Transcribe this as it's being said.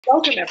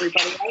Welcome,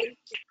 everybody. I want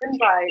to begin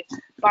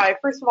by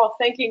first of all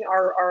thanking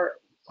our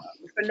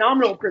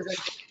phenomenal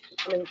presenters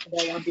coming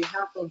today on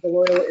behalf of the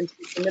Loyola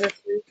Institute for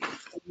Ministry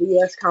and the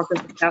U.S.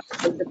 Conference of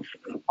Catholic Bishops,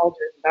 Paul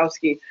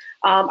Jerzembowski.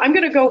 I'm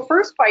going to go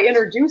first by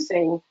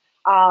introducing,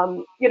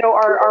 our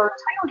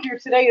title here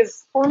today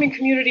is Forming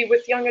Community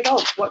with Young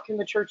Adults, What Can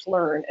the Church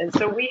Learn? And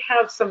so we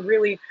have some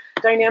really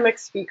dynamic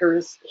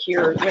speakers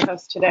here with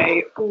us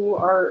today who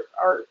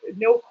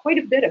know quite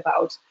a bit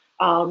about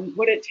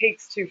what it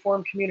takes to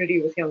form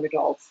community with young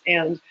adults,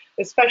 and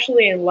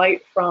especially in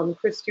light from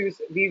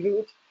Christus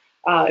Vivut,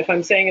 if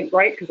I'm saying it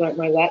right, because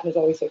my Latin is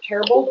always so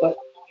terrible, but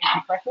you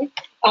can correct me.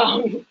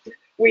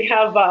 We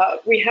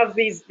have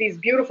these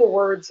beautiful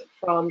words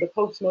from the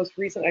Pope's most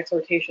recent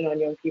exhortation on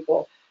young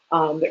people,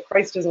 that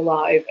Christ is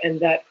alive, and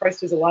that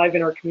Christ is alive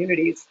in our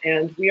communities.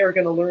 And we are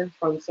going to learn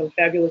from some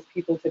fabulous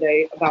people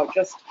today about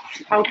just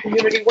how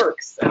community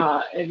works.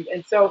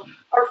 And so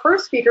our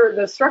first speaker,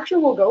 the structure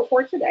we'll go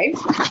for today,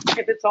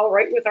 if it's all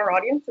right with our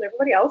audience and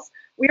everybody else,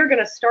 we are going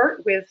to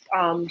start with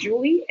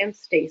Julie and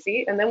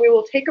Stacy, and then we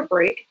will take a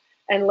break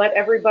and let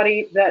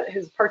everybody that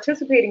is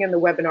participating in the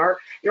webinar,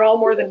 you're all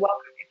more than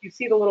welcome. If you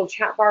see the little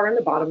chat bar in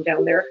the bottom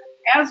down there,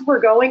 as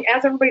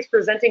everybody's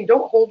presenting,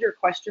 don't hold your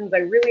questions. I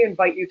really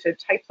invite you to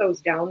type those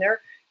down there.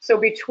 So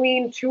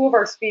between two of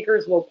our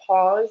speakers, we'll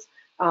pause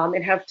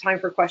and have time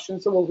for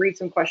questions. So we'll read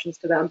some questions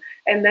to them.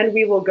 And then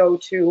we will go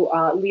to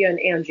Leah and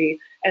Angie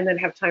and then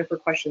have time for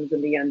questions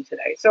in the end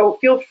today. So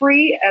feel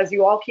free, as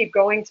you all keep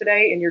going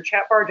today in your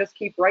chat bar, just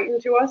keep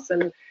writing to us.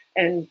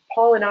 And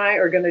Paul and I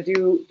are going to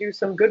do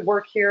some good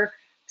work here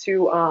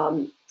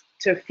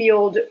to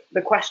field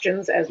the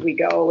questions as we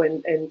go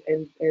and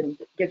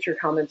get your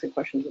comments and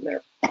questions in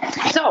there.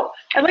 So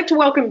I'd like to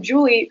welcome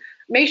Julie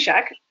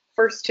Mashak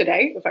first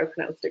today, if I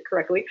pronounced it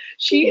correctly.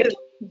 She is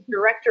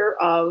Director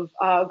of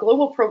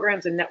Global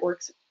Programs and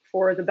Networks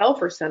for the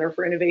Belfer Center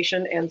for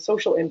Innovation and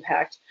Social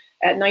Impact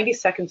at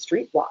 92nd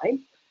Street Y.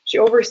 She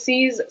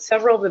oversees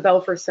several of the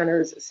Belfer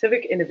Center's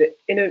civic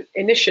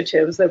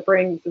initiatives that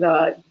bring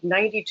the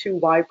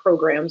 92Y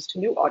programs to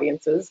new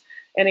audiences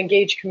and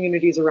engage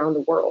communities around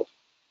the world.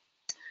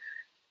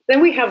 Then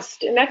we have,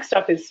 next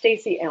up is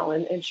Stacy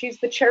Allen, and she's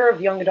the chair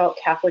of Young Adult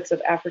Catholics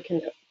of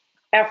African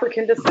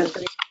descent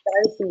in the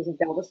Diocese of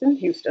Galveston,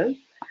 Houston,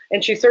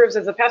 and she serves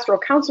as a pastoral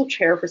council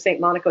chair for St.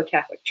 Monica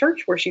Catholic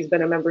Church, where she's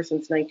been a member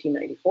since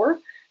 1994,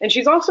 and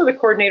she's also the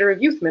coordinator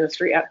of youth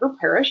ministry at her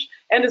parish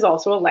and is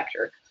also a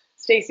lector.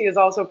 Stacy is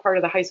also part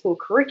of the high school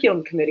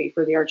curriculum committee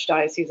for the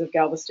Archdiocese of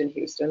Galveston,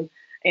 Houston,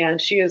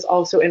 and she is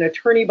also an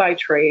attorney by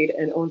trade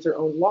and owns her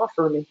own law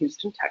firm in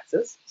Houston,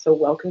 Texas. So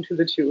welcome to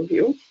the two of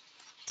you.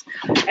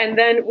 And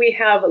then we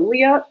have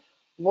Leah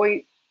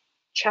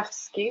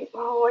Wojciechowski.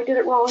 Oh, I did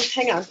it wrong.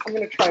 Hang on. I'm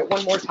going to try it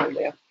one more time,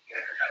 Leah.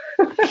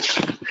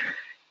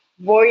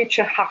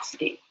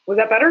 Wojciechowski. Was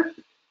that better?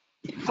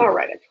 All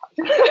right, I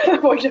tried.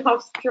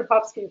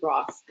 Wojciechowski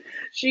Ross.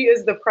 She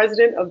is the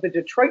president of the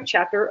Detroit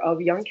chapter of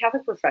Young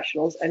Catholic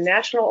Professionals, a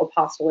national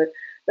apostolate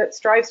that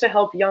strives to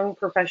help young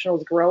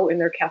professionals grow in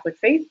their Catholic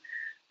faith,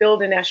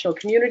 build a national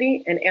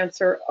community, and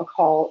answer a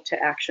call to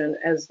action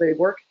as they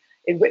work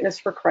in witness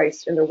for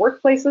Christ in their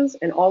workplaces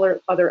and all their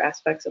other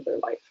aspects of their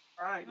life.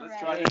 All right, let's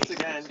try this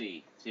again.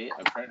 See,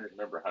 I'm trying to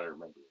remember how to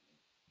remember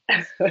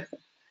it.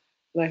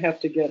 And I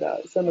have to get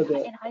some of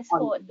the... In high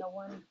school, no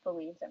one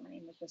believed that my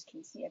name was just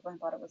Casey. Everyone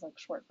thought it was like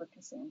short for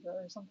Cassandra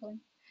or something.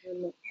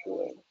 I'm not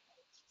sure.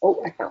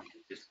 Oh, I found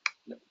it.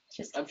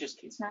 I'm just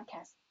Casey. It's not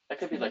Cassie. That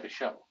could be like a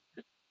show.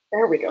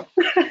 There we go.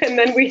 And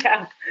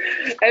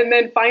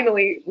then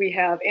finally, we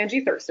have Angie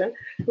Thurston,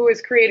 who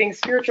is creating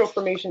spiritual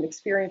formation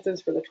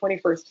experiences for the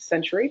 21st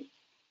century.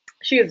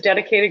 She is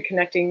dedicated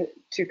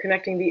to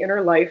connecting the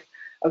inner life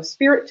of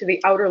spirit to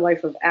the outer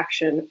life of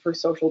action for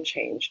social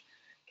change.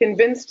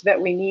 Convinced that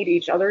we need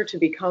each other to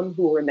become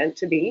who we're meant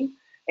to be,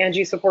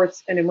 Angie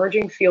supports an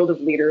emerging field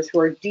of leaders who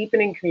are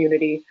deepening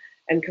community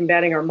and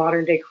combating our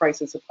modern day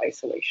crisis of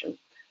isolation.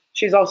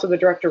 She's also the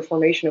Director of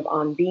Formation of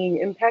On Being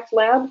Impact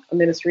Lab, a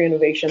ministry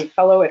innovation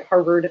fellow at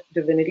Harvard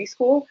Divinity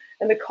School,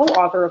 and the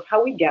co-author of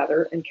How We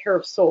Gather and Care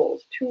of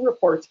Souls, 2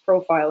 reports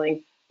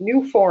profiling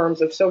new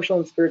forms of social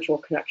and spiritual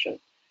connection.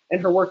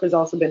 And her work has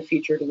also been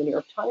featured in the New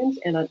York Times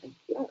and on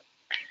NPR.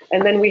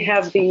 And then we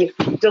have the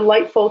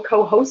delightful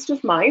co-host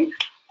of mine,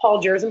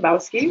 Paul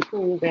Jerzembowski,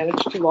 who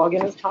managed to log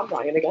in as Tom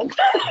Ryan again.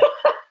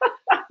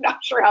 I'm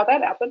not sure how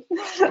that happened.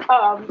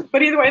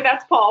 But either way,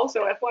 that's Paul,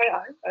 so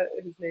FYI,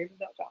 his name is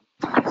not Tom.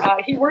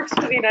 He works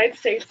for the United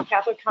States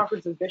Catholic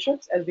Conference of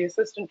Bishops as the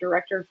Assistant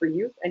Director for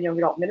Youth and Young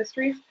Adult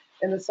Ministries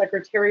in the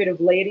Secretariat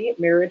of Laity,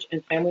 Marriage,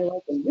 and Family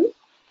Life and Youth.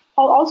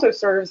 Paul also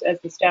serves as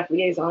the staff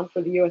liaison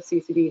for the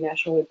USCCB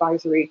National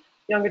Advisory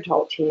Young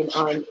Adult Team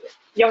of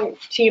Young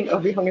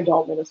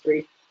Adult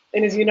Ministry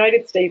and is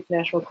United States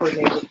National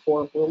Coordinator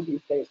for World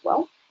Youth Day as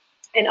well.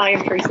 And I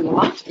am Tracey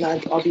Lamont, and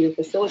I'll be your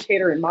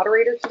facilitator and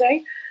moderator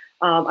today.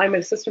 I'm an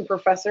assistant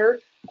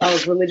professor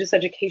of religious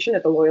education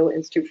at the Loyola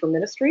Institute for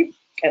Ministry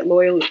at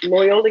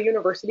Loyola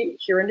University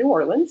here in New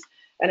Orleans,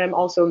 and I'm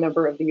also a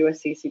member of the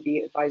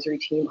USCCB Advisory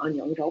Team on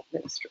Young Adult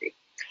Ministry.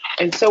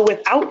 And so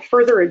without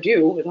further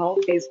ado, with all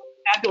of these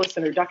fabulous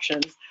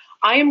introductions,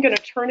 I am going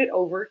to turn it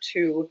over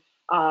to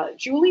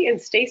Julie and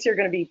Stacy are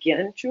going to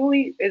begin.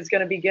 Julie is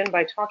going to begin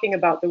by talking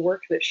about the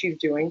work that she's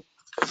doing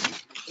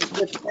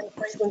with Ben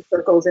Franklin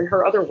Circles and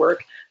her other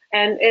work,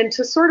 and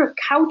to sort of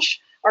couch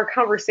our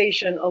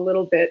conversation a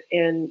little bit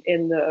in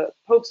the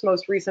Pope's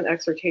most recent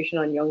exhortation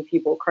on young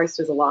people, Christ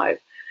is alive.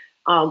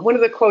 One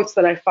of the quotes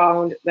that I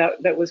found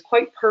that was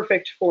quite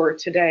perfect for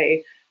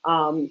today,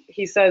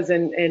 he says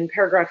in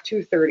paragraph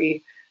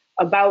 230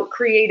 about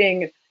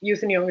creating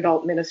youth and young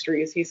adult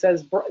ministries, he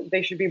says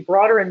they should be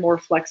broader and more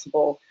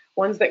flexible,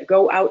 ones that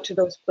go out to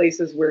those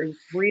places where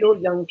real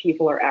young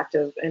people are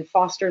active and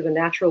foster the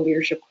natural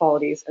leadership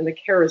qualities and the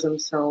charism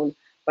sown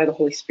by the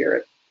Holy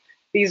Spirit.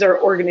 These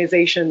are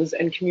organizations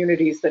and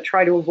communities that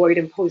try to avoid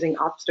imposing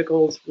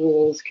obstacles,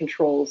 rules,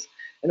 controls,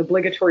 and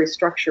obligatory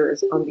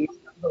structures on these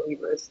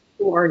believers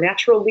who are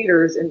natural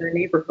leaders in their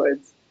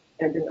neighborhoods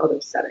and in other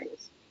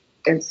settings.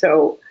 And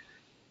so,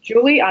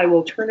 Julie, I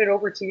will turn it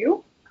over to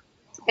you,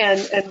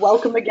 and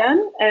welcome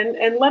again,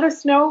 and let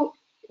us know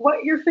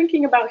what you're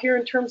thinking about here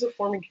in terms of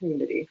forming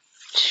community.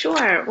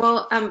 Sure.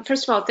 Well,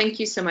 first of all,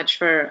 thank you so much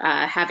for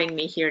having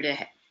me here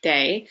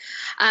today.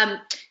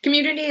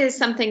 Community is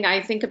something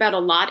I think about a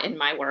lot in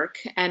my work.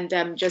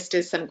 And just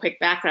as some quick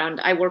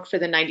background, I work for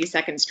the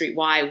 92nd Street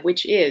Y,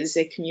 which is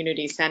a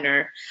community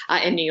center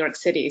in New York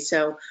City.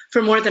 So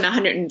for more than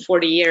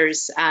 140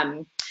 years,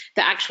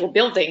 the actual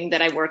building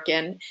that I work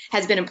in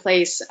has been a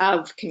place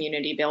of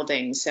community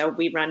building. So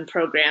we run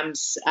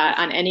programs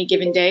on any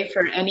given day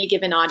for any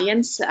given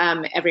audience,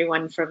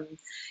 everyone from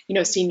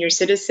senior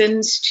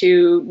citizens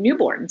to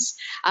newborns.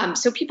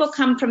 So people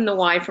come from the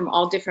Y from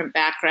all different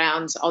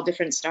backgrounds, all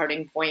different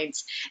starting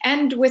points,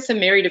 and with a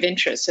myriad of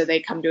interests. So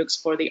they come to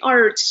explore the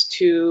arts,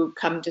 to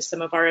come to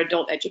some of our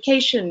adult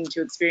education,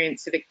 to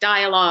experience civic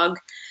dialogue,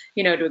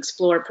 to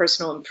explore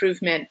personal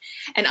improvement.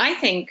 And I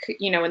think,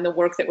 in the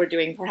work that we're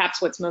doing,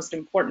 perhaps what's most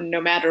important,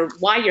 no matter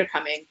why you're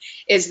coming,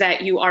 is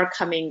that you are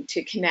coming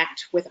to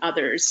connect with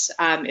others,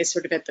 is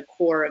sort of at the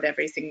core of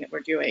everything that we're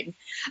doing.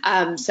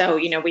 So,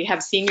 we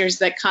have seniors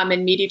that come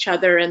and meet each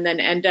other and then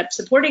end up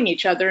supporting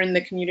each other in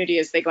the community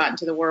as they go out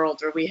into the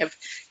world. Or we have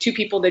two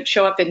people that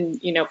show up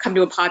and, come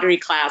to a pottery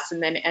class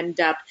and then end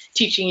up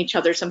teaching each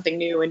other something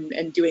new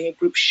and doing a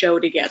group show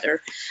together.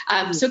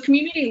 So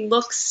community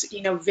looks,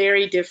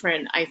 very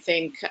different, I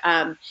think,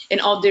 in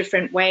all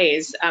different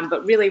ways.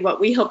 But really what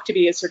we hope to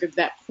be is sort of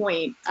that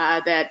point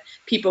that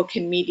people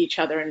can meet each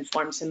other and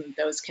form some of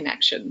those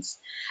connections.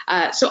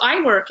 So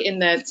I work in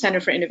the Center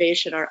for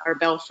Innovation, our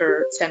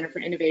Belfer Center for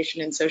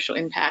Innovation and Social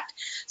Impact.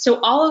 So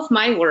all of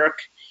my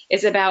work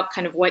is about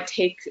kind of what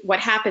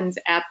happens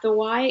at the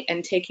Y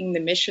and taking the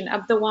mission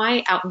of the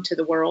Y out into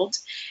the world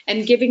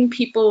and giving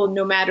people,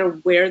 no matter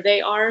where they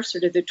are,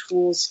 sort of the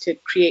tools to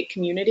create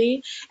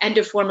community and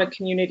to form a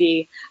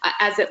community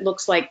as it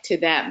looks like to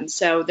them.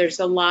 So there's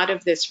a lot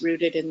of this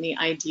rooted in the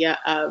idea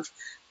of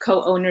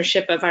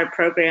co-ownership of our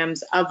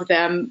programs, of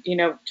them,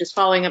 just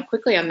following up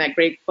quickly on that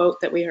great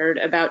quote that we heard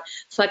about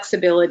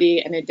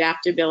flexibility and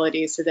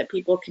adaptability so that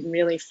people can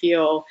really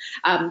feel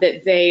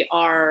that they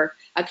are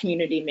a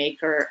community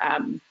maker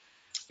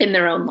in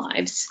their own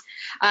lives.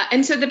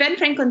 And so the Ben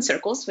Franklin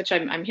Circles, which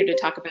I'm here to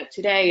talk about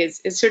today,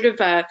 is sort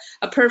of a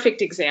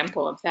perfect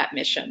example of that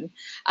mission.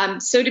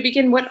 So to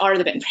begin, what are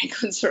the Ben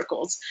Franklin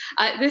Circles?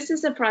 This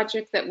is a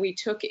project that we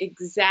took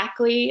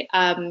exactly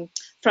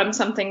from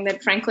something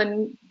that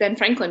Ben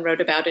Franklin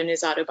wrote about in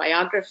his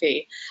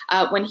autobiography.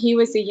 When he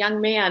was a young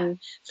man,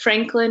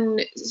 Franklin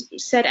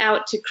set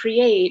out to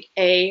create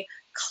a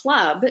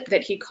club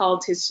that he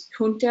called his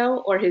junto,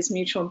 or his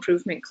mutual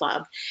improvement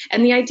club.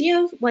 And the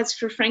idea was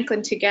for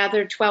Franklin to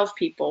gather 12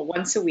 people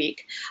once a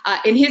week.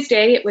 In his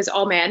day, it was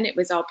all men. It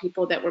was all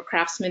people that were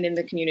craftsmen in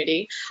the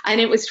community.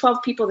 And it was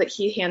 12 people that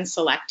he hand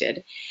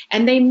selected.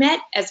 And they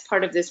met as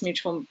part of this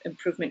mutual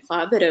improvement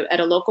club at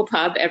a local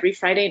pub every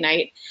Friday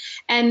night.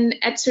 And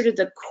at sort of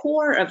the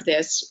core of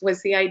this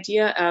was the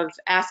idea of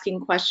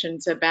asking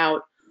questions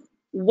about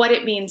what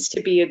it means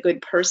to be a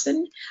good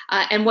person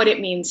and what it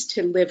means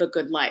to live a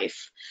good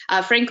life.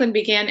 Franklin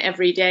began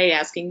every day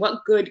asking,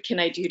 what good can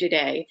I do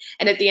today?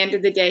 And at the end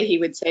of the day, he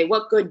would say,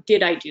 what good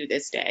did I do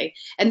this day?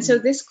 And so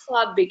this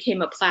club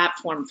became a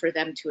platform for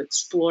them to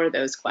explore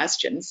those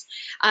questions.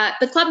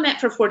 The club met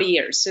for 40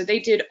 years, so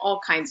they did all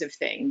kinds of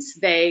things.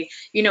 They,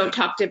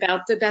 talked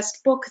about the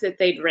best book that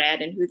they'd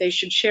read and who they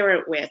should share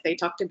it with. They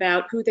talked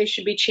about who they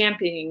should be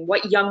championing,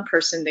 what young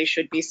person they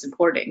should be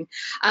supporting.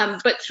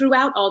 But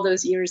throughout all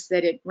those years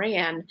that it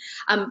ran,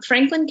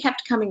 Franklin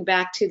kept coming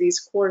back to these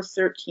core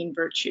 13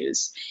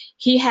 virtues.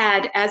 He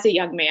had, as a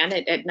young man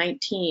at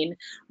 19,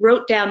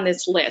 wrote down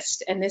this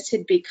list, and this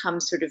had become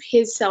sort of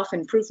his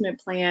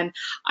self-improvement plan.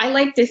 I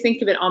like to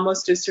think of it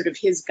almost as sort of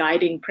his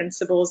guiding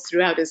principles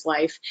throughout his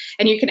life,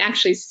 and you can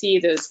actually see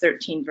those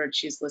 13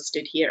 virtues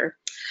listed here.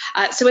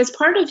 So as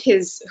part of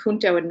his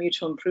Junto and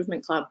Mutual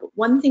Improvement Club,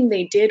 one thing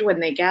they did when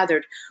they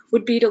gathered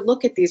would be to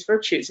look at these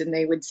virtues, and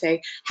they would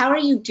say, how are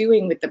you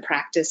doing with the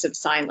practice of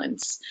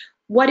silence?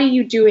 what are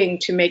you doing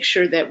to make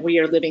sure that we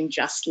are living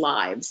just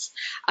lives?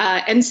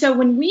 And so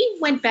when we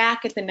went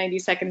back at the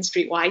 92nd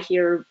Street Y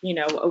here,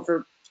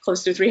 over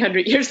close to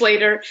 300 years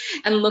later,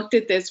 and looked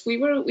at this, we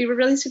were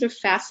really sort of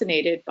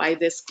fascinated by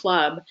this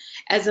club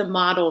as a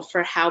model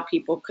for how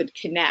people could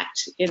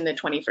connect in the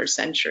 21st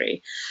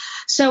century.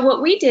 So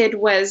what we did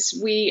was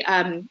we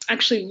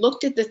actually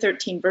looked at the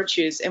 13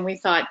 virtues, and we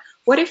thought,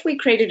 what if we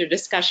created a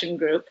discussion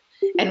group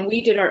and we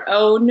did our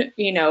own,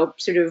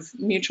 sort of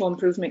mutual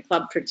improvement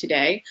club for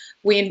today?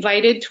 We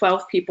invited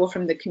 12 people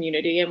from the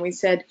community, and we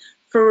said,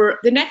 for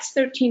the next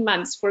 13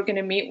 months, we're going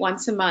to meet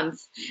once a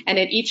month. And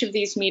at each of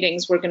these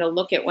meetings, we're going to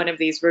look at one of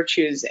these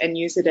virtues and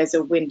use it as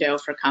a window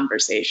for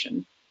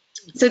conversation.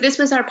 So this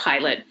was our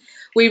pilot.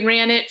 We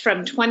ran it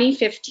from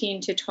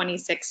 2015 to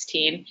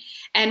 2016.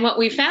 And what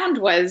we found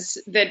was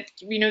that,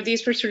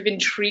 these were sort of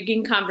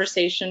intriguing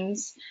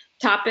conversations,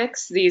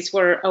 topics. These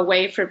were a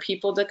way for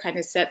people to kind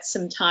of set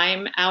some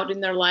time out in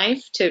their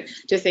life to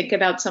think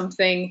about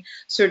something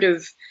sort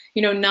of,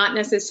 not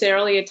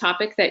necessarily a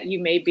topic that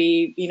you may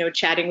be,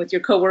 chatting with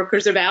your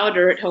coworkers about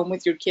or at home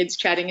with your kids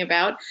chatting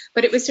about,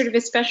 but it was sort of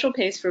a special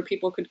place where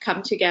people could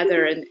come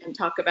together and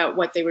talk about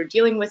what they were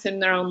dealing with in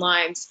their own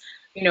lives,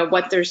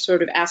 what their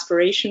sort of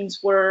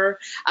aspirations were,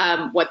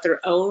 what their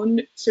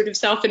own sort of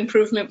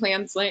self-improvement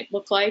plans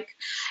look like.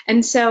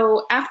 And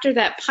so after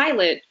that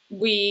pilot,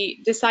 we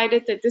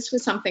decided that this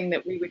was something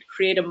that we would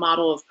create a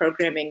model of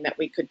programming that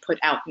we could put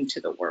out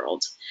into the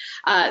world.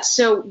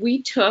 So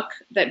we took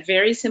that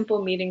very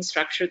simple meeting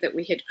structure that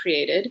we had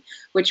created,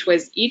 which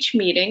was each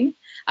meeting,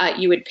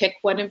 you would pick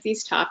one of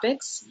these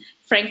topics.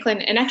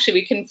 Franklin, and actually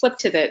we can flip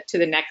to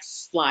the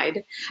next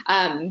slide.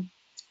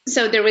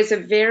 So there was a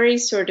very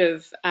sort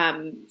of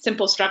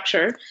simple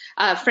structure.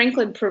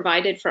 Franklin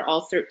provided for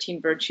all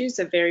 13 virtues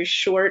a very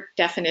short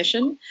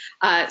definition.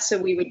 So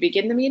we would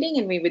begin the meeting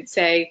and we would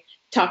say,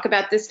 talk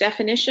about this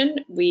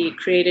definition. We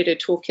created a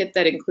toolkit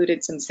that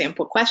included some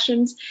sample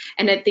questions.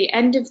 And at the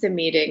end of the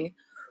meeting,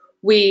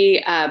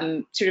 we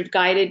sort of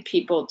guided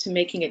people to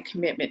making a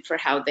commitment for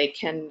how they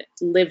can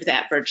live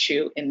that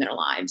virtue in their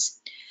lives.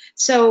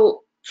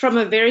 So from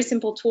a very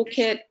simple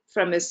toolkit,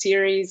 from a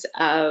series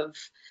of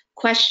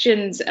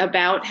questions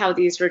about how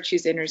these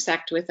virtues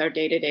intersect with our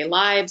day-to-day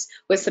lives,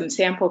 with some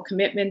sample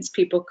commitments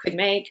people could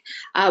make,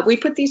 we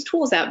put these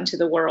tools out into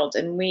the world,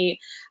 and we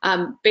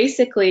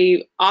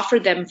basically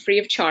offered them free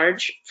of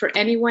charge for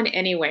anyone,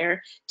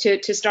 anywhere,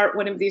 to start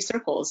one of these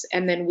circles.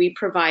 And then we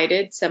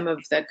provided some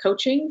of the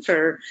coaching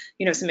for,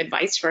 some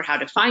advice for how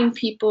to find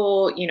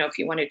people, if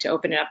you wanted to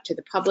open it up to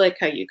the public,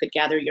 how you could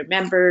gather your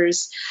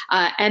members,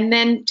 and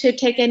then to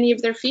take any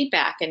of their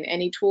feedback and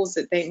any tools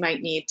that they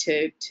might need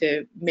to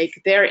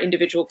make their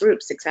individual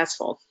groups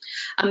successful.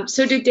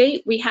 So to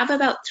date, we have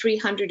about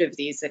 300 of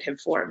these that have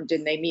formed,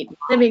 and they meet in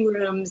living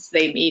rooms,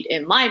 they meet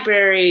in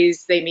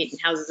libraries, they meet in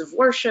houses of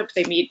worship,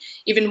 they meet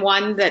even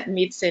one that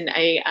meets in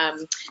a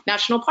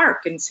national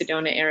park in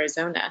Sedona,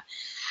 Arizona.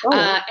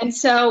 And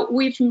so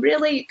we've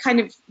really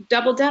kind of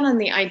doubled down on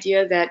the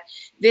idea that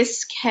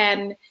this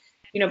can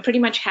pretty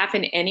much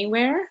happen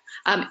anywhere.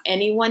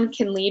 Anyone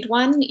can lead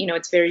one.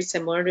 It's very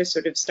similar to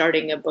sort of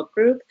starting a book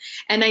group.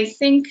 And I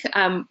think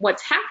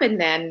what's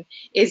happened then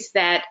is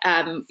that,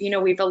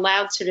 we've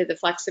allowed sort of the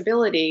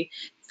flexibility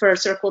for a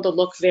circle to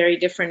look very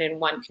different in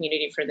one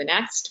community for the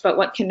next. But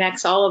what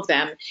connects all of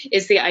them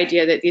is the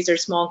idea that these are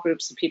small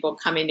groups of people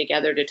coming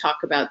together to talk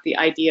about the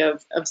idea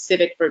of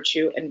civic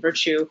virtue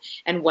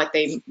and what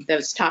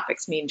those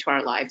topics mean to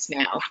our lives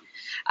now.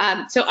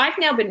 So I've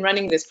now been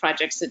running this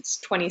project since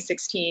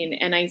 2016,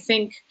 and I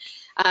think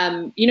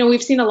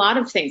we've seen a lot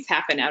of things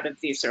happen out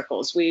of these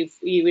circles. We've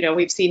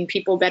seen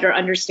people better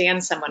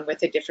understand someone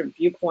with a different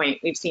viewpoint.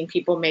 We've seen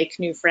people make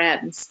new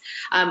friends.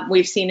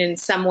 We've seen in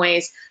some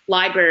ways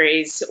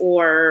libraries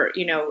or,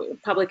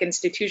 public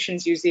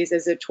institutions use these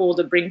as a tool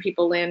to bring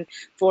people in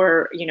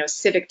for,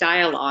 civic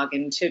dialogue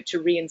and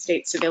to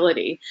reinstate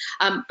civility.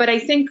 But I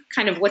think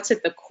kind of what's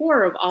at the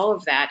core of all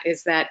of that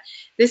is that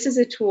this is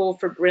a tool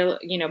for,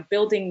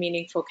 building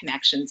meaningful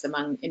connections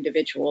among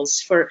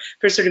individuals, for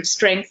sort of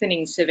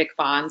strengthening civic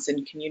bonds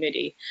and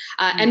community.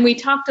 And we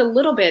talked a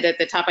little bit at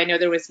the top. I know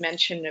there was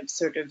mention of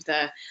sort of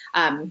the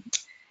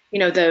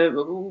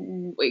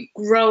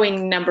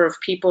growing number of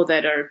people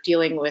that are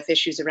dealing with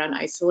issues around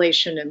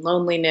isolation and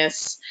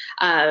loneliness.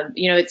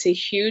 It's a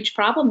huge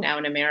problem now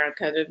in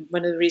America.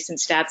 One of the recent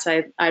stats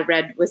I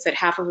read was that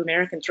half of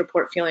Americans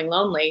report feeling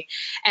lonely,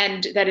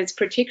 and that it's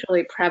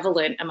particularly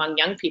prevalent among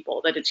young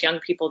people, that it's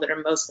young people that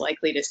are most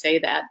likely to say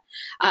that.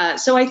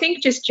 So I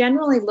think just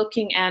generally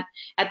looking at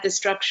the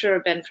structure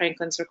of Ben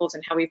Franklin circles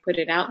and how we put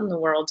it out in the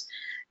world,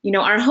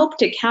 our hope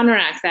to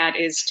counteract that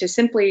is to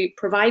simply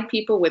provide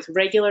people with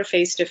regular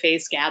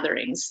face-to-face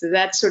gatherings. So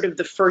that's sort of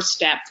the first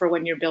step for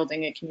when you're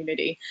building a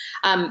community.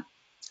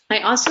 I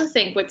also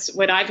think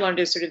what I've learned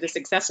is sort of the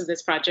success of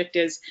this project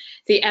is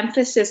the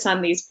emphasis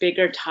on these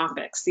bigger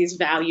topics, these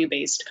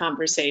value-based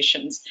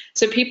conversations.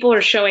 So people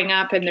are showing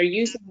up and they're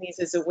using these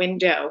as a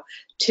window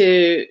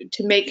to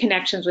make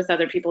connections with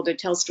other people, to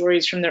tell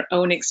stories from their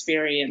own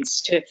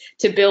experience,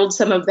 to build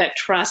some of that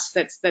trust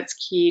that's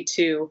key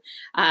to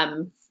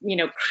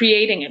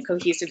creating a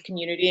cohesive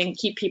community and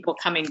keep people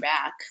coming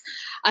back.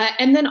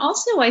 And then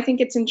also, I think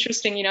it's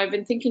interesting. I've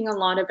been thinking a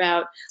lot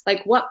about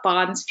like what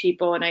bonds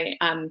people, and I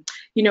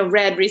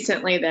read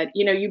recently that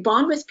you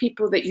bond with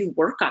people that you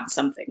work on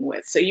something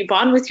with. So you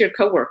bond with your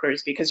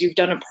coworkers because you've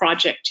done a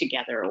project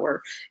together,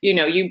 or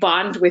you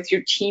bond with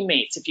your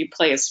teammates if you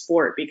play a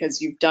sport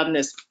because you've done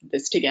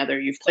this together,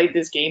 you've played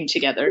this game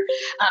together.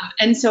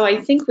 And so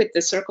I think with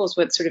the circles,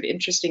 what's sort of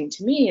interesting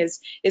to me is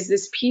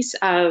this piece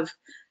of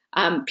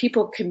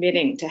people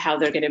committing to how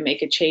they're going to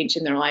make a change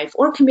in their life,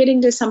 or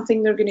committing to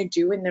something they're going to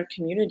do in their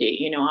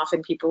community.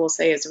 Often people will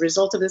say, as a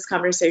result of this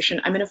conversation,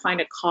 I'm going to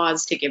find a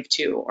cause to give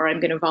to, or I'm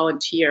going to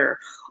volunteer,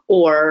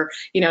 or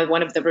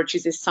one of the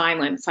virtues is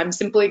silence. I'm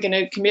simply going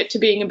to commit to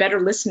being a better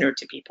listener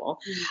to people.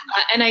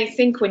 And I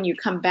think when you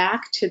come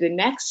back to the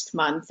next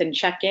month and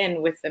check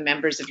in with the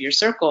members of your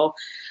circle,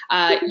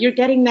 you're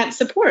getting that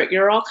support.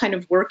 You're all kind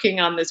of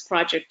working on this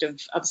project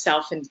of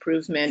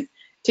self-improvement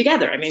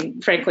together. I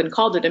mean, Franklin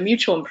called it a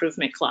mutual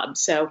improvement club.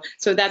 So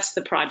that's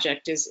the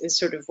project, is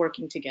sort of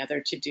working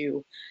together to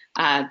do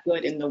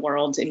good in the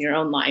world, in your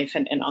own life,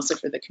 and also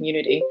for the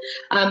community.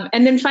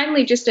 And then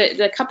finally, just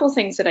a couple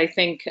things that I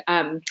think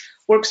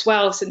works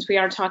well, since we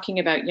are talking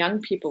about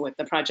young people with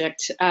the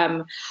project.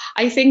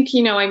 I think,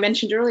 I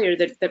mentioned earlier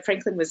that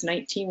Franklin was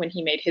 19 when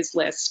he made his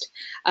list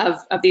of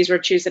these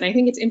virtues. And I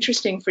think it's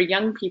interesting for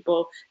young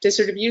people to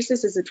sort of use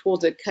this as a tool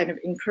to kind of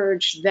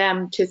encourage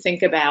them to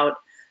think about,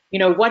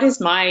 what is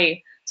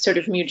my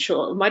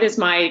what is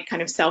my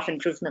kind of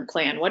self-improvement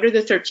plan? What are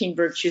the 13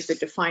 virtues that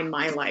define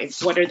my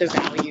life? What are the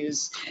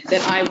values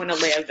that I want to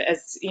live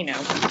as,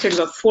 sort of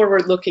a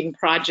forward-looking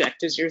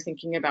project as you're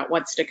thinking about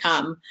what's to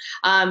come?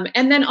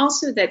 And then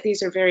also that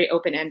these are very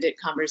open-ended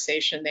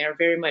conversation. They are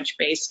very much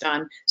based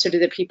on sort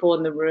of the people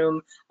in the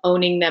room,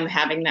 owning them,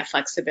 having that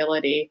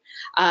flexibility.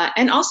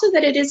 And also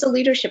that it is a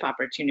leadership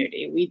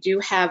opportunity. We do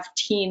have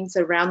teams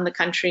around the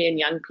country and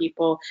young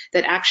people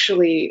that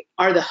actually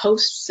are the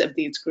hosts of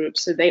these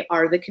groups. So they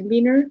are the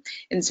convener.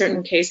 In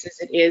certain cases,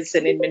 it is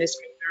an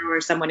administrator or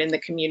someone in the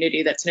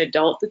community that's an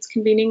adult that's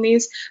convening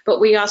these.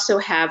 But we also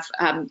have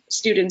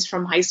students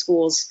from high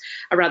schools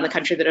around the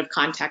country that have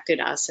contacted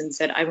us and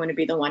said, I want to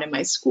be the one in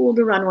my school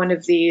to run one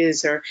of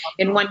these. Or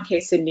in one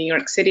case in New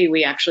York City,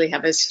 we actually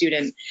have a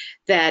student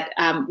that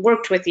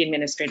worked with the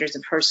administrators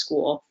of her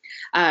school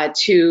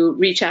to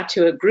reach out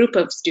to a group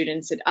of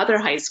students at other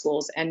high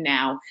schools, and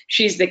now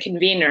she's the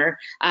convener,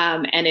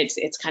 and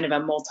it's kind of a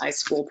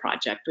multi-school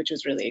project, which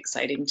was really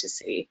exciting to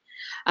see.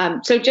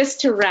 So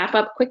just to wrap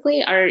up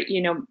quickly,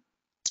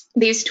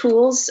 these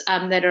tools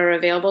that are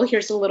available.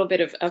 Here's a little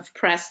bit of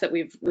press that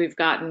we've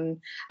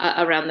gotten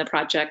around the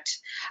project.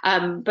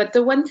 But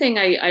the one thing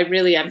I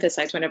really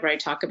emphasize whenever I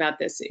talk about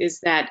this is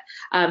that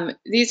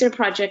these are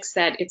projects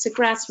that it's a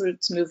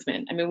grassroots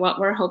movement. I mean, what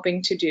we're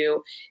hoping to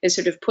do is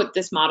sort of put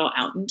this model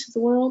out into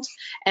the world.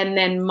 And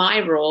then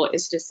my role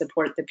is to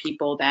support the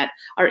people that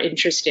are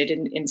interested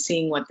in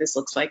seeing what this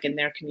looks like in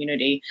their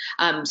community.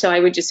 So I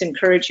would just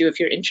encourage you, if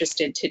you're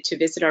interested, to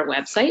visit our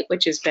website,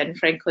 which is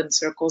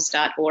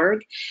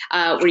benfranklincircles.org.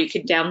 Where you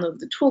can download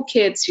the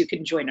toolkits, you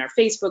can join our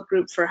Facebook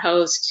group for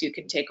hosts, you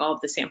can take all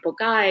of the sample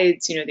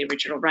guides, the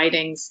original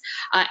writings,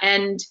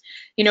 and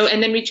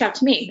then reach out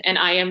to me. And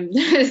I am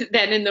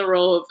then in the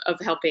role of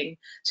helping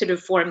sort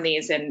of form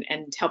these and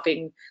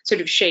helping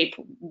sort of shape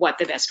what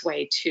the best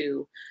way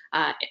to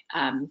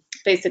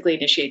basically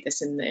initiate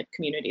this in the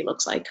community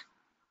looks like.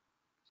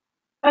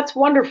 That's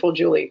wonderful,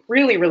 Julie.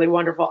 Really, really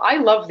wonderful. I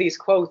love these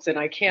quotes, and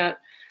I can't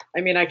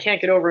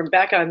get over them.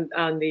 Back on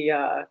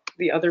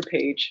the other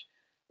page,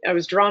 I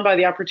was drawn by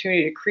the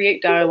opportunity to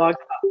create dialogue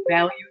about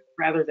value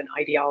rather than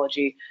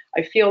ideology.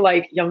 I feel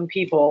like young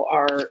people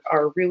are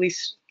really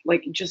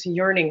like just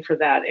yearning for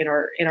that in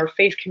our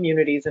faith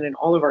communities and in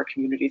all of our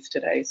communities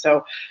today.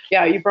 So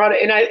yeah, you brought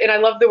it, and I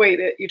love the way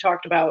that you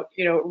talked about,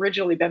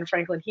 originally Ben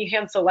Franklin, he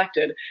hand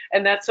selected,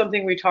 and that's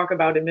something we talk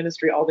about in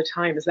ministry all the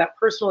time, is that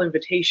personal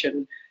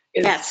invitation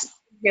is Yes.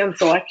 hand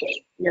selected.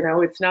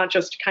 It's not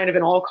just kind of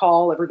an all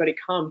call, everybody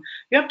come.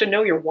 You have to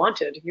know you're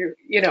wanted.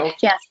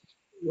 Yes.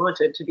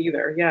 Wanted to be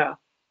there. Yeah.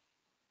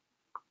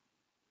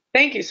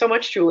 Thank you so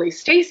much, Julie.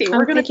 Stacy,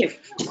 we're going to.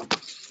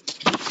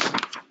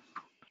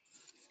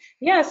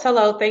 Yes,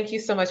 hello. Thank you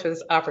so much for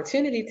this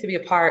opportunity to be a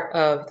part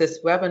of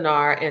this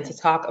webinar and to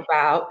talk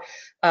about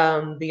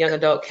the young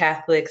adult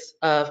Catholics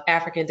of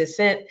African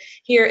descent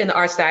here in the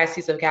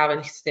Archdiocese of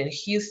Galveston,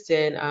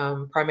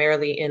 Houston,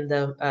 primarily in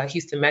the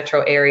Houston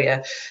metro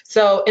area.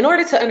 So in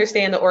order to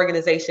understand the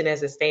organization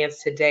as it stands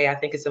today, I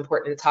think it's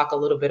important to talk a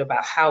little bit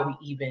about how we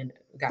even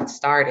got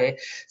started.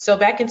 So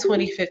back in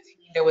 2015,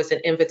 there was an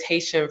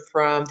invitation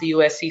from the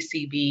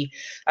USCCB.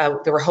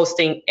 They were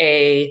hosting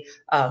a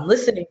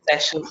listening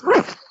session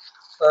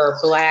for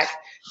Black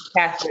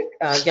Catholic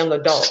young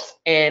adults.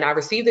 And I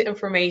received the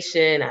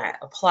information, I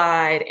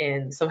applied,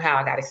 and somehow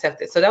I got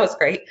accepted. So that was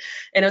great.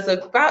 And it was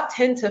about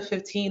 10 to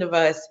 15 of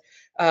us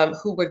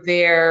who were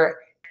there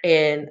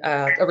in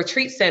a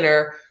retreat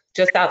center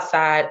just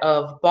outside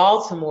of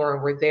Baltimore,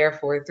 and we're there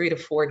for 3 to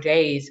 4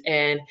 days.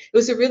 And it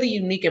was a really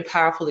unique and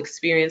powerful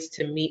experience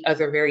to meet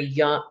other very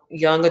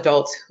young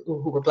adults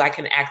who were Black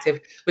and active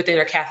within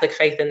their Catholic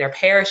faith in their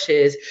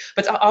parishes,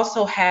 but to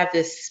also have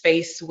this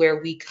space where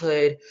we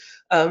could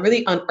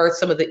really unearth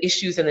some of the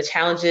issues and the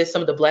challenges,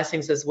 some of the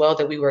blessings as well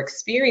that we were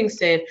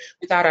experiencing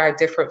throughout our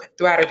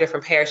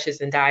different parishes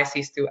and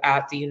dioceses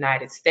throughout the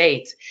United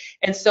States.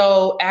 And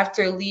so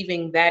after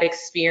leaving that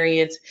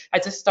experience, I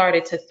just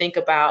started to think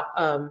about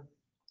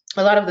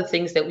a lot of the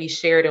things that we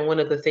shared. And one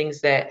of the things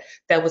that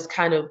was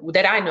kind of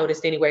that I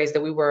noticed anyways,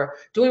 that we were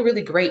doing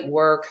really great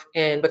work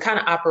but kind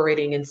of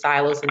operating in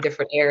silos in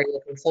different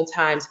areas, and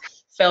sometimes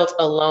felt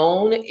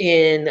alone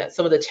in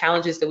some of the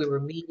challenges that we were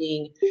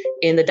meeting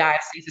in the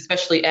diocese,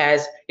 especially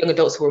as young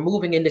adults who were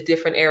moving into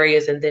different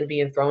areas and then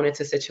being thrown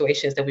into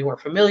situations that we weren't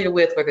familiar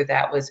with, whether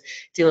that was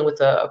dealing with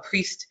a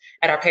priest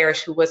at our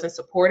parish who wasn't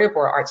supportive,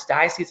 or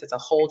archdiocese as a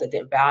whole that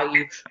didn't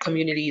value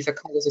communities of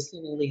colors, or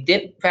seemingly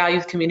didn't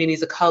value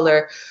communities of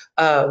color.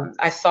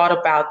 I thought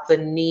about the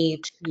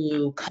need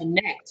to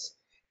connect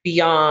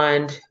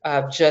beyond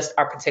just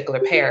our particular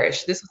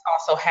parish. This was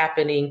also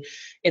happening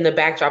in the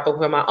backdrop of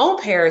where my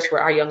own parish,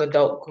 where our young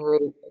adult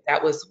group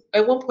that was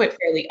at one point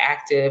fairly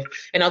active.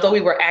 And although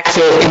we were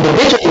active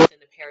individually in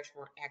the parish, we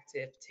weren't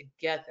active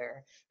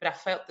together. But I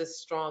felt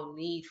this strong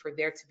need for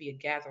there to be a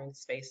gathering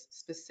space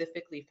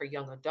specifically for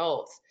young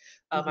adults.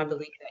 I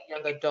believe that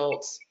young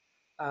adults,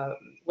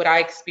 what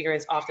I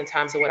experienced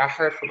oftentimes and what I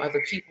heard from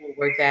other people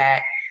were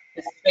that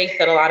the space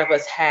that a lot of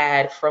us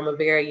had from a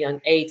very young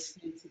age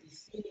seemed to be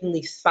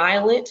seemingly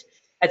silent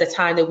at the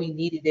time that we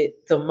needed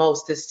it the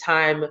most. This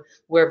time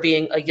where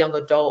being a young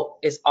adult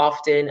is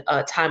often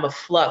a time of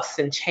flux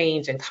and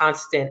change and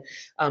constant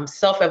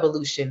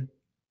self-evolution.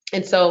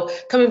 And so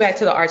coming back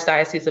to the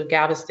Archdiocese of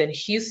Galveston,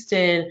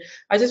 Houston,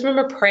 I just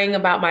remember praying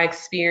about my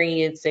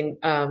experience, and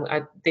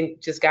I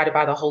think just guided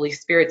by the Holy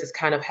Spirit, just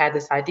kind of had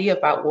this idea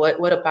about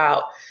what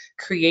about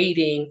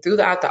creating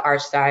throughout the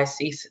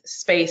Archdiocese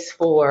space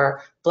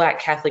for Black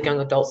Catholic young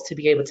adults to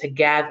be able to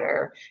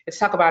gather and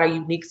talk about our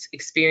unique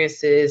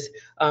experiences,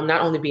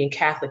 not only being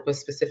Catholic, but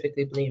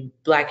specifically being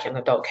Black young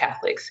adult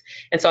Catholics.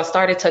 And so I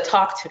started to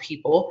talk to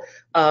people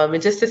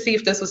and just to see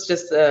if this was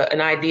just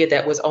an idea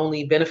that was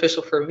only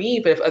beneficial for me,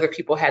 but if other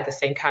people had the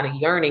same kind of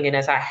yearning. And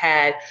as I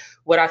had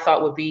what I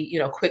thought would be,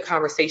 quick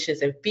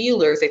conversations and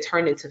feelers, they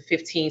turned into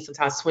 15,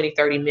 sometimes 20,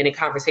 30-minute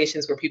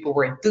conversations where people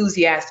were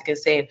enthusiastic and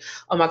saying,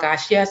 oh my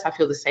gosh, yes, I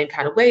feel the same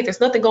kind of way. There's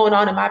nothing going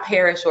on in my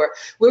parish, or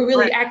we're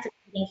really active,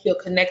 we don't feel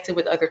connected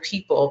with other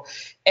people.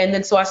 And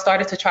then so I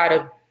started to try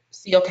to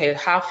see, okay,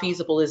 how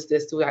feasible is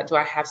this? Do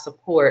I have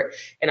support?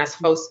 And I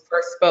first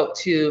spoke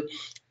to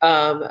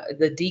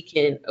the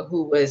deacon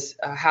who was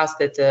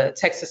housed at the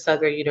Texas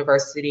Southern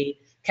University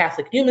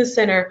Catholic Human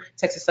Center,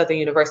 Texas Southern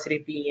University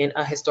being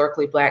a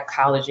historically Black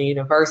college and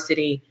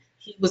university.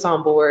 He was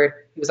on board.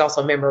 He was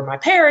also a member of my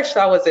parish,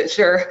 so I wasn't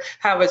sure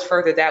how much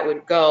further that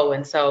would go.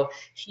 And so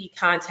he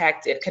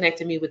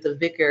connected me with the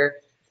vicar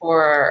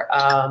for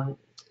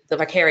the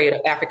Vicariate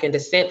of African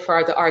Descent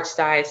for the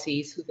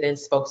Archdiocese, who then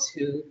spoke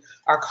to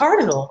our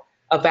cardinal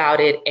about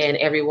it, and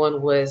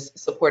everyone was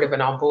supportive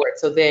and on board.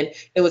 So then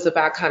it was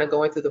about kind of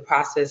going through the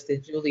process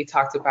that Julie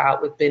talked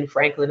about with Ben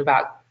Franklin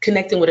about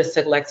connecting with a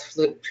select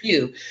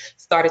few,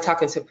 started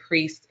talking to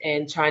priests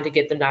and trying to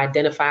get them to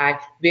identify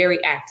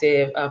very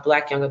active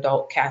Black young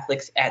adult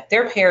Catholics at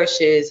their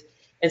parishes.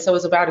 And so it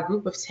was about a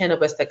group of 10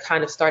 of us that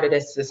kind of started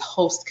as this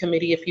host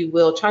committee, if you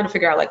will, trying to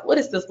figure out, like, what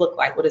does this look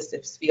like? What does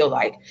this feel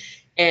like?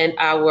 And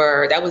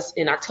that was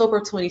in October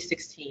of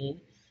 2016.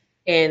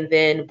 And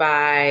then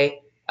by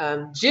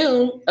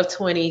June of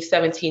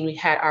 2017, we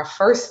had our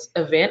first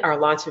event, our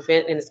launch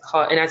event, and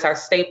that's our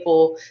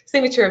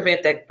signature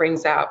event that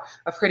brings out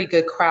a pretty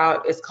good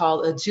crowd. It's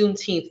called a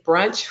Juneteenth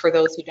brunch. For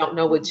those who don't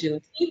know what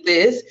Juneteenth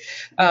is,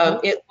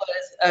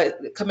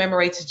 it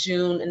commemorates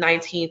June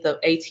 19th of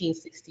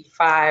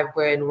 1865,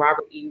 when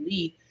Robert E.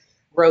 Lee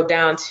rode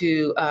down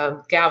to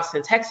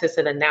Galveston, Texas,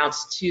 and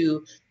announced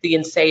to the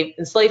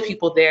enslaved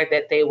people there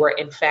that they were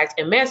in fact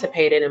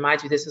emancipated. And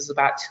mind you, this was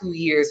about 2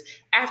 years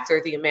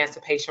after the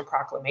Emancipation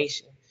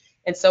Proclamation.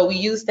 And so we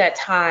used that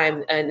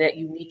time and that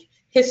unique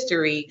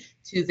history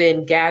to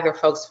then gather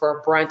folks for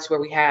a brunch where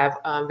we have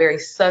very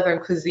Southern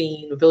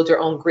cuisine, build your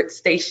own grit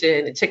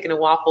station and chicken and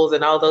waffles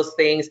and all those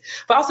things,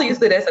 but also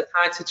used it as a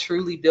time to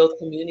truly build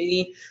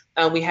community.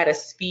 We had a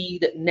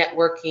speed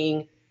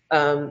networking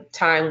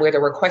time where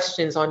there were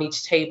questions on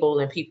each table,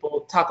 and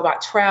people talk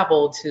about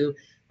travel to,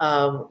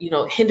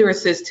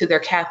 hindrances to their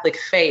Catholic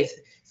faith.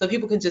 So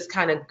people can just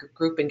kind of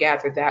group and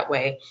gather that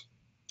way.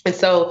 And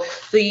so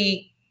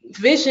the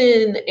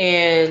vision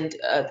and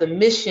the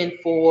mission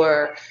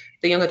for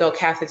the Young Adult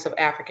Catholics of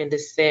African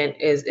Descent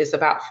is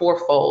about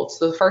fourfold.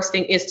 So the first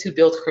thing is to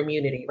build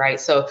community, right?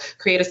 So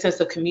create a sense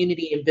of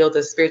community and build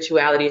a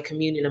spirituality and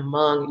communion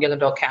among Young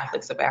Adult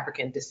Catholics of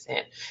African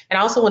Descent. And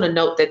I also want to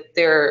note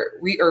that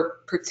we are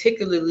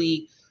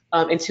particularly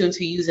in tune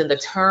to using the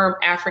term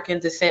African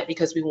descent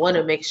because we want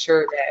to make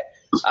sure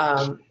that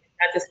not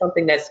just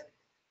something that's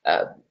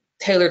uh,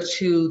 tailored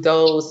to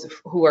those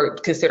who are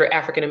considered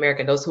African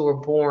American, those who were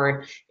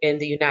born in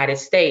the United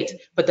States,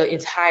 but the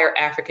entire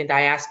African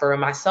diaspora.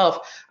 Myself,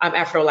 I'm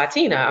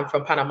Afro-Latina. I'm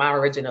from Panama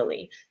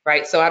originally,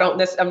 right? So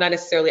I'm not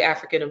necessarily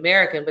African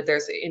American, but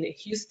there's in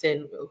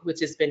Houston, which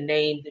has been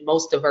named the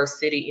most diverse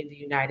city in the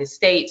United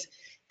States.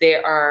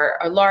 There are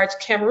a large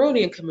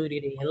Cameroonian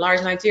community and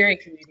large Nigerian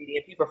community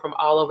and people from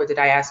all over the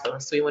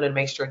diaspora. So we wanted to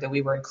make sure that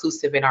we were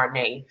inclusive in our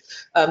name.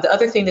 The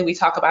other thing that we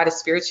talk about is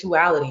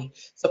spirituality.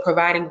 So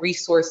providing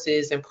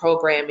resources and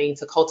programming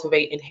to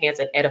cultivate, enhance,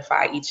 and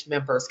edify each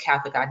member's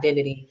Catholic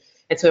identity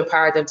and to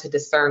empower them to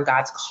discern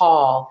God's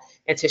call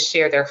and to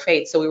share their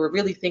faith. So we were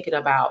really thinking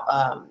about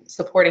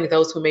supporting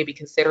those who may be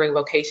considering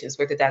vocations,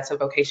 whether that's a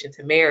vocation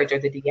to marriage or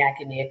the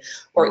diaconate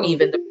or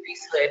even the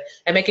priesthood,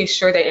 and making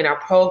sure that in our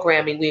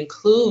programming we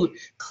include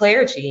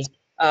clergy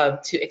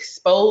to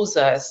expose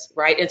us,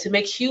 right, and to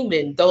make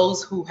human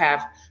those who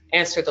have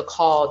answered the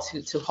call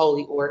to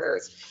holy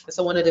orders. And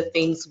so one of the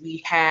things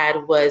we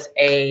had was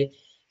a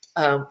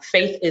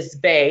Faith is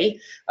Bay,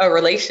 a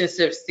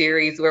relationship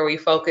series where we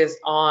focus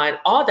on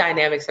all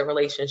dynamics of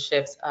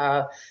relationships,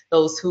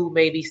 those who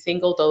may be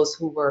single, those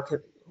who were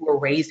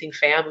raising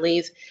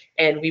families,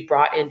 and we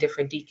brought in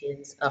different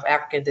deacons of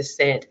African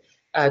descent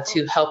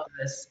to help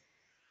us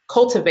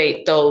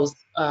cultivate those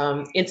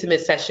intimate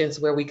sessions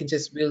where we can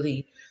just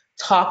really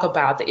talk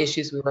about the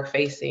issues we were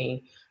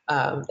facing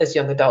as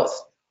young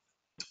adults.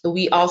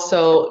 We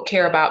also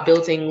care about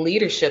building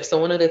leadership. So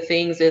one of the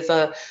things is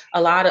a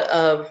lot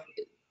of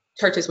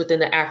churches within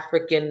the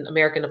African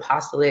American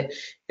apostolate,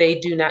 they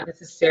do not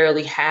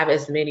necessarily have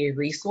as many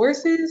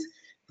resources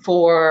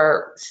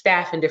for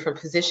staff in different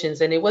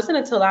positions. And it wasn't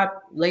until I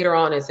later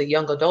on as a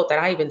young adult that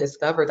I even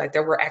discovered like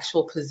there were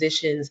actual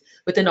positions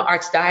within the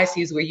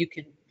archdiocese where you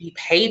can be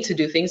paid to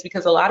do things,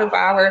 because a lot of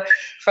our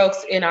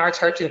folks in our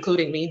church,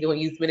 including me doing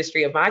youth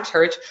ministry of my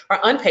church,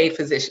 are unpaid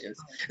positions.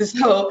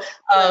 So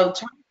trying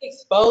to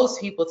expose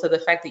people to the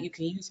fact that you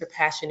can use your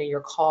passion and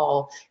your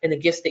call and the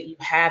gifts that you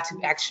have to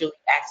actually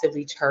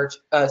actively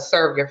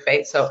serve your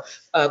faith. So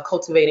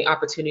cultivating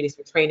opportunities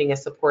for training and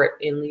support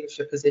in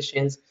leadership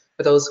positions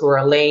for those who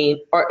are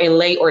lay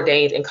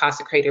ordained and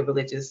consecrated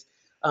religious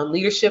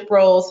leadership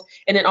roles,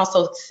 and then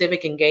also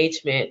civic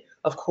engagement,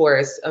 of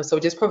course. So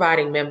just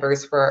providing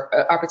members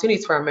for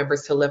opportunities for our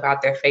members to live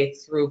out their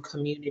faith through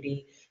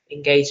community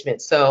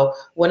engagement. So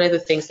one of the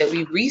things that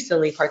we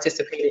recently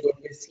participated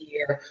in this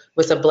year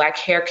was a Black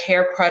Hair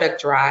Care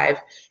product drive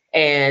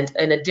and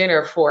a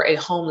dinner for a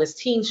homeless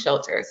teen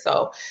shelter.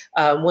 So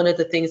one of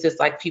the things is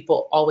like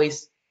people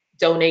always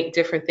donate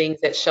different things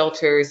at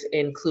shelters,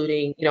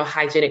 including,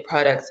 hygienic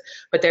products,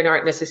 but they're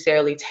not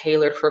necessarily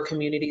tailored for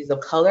communities of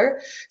color.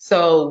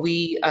 So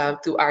we,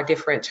 through our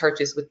different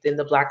churches within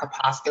the Black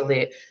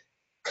apostolate,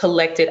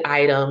 collected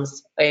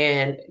items,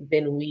 and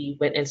then we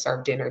went and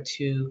served dinner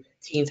to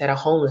teens at a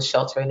homeless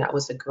shelter, and that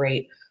was a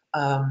great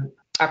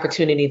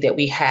opportunity that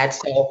we had.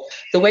 So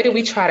the way that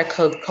we try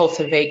to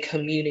cultivate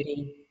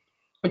community,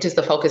 which is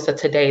the focus of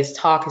today's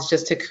talk, is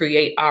just to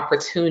create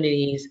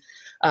opportunities,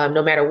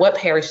 no matter what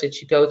parish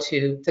that you go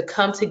to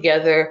come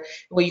together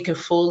where you can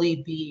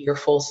fully be your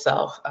full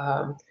self.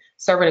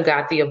 Servant of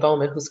God Thea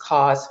Bowman, whose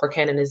cause for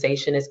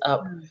canonization is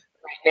up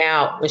right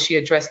now, when she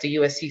addressed the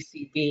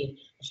USCCB,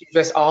 she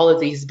addressed all of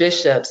these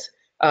bishops,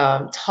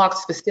 talked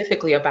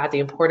specifically about the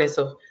importance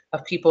of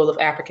people of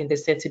African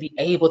descent to be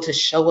able to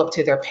show up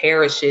to their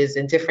parishes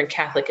and different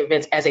Catholic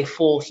events as a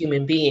full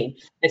human being,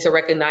 and to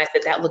recognize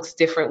that that looks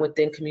different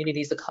within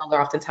communities of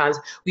color. Oftentimes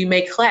we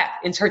may clap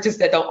in churches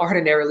that don't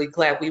ordinarily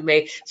clap. We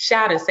may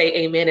shout and say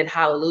amen and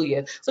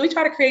hallelujah. So we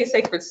try to create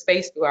sacred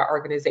space through our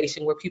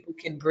organization where people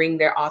can bring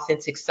their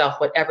authentic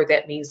self, whatever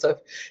that means,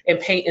 and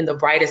paint in the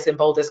brightest and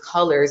boldest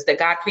colors that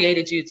God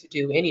created you to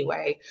do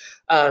anyway.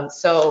 And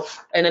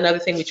another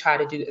thing we try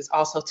to do is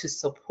also to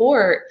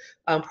support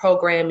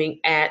programming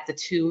at the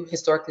two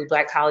historically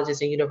Black colleges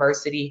and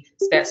universities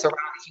that surround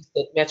the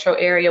Houston metro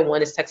area.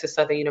 One is Texas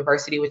Southern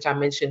University, which I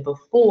mentioned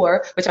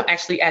before, which I'm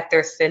actually at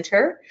their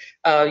center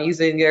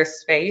using their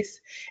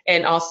space.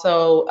 And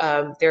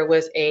also there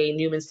was a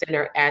Newman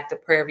Center at the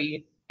Prairie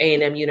View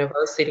A&M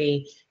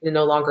University. It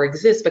no longer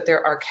exists, but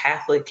there are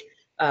Catholic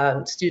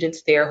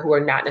students there who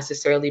are not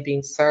necessarily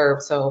being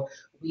served. So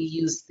we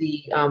use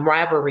the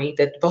rivalry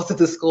that both of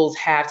the schools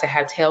have to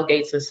have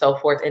tailgates and so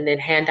forth, and then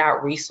hand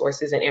out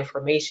resources and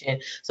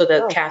information so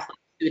that Catholic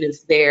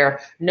students there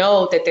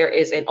know that there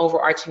is an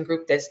overarching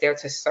group that's there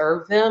to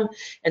serve them.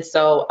 And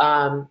so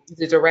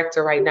the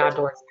director right now,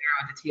 Doris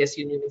Barrow at the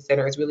TSU Newman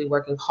Center, is really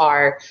working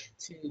hard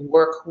to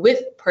work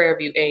with Prairie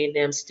View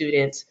A&M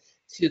students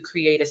to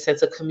create a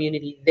sense of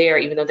community there.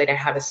 Even though they don't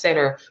have a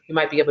center, we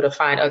might be able to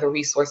find other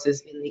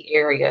resources in the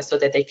area so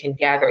that they can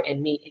gather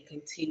and meet and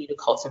continue to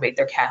cultivate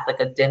their Catholic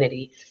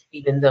identity,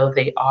 even though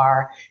they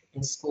are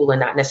in school and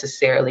not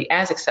necessarily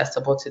as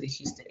accessible to the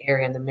Houston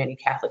area and the many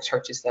Catholic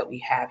churches that we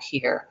have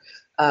here.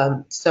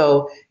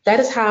 So that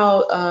is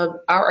how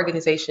our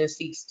organization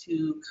seeks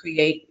to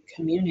create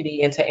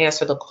community and to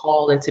answer the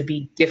call and to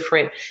be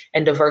different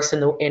and diverse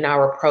in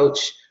our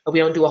approach. We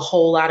don't do a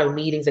whole lot of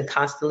meetings and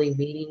constantly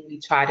meeting.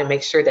 We try to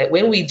make sure that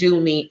when we do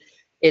meet,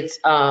 it's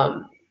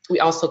we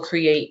also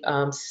create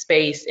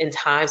space and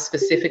time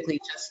specifically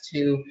just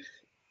to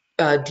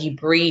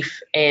debrief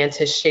and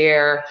to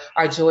share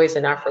our joys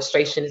and our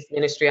frustrations in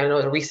ministry. I know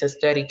a recent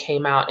study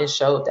came out and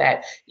showed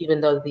that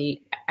even though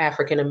the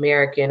African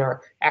American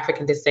or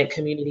African descent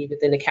community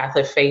within the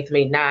Catholic faith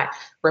may not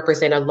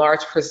represent a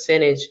large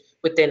percentage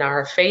within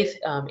our faith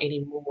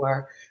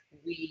anymore,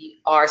 we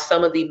are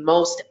some of the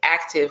most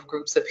active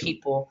groups of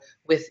people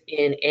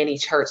within any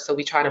church. So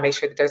we try to make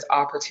sure that there's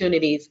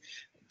opportunities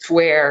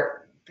where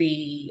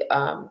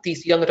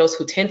these young adults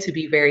who tend to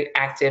be very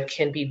active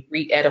can be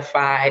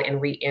re-edified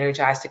and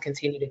re-energized to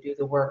continue to do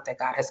the work that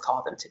God has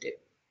called them to do.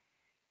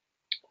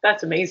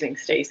 That's amazing,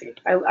 Stacey.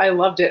 I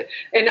loved it.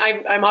 And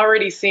I'm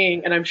already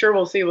seeing, and I'm sure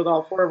we'll see with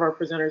all four of our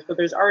presenters, but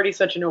there's already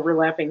such an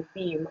overlapping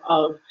theme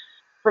of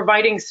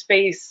providing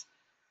space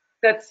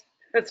that's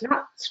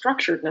not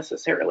structured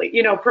necessarily,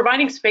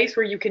 providing space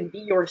where you can be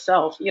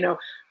yourself.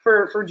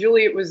 For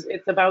Julie,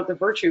 it's about the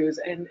virtues,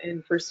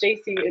 and for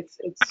Stacey, it's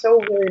so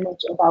very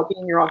much about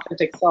being your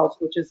authentic self,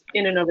 which is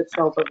in and of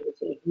itself a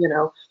virtue,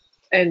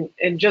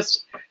 and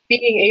just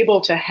being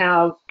able to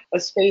have a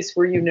space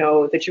where you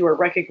know that you are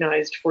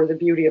recognized for the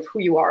beauty of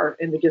who you are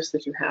and the gifts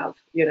that you have,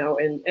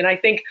 and I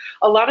think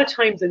a lot of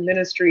times in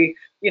ministry,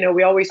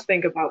 we always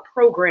think about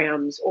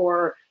programs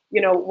or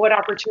what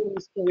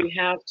opportunities can we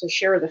have to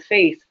share the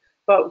faith.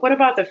 But what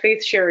about the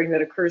faith sharing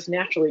that occurs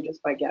naturally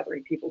just by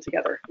gathering people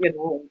together,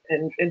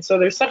 and so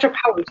there's such a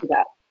power to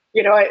that.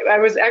 I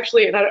was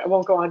actually, and I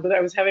won't go on, but I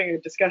was having a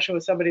discussion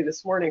with somebody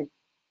this morning,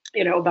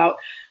 about,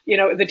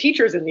 the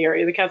teachers in the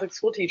area, the Catholic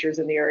school teachers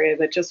in the area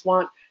that just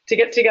want to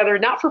get together,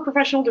 not for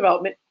professional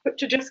development, but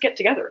to just get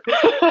together,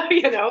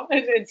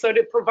 and so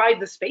to provide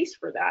the space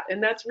for that.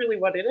 And that's really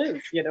what it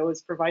is,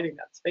 is providing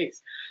that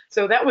space.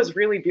 So that was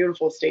really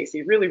beautiful,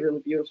 Stacey, really,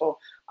 really beautiful.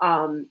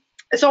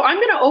 So I'm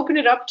going to open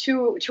it up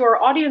to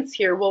our audience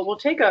here. We'll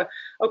take a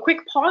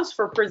quick pause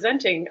for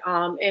presenting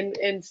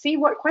and see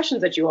what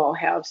questions that you all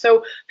have.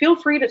 So feel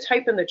free to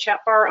type in the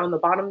chat bar on the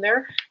bottom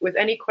there with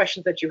any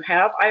questions that you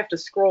have. I have to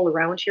scroll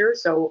around here,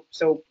 so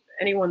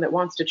anyone that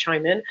wants to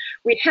chime in.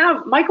 We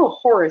have Michael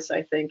Horace,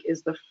 I think,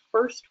 is the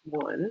first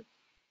one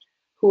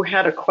who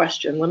had a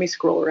question. Let me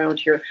scroll around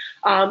here.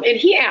 And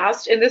he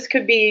asked, and this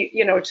could be,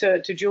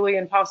 to Julie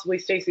and possibly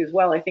Stacey as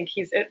well. I think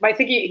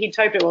he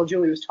typed it while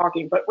Julie was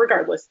talking, but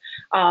regardless,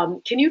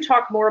 can you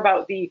talk more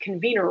about the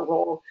convener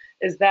role?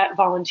 Is that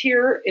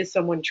volunteer? Is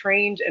someone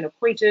trained and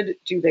appointed?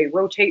 Do they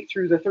rotate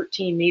through the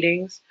 13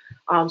 meetings?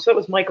 So that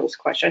was Michael's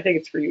question. I think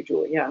it's for you,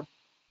 Julie. Yeah.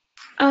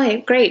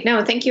 Okay, great.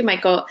 No, thank you,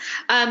 Michael.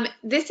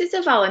 This is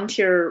a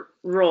volunteer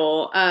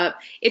role.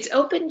 It's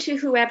open to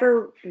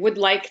whoever would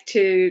like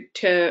to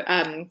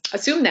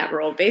assume that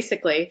role,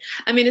 basically.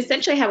 I mean,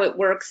 essentially how it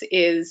works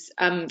is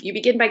you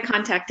begin by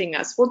contacting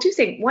us. Well, two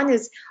things. One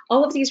is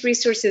all of these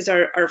resources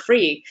are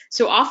free.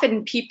 So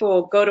often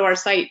people go to our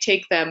site,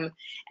 take them,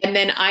 and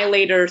then I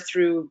later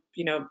through,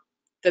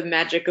 the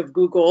magic of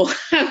Google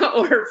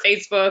or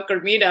Facebook or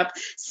Meetup,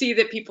 see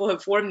that people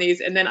have formed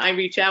these, and then I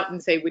reach out and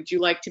say, would you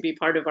like to be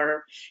part of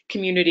our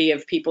community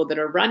of people that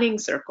are running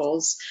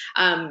circles,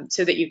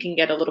 so that you can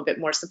get a little bit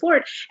more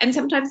support? And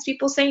sometimes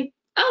people say,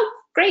 oh,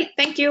 great,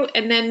 thank you.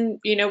 And then,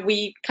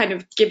 we kind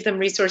of give them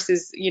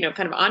resources,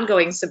 kind of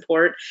ongoing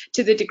support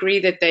to the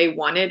degree that they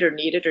want it or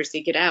need it or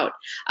seek it out.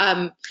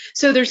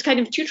 So there's kind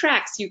of two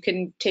tracks. You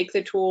can take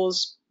the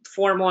tools,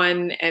 form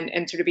one,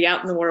 and sort of be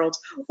out in the world,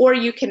 or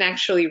you can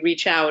actually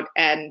reach out,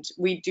 and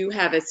we do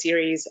have a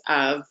series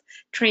of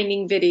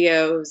training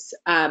videos.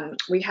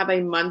 We have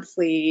a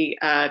monthly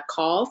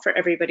call for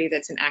everybody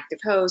that's an active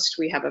host.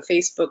 We have a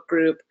Facebook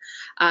group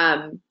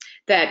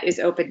that is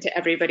open to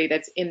everybody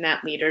that's in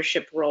that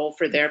leadership role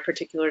for their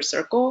particular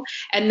circle.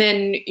 And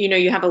then,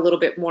 you have a little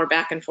bit more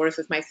back and forth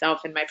with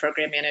myself and my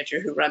program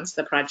manager who runs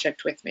the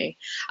project with me.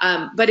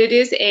 But it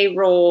is a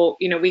role,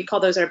 we call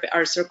those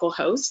our circle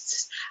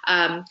hosts.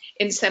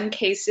 In some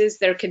cases,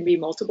 there can be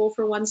multiple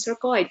for one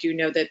circle. I do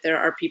know that there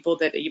are people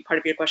that, part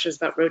of your question is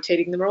about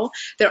rotating the role.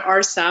 There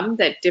are some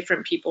that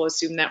different people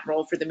assume that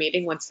role for the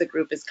meeting once the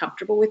group is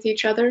comfortable with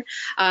each other.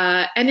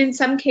 And in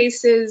some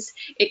cases,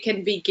 it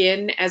can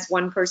begin as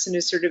one person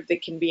is sort of the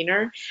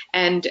convener.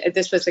 And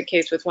this was the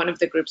case with one of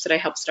the groups that I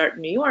helped start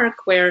in New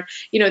York, where,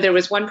 there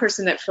was one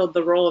person that filled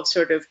the role of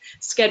sort of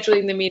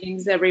scheduling the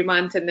meetings every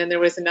month. And then there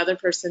was another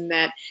person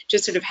that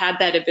just sort of had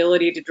that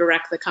ability to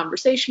direct the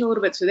conversation a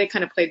little bit. So they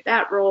kind of played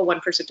that role. One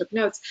person took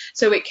notes.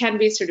 So it can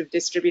be sort of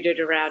distributed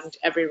around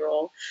every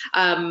role.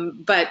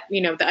 But,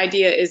 the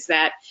idea is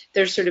that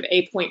there's sort of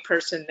a point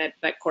person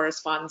that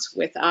corresponds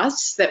with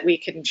us that we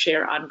can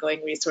share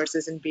ongoing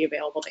resources and be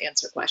available to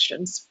answer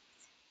questions.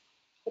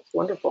 That's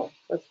wonderful.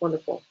 That's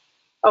wonderful.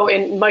 Oh,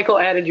 and Michael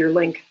added your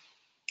link.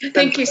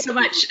 Thank you so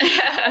much.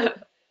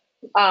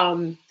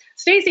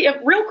 Stacey,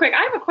 real quick,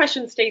 I have a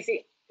question,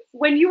 Stacey.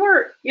 When you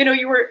were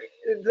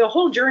the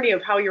whole journey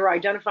of how you were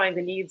identifying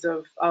the needs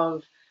of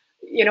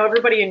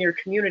everybody in your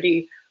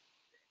community,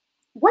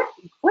 what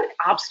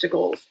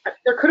obstacles,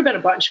 there could have been a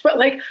bunch, but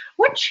like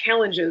what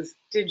challenges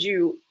did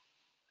you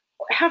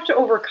have to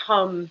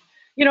overcome?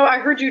 I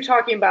heard you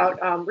talking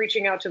about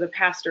reaching out to the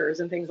pastors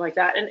and things like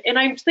that. And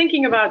I'm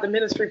thinking about the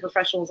ministry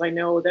professionals I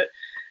know that,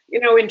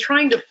 in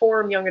trying to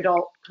form young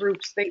adult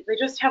groups, they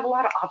just have a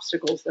lot of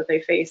obstacles that they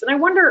face. And I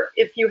wonder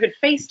if you had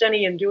faced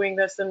any in doing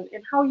this and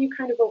how you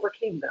kind of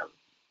overcame them.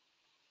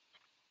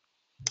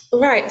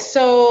 Right.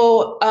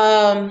 So,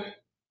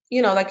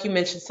 like you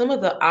mentioned, some of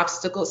the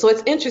obstacles. So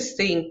it's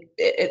interesting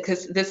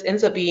because this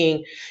ends up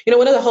being,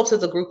 one of the hopes of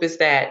the group is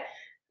that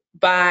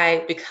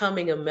by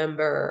becoming a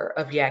member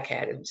of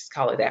YACAD, and just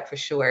call it that for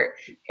short,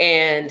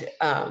 and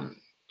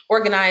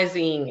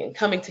organizing and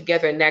coming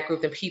together in that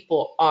group, and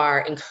people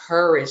are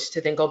encouraged to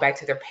then go back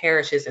to their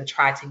parishes and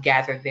try to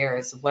gather there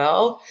as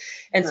well.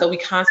 And so we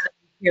constantly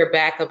hear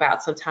back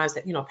about sometimes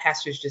that,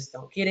 pastors just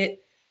don't get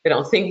it. They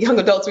don't think young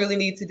adults really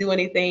need to do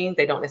anything.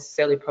 They don't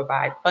necessarily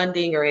provide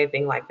funding or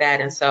anything like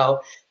that. And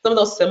so some of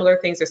those similar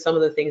things are some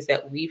of the things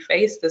that we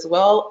faced as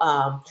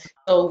well.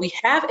 So we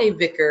have a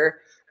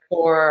vicar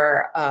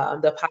for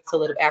the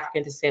apostolate of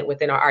African descent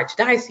within our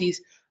archdiocese,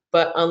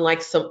 but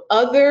unlike some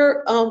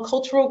other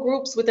cultural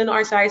groups within the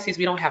archdiocese,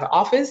 we don't have an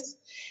office,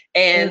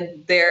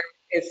 and there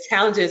is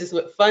challenges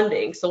with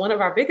funding. So one of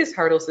our biggest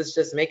hurdles is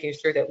just making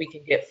sure that we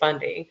can get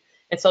funding.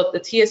 And so the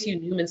TSU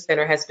Newman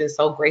Center has been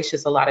so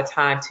gracious a lot of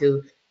time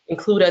to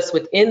include us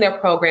within their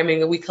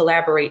programming, and we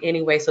collaborate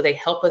anyway, so they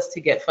help us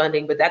to get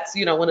funding. But that's,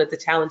 one of the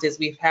challenges.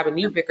 We have a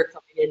new vicar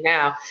coming in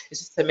now, is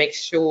just to make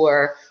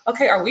sure,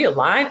 okay, are we a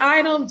line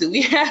item? Do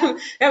we have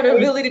an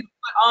ability to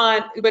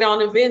put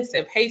on events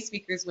and pay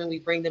speakers when we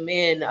bring them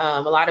in?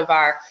 A lot of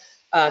our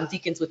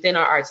deacons within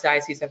our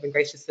archdiocese have been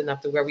gracious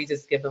enough to where we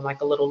just give them like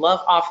a little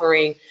love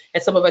offering,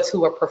 and some of us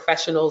who are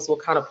professionals will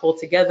kind of pull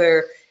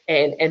together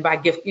and buy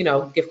gift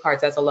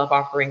cards as a love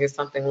offering or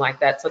something like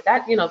that. So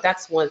that,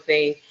 that's one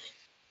thing.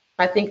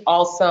 I think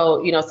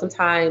also,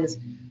 sometimes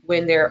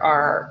when there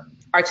are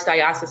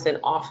archdiocesan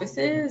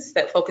offices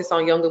that focus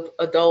on young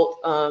adult,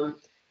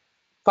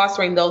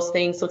 fostering those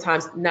things,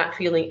 sometimes not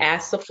feeling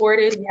as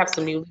supported. We have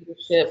some new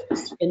leadership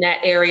in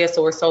that area,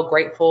 so we're so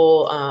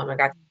grateful. I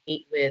got to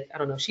meet with, I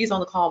don't know if she's on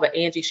the call, but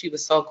Angie, she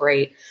was so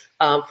great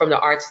from the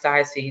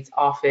archdiocese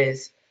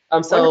office.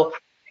 So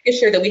making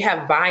sure that we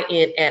have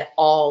buy-in at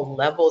all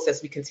levels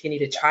as we continue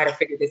to try to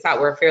figure this out.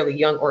 We're a fairly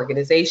young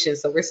organization,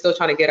 so we're still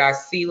trying to get our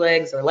sea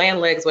legs or land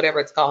legs, whatever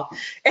it's called,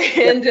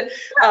 and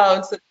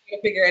so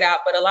figure it out.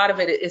 But a lot of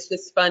it is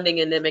just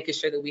funding, and then making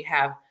sure that we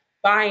have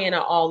buy-in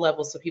at all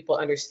levels so people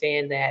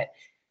understand that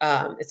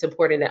it's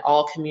important that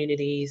all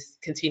communities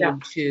continue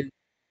to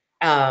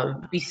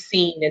be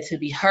seen and to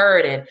be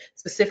heard, and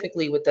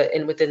specifically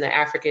within the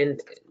African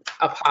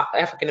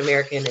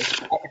American and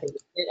African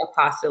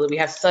apostolate, we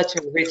have such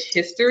a rich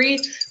history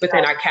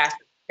within our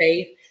Catholic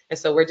faith, and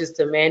so we're just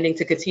demanding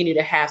to continue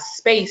to have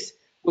space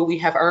where we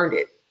have earned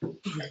it.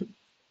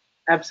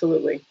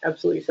 Absolutely,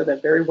 absolutely. You said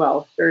that very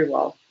well, very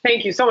well.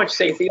 Thank you so much,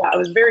 Stacey. I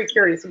was very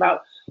curious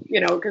about,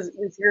 because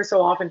we hear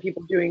so often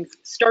people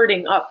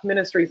starting up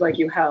ministries like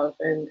you have,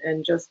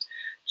 and just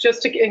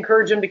to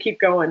encourage them to keep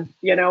going,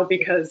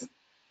 because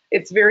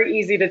it's very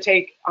easy to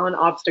take on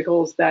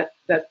obstacles that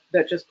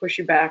just push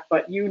you back,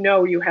 but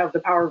you have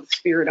the power of the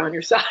Spirit on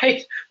your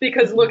side,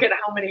 because look at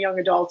how many young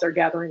adults are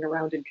gathering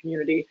around in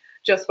community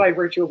just by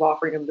virtue of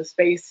offering them the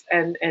space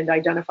and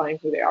identifying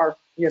who they are.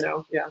 Yeah,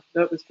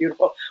 that was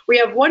beautiful. We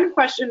have one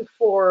question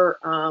for,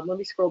 let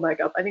me scroll back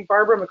up. I think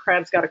Barbara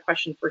McCrabb's got a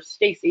question for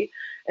Stacey,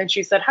 and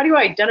she said, how do you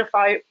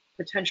identify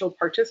potential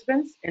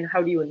participants and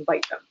how do you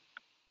invite them?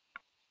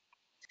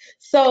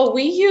 So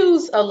we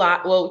use a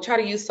lot, we try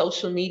to use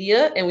social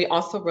media, and we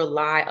also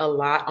rely a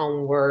lot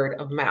on word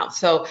of mouth.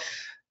 So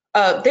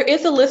there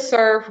is a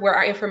listserv where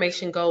our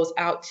information goes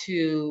out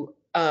to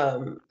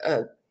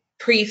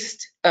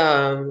priests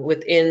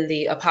within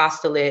the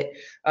apostolate,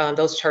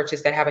 those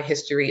churches that have a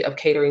history of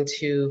catering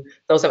to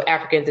those of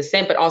African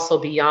descent, but also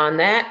beyond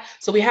that.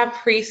 So we have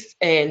priests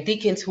and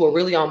deacons who are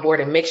really on board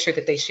and make sure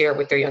that they share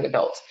with their young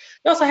adults.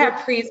 We also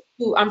have priests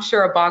who I'm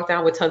sure are bogged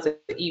down with tons of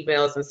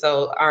emails and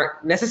so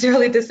aren't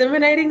necessarily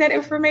disseminating that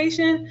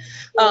information.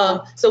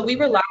 So we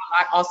rely a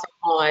lot also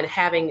on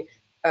having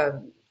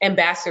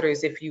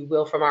ambassadors, if you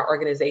will, from our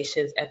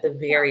organizations at the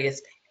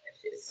various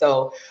parishes.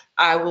 So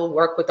I will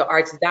work with the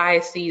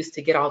archdiocese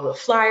to get all the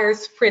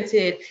flyers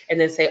printed and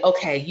then say,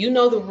 okay,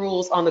 the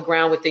rules on the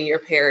ground within your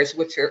parish,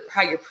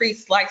 how your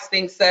priest likes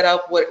things set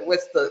up,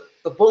 what's the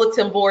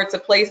bulletin board to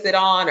place it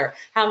on, or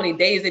how many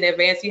days in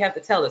advance you have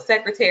to tell the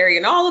secretary,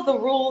 and all of the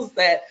rules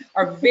that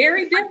are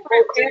very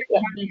different.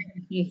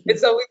 And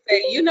so we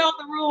say,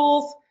 the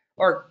rules,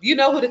 or you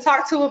know who to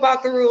talk to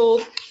about the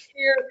rules.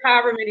 Here's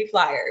however many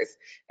flyers.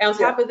 And on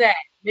top of that,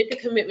 make a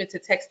commitment to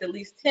text at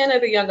least 10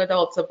 other young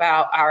adults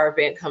about our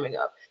event coming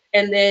up.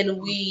 And then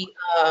we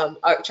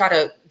try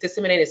to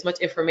disseminate as much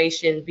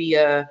information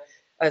via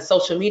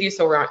social media.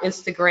 So we're on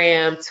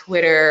Instagram,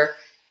 Twitter,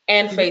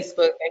 and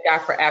Facebook. Thank God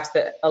for apps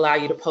that allow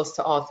you to post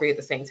to all three at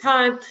the same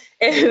time.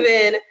 And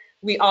then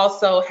we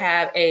also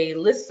have a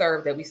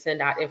listserv that we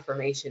send out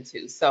information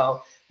to.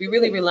 So we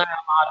really rely a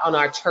lot on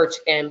our church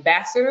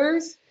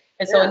ambassadors.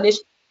 And so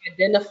initially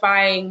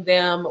identifying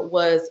them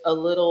was a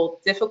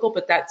little difficult,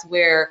 but that's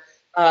where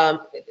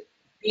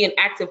being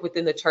active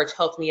within the church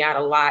helped me out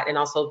a lot, and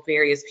also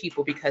various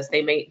people, because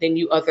they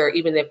knew other,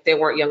 even if they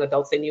weren't young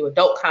adults, they knew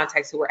adult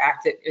contacts who were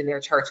active in their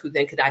church, who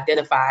then could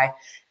identify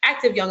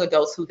active young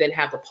adults who then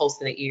have the pulse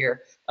in the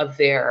ear of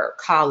their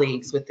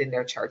colleagues within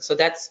their church. So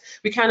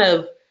we kind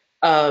of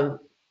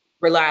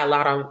rely a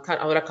lot on kind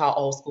of what I call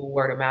old school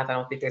word of mouth. I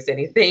don't think there's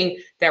anything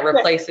that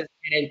replaces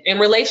it. In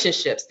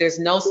relationships, there's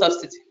no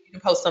substitute. You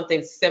can post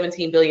something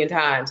 17 billion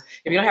times.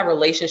 If you don't have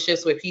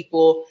relationships with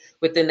people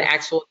within the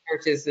actual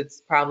churches,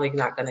 it's probably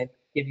not going to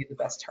give you the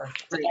best turn.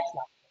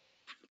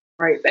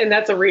 Right. And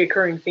that's a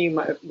reoccurring theme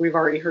we've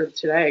already heard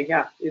today.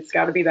 Yeah. It's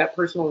got to be that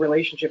personal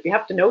relationship. You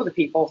have to know the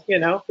people, you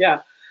know?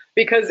 Yeah.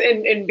 Because,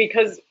 and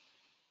because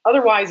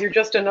otherwise you're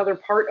just another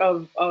part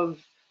of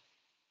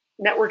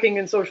networking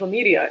and social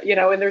media, you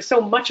know, and there's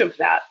so much of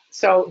that.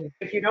 So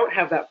if you don't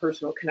have that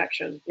personal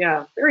connection,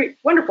 very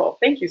wonderful.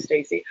 Thank you,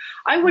 Stacey.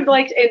 I would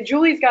like to, and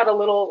Julie's got a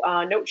little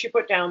note she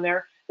put down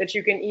there that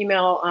you can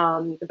email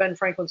the Ben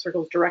Franklin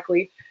Circles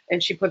directly,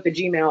 and she put the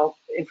Gmail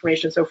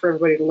information, so for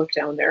everybody to look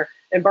down there.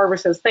 And Barbara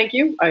says, thank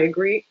you, I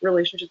agree,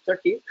 relationships are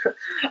key.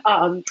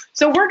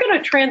 So we're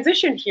gonna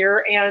transition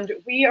here, and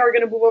we are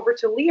gonna move over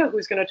to Leah,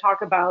 who's gonna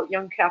talk about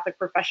young Catholic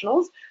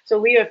professionals. So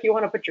Leah, if you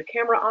wanna put your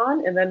camera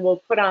on, and then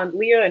we'll put on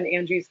Leah and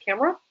Angie's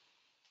camera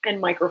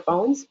and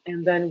microphones,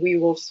 and then we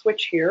will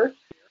switch here.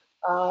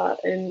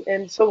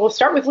 And so we'll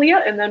start with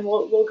Leah, and then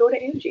we'll go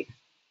to Angie.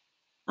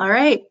 All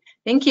right,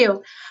 thank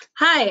you.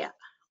 Hi.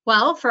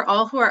 Well, for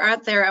all who are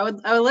out there, I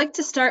would like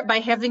to start by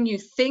having you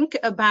think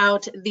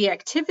about the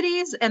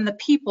activities and the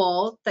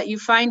people that you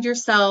find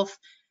yourself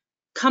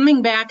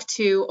coming back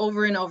to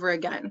over and over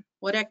again.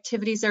 What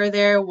activities are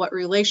there? What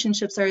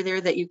relationships are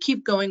there that you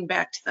keep going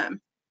back to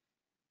them?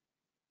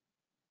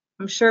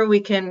 I'm sure we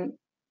can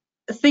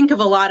think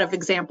of a lot of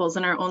examples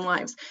in our own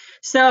lives.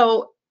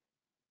 So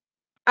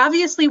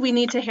obviously we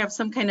need to have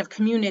some kind of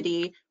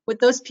community with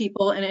those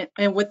people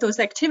and with those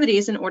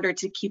activities in order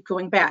to keep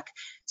going back.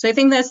 So I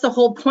think that's the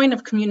whole point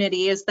of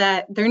community, is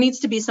that there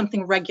needs to be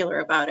something regular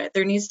about it.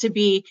 There needs to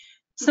be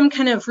some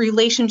kind of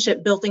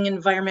relationship building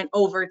environment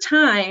over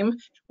time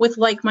with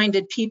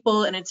like-minded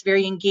people, and it's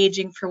very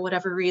engaging for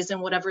whatever reason,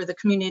 whatever the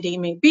community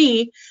may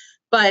be.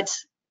 But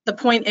the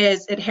point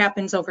is, it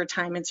happens over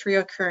time, it's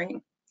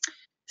reoccurring.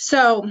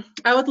 So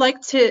I would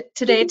like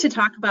today to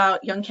talk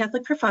about Young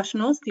Catholic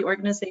Professionals, the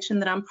organization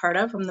that I'm part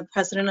of. I'm the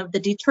president of the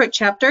Detroit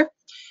chapter,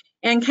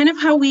 and kind of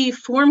how we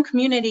form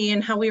community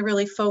and how we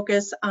really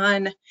focus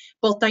on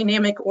both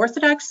dynamic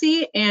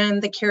orthodoxy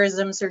and the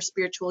charisms or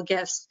spiritual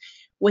gifts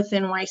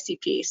within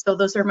YCP. So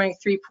those are my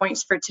 3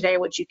 points for today,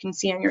 which you can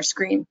see on your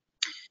screen.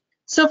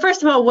 So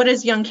first of all, what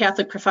is Young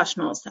Catholic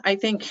Professionals? I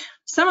think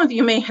some of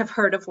you may have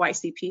heard of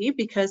YCP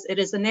because it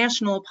is a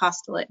national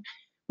apostolate.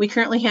 We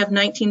currently have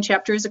 19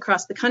 chapters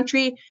across the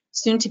country,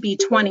 soon to be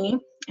 20,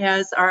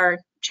 as our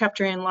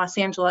chapter in Los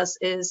Angeles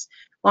is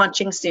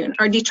launching soon.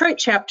 Our Detroit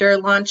chapter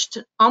launched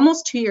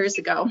almost 2 years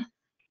ago.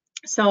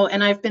 So,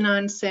 and I've been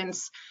on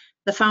since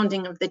the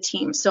founding of the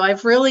team. So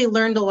I've really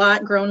learned a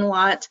lot, grown a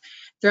lot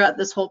throughout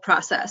this whole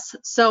process.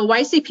 So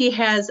YCP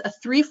has a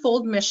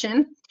threefold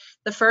mission.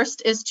 The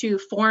first is to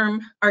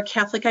form our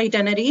Catholic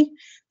identity.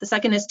 The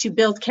second is to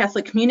build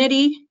Catholic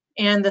community.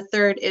 And the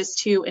third is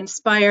to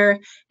inspire,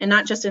 and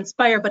not just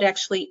inspire, but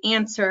actually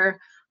answer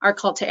our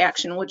call to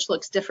action, which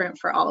looks different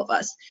for all of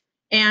us.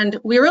 And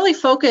we really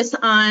focus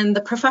on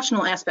the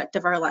professional aspect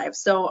of our lives.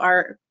 So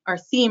our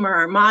theme or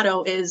our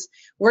motto is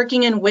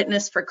working in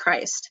witness for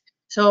Christ.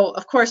 So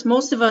of course,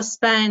 most of us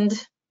spend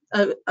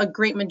a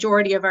great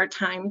majority of our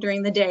time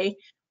during the day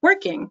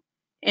working.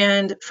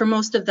 And for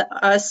most of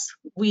us,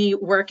 we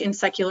work in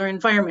secular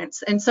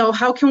environments. And so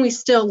how can we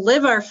still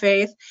live our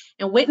faith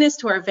and witness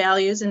to our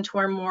values and to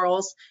our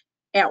morals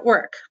at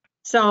work?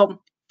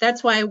 So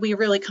that's why we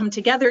really come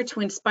together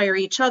to inspire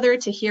each other,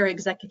 to hear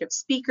executive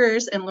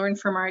speakers and learn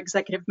from our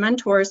executive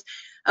mentors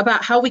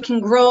about how we can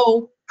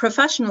grow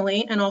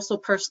professionally and also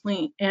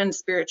personally and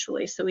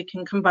spiritually, so we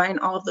can combine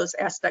all of those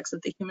aspects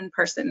of the human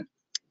person.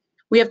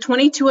 We have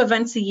 22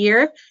 events a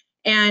year.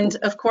 And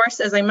of course,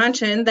 as I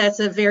mentioned, that's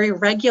a very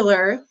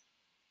regular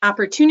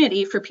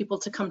opportunity for people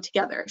to come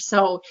together.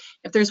 So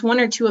if there's 1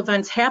 or 2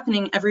 events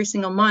happening every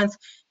single month,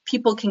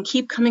 people can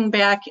keep coming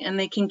back and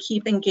they can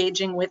keep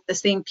engaging with the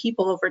same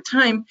people over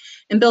time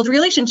and build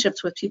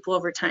relationships with people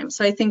over time.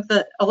 So I think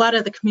that a lot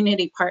of the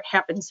community part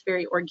happens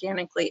very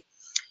organically.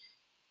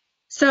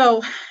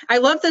 So I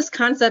love this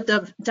concept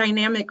of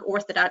dynamic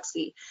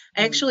orthodoxy.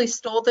 I actually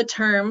stole the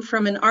term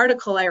from an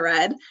article I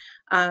read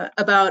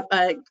about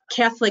a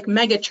Catholic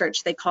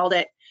megachurch, they called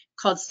it,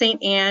 called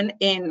St. Anne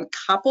in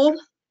Coppell,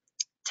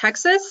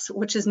 Texas,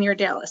 which is near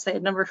Dallas. I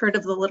had never heard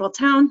of the little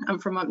town. I'm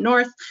from up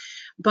north,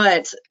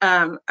 but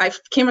I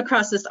came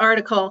across this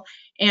article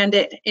and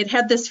it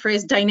had this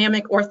phrase,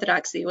 dynamic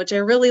orthodoxy, which I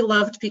really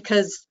loved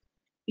because,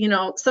 you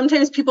know,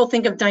 sometimes people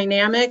think of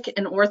dynamic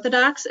and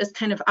orthodox as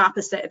kind of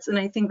opposites. And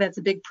I think that's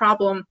a big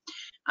problem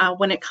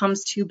when it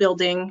comes to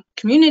building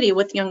community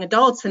with young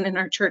adults and in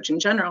our church in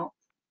general.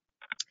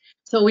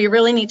 So we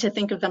really need to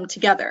think of them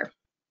together.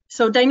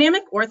 So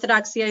dynamic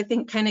orthodoxy, I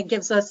think, kind of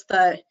gives us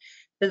the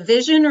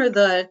vision or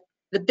the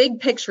big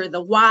picture,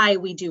 the why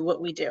we do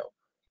what we do.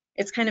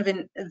 It's kind of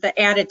in the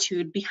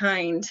attitude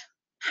behind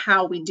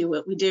how we do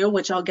what we do,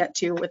 which I'll get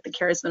to with the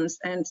charisms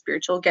and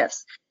spiritual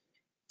gifts.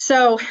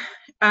 So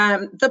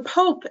the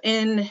Pope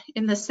in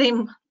the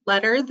same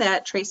letter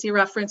that Tracey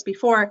referenced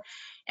before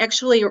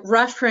actually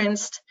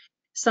referenced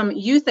some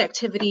youth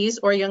activities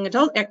or young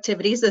adult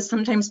activities as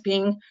sometimes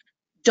being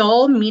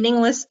dull,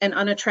 meaningless, and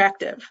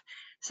unattractive.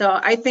 So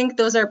I think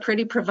those are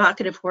pretty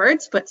provocative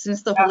words, but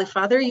since the Holy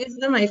Father used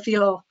them, I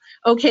feel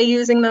okay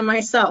using them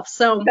myself.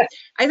 So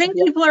I think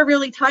people are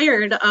really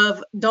tired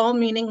of dull,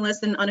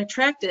 meaningless, and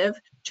unattractive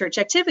church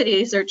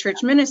activities or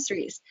church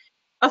ministries.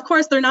 Of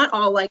course, they're not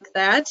all like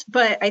that,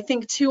 but I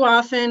think too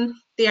often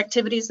the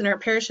activities in our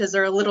parishes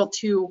are a little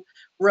too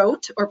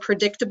rote or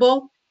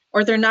predictable,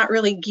 or they're not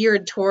really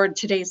geared toward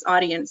today's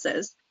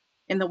audiences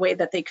in the way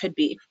that they could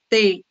be.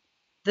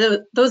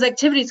 Those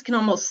activities can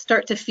almost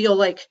start to feel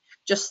like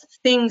just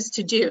things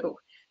to do.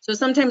 So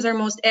sometimes our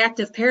most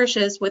active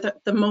parishes with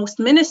the most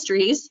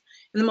ministries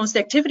and the most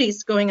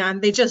activities going on,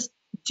 they just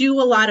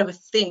do a lot of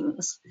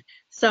things.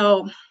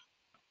 So,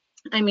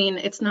 I mean,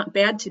 it's not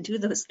bad to do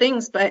those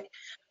things, but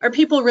are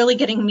people really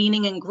getting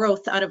meaning and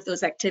growth out of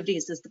those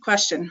activities is the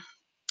question.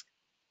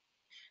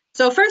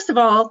 So first of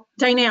all,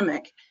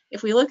 dynamic.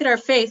 If we look at our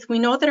faith, we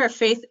know that our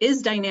faith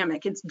is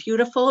dynamic. It's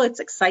beautiful, it's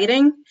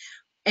exciting.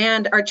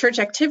 And our church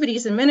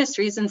activities and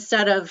ministries,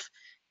 instead of,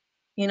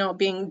 you know,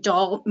 being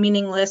dull,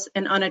 meaningless,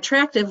 and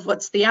unattractive,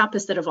 what's the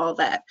opposite of all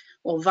that?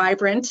 Well,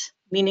 vibrant,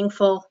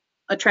 meaningful,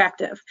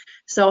 attractive.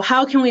 So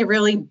how can we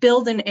really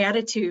build an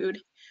attitude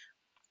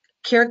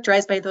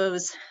characterized by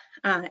those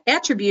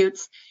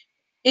attributes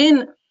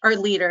in our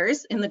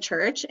leaders in the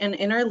church and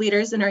in our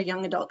leaders in our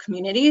young adult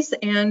communities,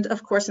 and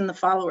of course in the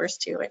followers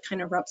too? It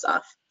kind of rubs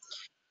off.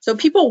 So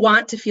people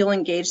want to feel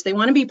engaged. They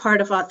want to be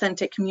part of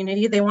authentic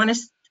community. They want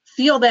to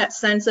feel that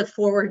sense of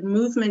forward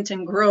movement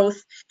and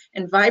growth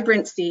and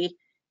vibrancy,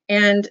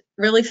 and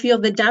really feel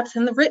the depth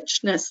and the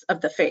richness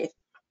of the faith,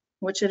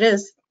 which it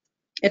is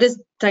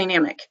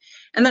dynamic.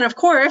 And then of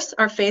course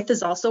our faith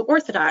is also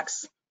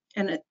orthodox,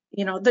 and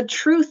you know, the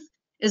truth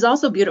is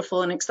also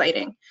beautiful and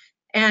exciting.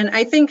 And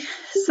I think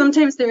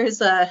sometimes there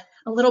is a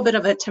little bit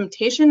of a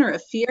temptation or a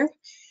fear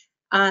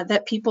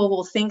that people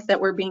will think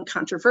that we're being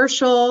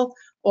controversial,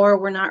 or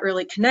we're not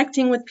really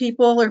connecting with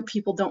people, or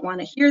people don't want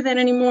to hear that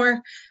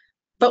anymore.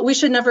 But we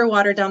should never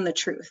water down the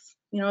truth.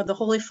 You know, the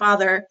Holy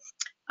Father,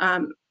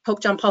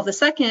 Pope John Paul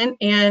II,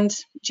 and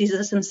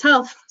Jesus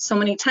himself so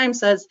many times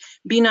says,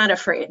 be not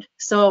afraid.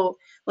 So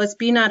let's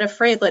be not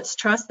afraid. Let's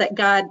trust that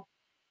God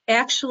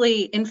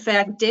actually, in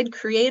fact, did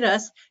create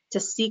us to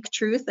seek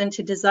truth and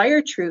to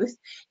desire truth.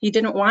 He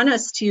didn't want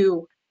us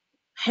to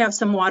have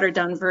some watered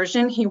down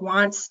version. He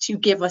wants to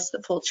give us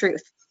the full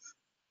truth.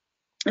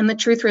 And the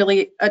truth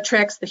really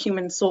attracts the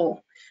human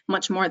soul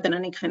much more than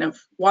any kind of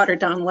watered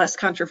down, less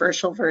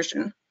controversial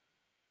version.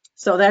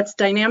 So that's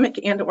dynamic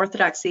and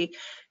orthodoxy.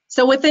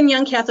 So within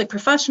Young Catholic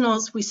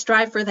Professionals, we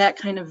strive for that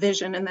kind of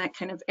vision and that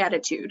kind of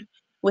attitude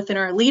within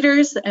our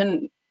leaders.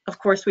 And of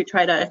course, we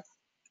try to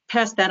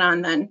pass that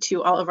on then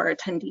to all of our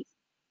attendees.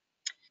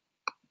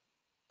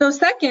 So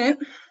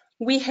second,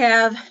 we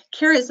have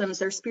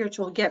charisms or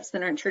spiritual gifts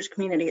in our church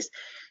communities.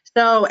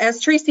 So as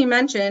Tracey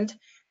mentioned,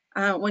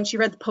 when she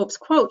read the Pope's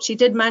quote, she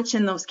did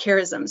mention those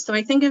charisms. So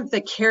I think of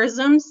the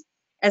charisms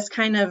as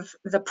kind of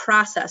the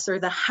process or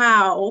the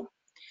how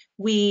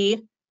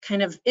we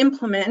kind of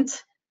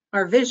implement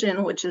our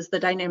vision, which is the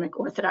dynamic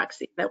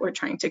orthodoxy that we're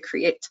trying to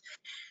create.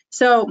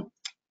 So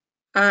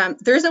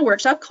there's a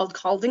workshop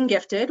called and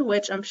Gifted,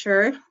 which I'm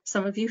sure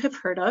some of you have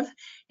heard of.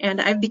 And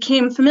I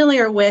became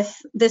familiar with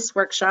this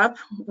workshop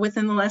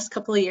within the last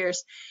couple of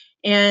years.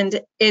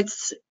 And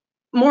it's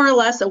more or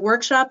less a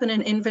workshop and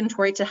an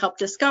inventory to help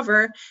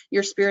discover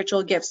your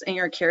spiritual gifts and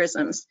your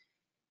charisms.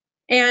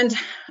 And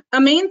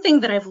a main thing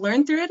that I've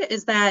learned through it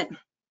is that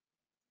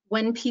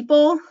when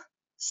people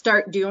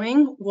start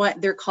doing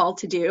what they're called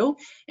to do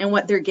and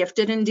what they're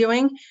gifted in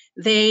doing,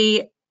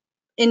 they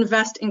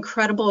invest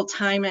incredible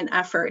time and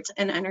effort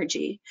and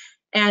energy.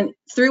 And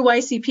through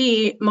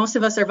YCP, most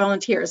of us are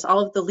volunteers. All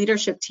of the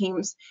leadership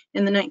teams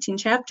in the 19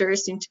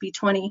 chapters, soon to be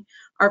 20,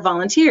 are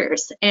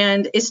volunteers.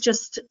 And it's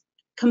just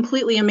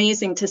completely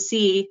amazing to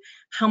see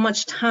how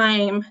much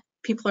time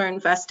people are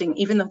investing,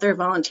 even though they're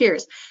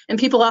volunteers. And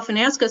people often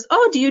ask us,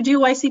 oh, do you do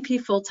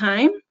YCP full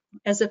time?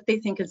 as if they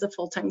think it's a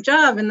full-time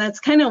job, and that's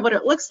kind of what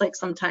it looks like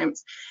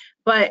sometimes.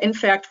 But in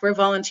fact, we're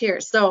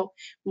volunteers. So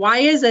why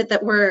is it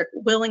that we're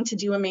willing to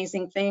do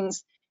amazing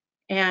things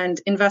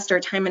and invest our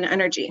time and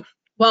energy?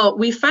 Well,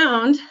 we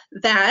found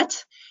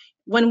that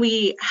when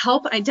we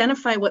help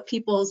identify what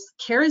people's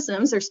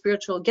charisms or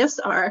spiritual gifts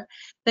are,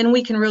 then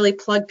we can really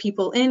plug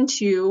people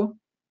into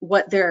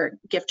what they're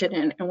gifted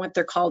in and what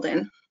they're called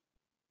in.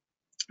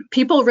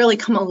 People really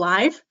come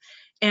alive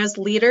as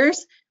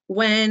leaders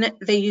when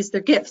they use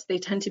their gifts. They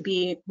tend to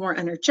be more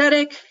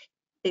energetic,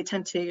 they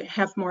tend to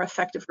have more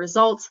effective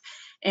results,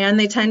 and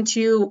they tend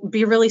to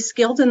be really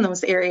skilled in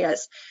those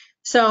areas.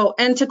 So,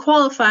 and to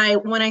qualify,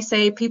 when I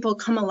say people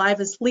come alive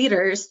as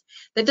leaders,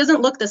 that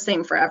doesn't look the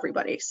same for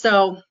everybody.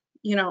 So,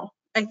 you know,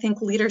 I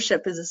think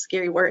leadership is a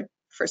scary word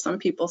for some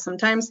people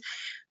sometimes,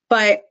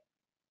 but,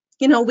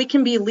 you know, we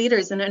can be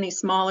leaders in any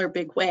small or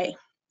big way.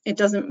 It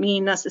doesn't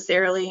mean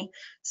necessarily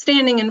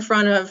standing in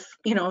front of,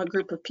 you know, a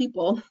group of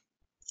people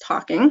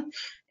talking.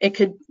 It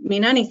could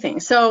mean anything.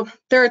 So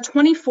there are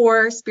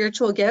 24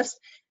 spiritual gifts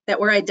that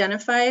were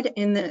identified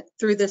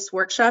through this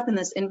workshop in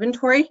this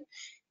inventory.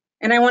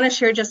 And I want to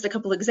share just a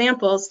couple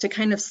examples to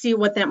kind of see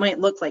what that might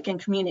look like in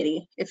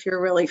community if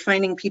you're really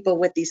finding people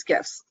with these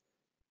gifts.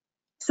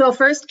 So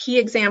first key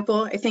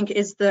example, I think,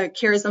 is the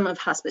charism of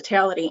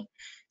hospitality.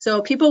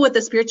 So people with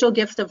the spiritual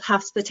gift of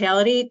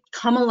hospitality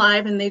come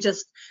alive and they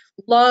just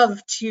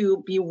love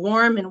to be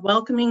warm and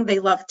welcoming. They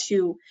love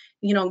to,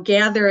 you know,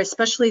 gather,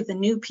 especially the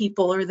new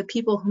people or the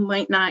people who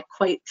might not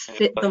quite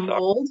fit the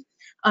mold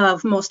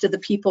of most of the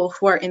people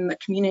who are in the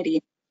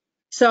community.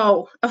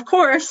 So, of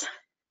course,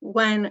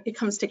 when it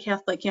comes to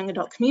Catholic young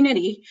adult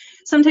community,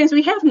 sometimes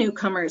we have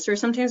newcomers or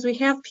sometimes we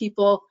have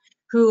people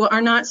who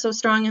are not so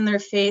strong in their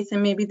faith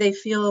and maybe they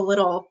feel a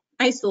little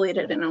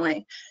isolated in a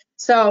way.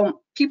 So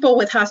people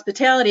with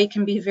hospitality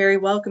can be very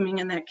welcoming,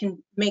 and that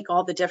can make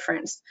all the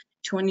difference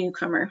to a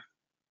newcomer.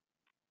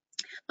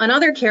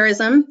 Another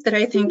charism that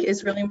I think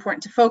is really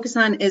important to focus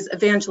on is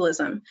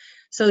evangelism.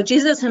 So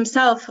Jesus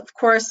himself, of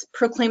course,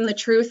 proclaimed the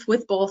truth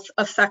with both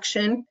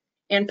affection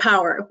and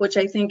power, which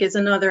I think is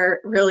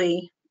another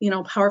really, you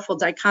know, powerful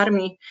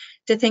dichotomy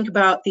to think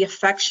about, the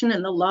affection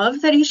and the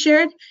love that he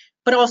shared,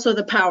 but also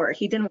the power.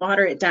 He didn't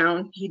water it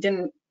down. He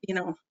didn't, you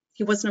know,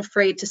 he wasn't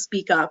afraid to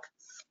speak up.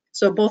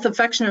 So both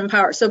affection and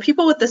power. So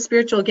people with the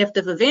spiritual gift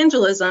of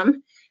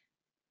evangelism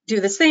do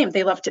the same.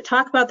 They love to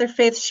talk about their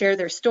faith, share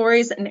their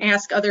stories, and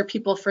ask other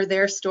people for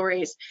their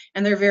stories.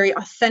 And they're very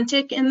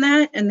authentic in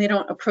that, and they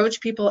don't approach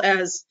people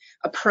as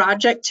a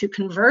project to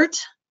convert,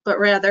 but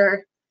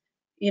rather,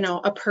 you know,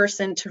 a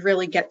person to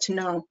really get to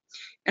know.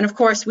 And of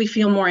course, we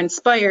feel more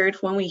inspired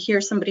when we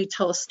hear somebody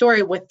tell a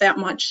story with that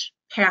much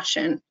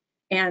passion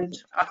and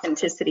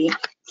authenticity.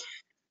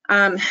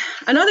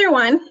 Another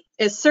one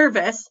is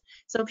service.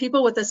 So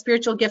people with the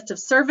spiritual gift of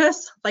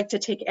service like to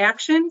take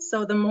action.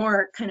 So the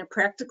more kind of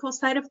practical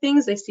side of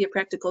things, they see a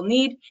practical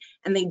need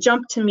and they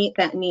jump to meet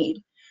that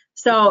need.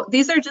 So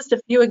these are just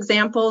a few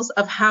examples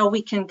of how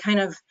we can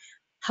kind of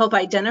help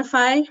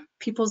identify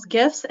people's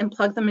gifts and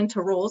plug them into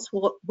roles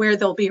where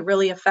they'll be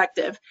really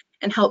effective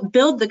and help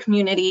build the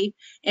community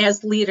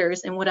as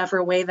leaders in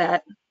whatever way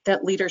that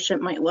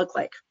leadership might look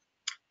like.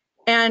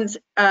 And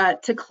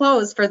to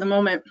close for the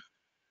moment,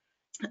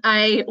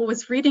 I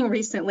was reading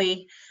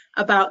recently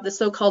about the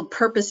so-called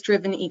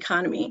purpose-driven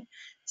economy.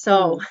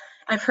 So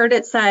I've heard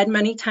it said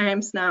many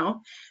times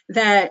now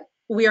that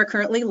we are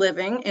currently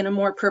living in a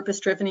more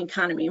purpose-driven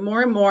economy.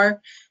 More and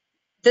more,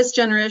 this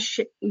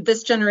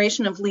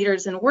generation of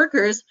leaders and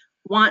workers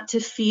want to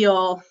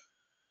feel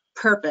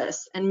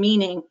purpose and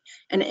meaning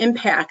and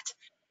impact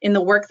in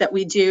the work that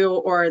we do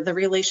or the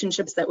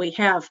relationships that we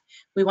have.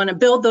 We want to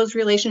build those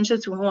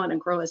relationships. We want to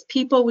grow as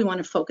people. We want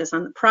to focus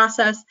on the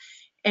process.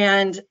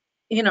 And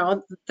you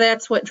know,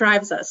 that's what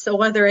drives us. So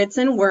whether it's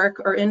in work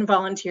or in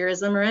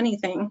volunteerism or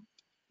anything,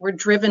 we're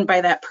driven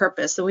by that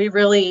purpose. So we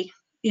really,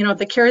 you know,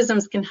 the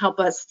charisms can help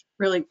us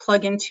really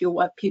plug into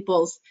what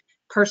people's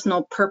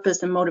personal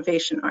purpose and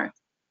motivation are.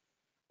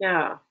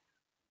 Yeah,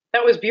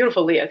 that was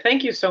beautiful, Leah.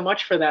 Thank you so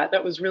much for that.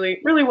 That was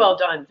really, really well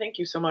done. Thank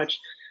you so much.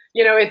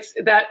 You know, it's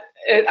that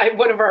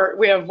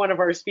we have one of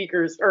our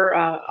speakers or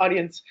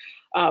audience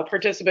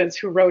participants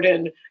who wrote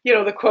in, you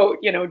know, the quote,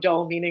 you know,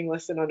 dull,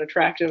 meaningless, and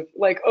unattractive.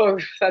 Like, oh,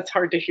 that's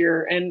hard to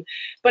hear.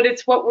 But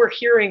it's what we're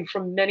hearing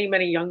from many,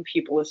 many young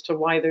people as to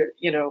why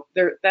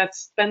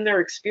that's been their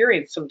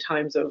experience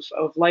sometimes of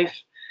life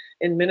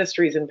in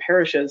ministries and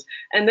parishes.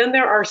 And then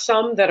there are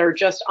some that are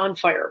just on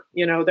fire.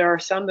 You know, there are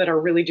some that are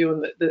really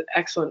doing the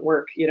excellent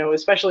work, you know,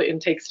 especially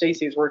in Take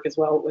Stacy's work as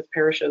well with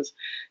parishes,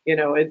 you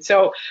know. And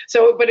so,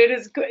 but it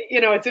is,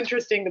 you know, it's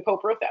interesting the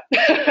Pope wrote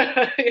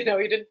that. You know,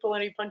 he didn't pull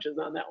any punches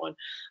on that one.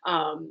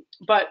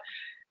 But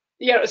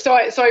yeah, so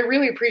I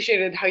really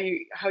appreciated how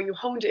you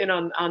honed in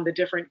on the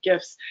different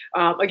gifts.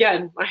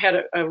 Again, I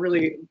had a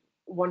really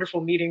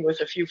wonderful meeting with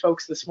a few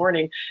folks this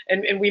morning,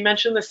 and we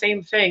mentioned the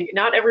same thing.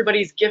 Not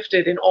everybody's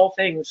gifted in all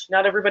things.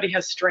 Not everybody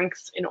has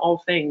strengths in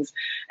all things,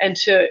 and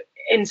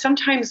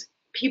sometimes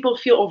people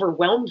feel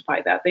overwhelmed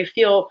by that. They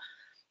feel,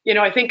 you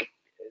know, I think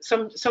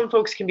some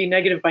folks can be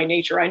negative by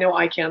nature. I know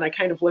I can. I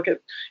kind of look at,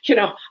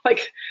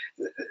 like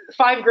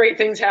 5 great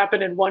things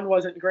happened and 1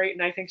 wasn't great,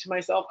 and I think to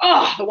myself,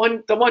 oh,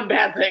 the one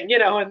bad thing,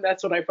 and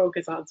that's what I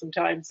focus on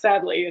sometimes,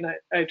 sadly, and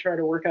I try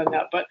to work on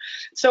that. But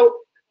so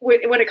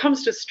when it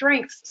comes to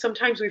strengths,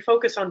 sometimes we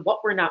focus on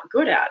what we're not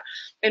good at,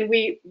 and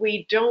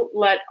we don't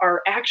let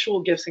our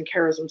actual gifts and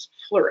charisms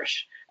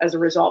flourish as a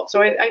result.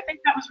 So I think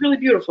that was really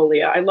beautiful,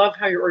 Leah. I love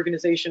how your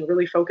organization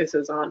really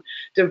focuses on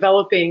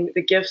developing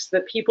the gifts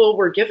that people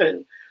were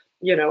given,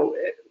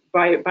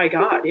 by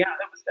God. Yeah,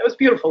 that was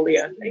beautiful,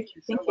 Leah. Thank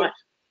you so much.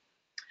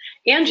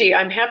 Angie,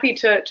 I'm happy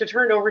to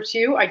turn it over to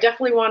you. I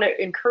definitely want to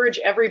encourage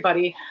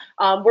everybody.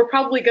 We're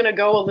probably going to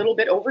go a little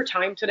bit over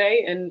time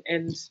today,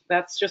 and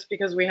that's just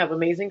because we have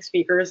amazing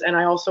speakers, and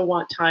I also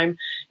want time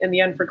in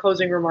the end for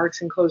closing remarks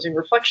and closing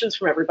reflections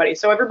from everybody.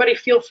 So everybody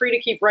feel free to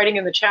keep writing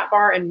in the chat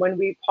bar, and when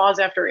we pause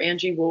after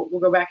Angie, we'll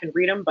go back and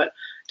read them, but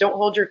don't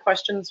hold your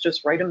questions,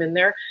 just write them in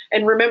there.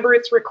 And remember,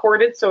 it's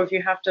recorded, so if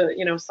you have to,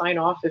 sign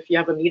off, if you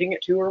have a meeting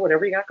at 2 or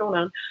whatever you got going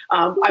on,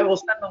 I will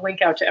send the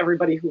link out to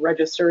everybody who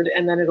registered,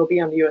 and then it'll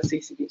be on the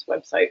USCCB's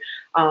website.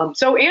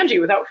 So Angie,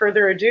 without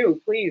further ado,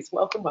 please,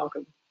 welcome.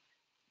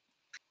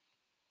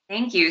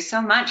 Thank you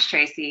so much,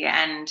 Tracy,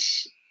 and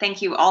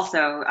thank you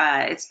also.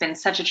 It's been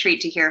such a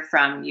treat to hear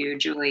from you,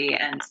 Julie,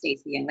 and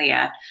Stacy, and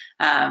Leah,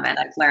 and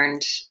I've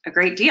learned a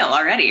great deal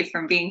already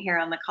from being here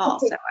on the call,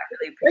 so I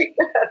really appreciate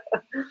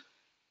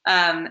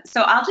it.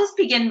 So I'll just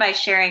begin by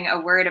sharing a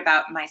word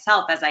about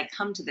myself as I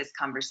come to this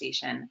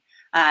conversation.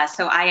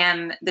 So I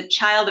am the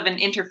child of an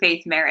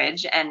interfaith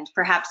marriage, and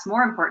perhaps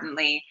more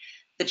importantly,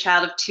 the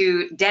child of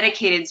 2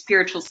 dedicated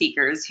spiritual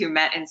seekers who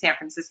met in San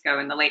Francisco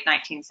in the late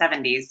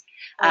 1970s.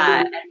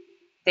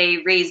 They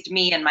raised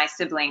me and my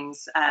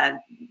siblings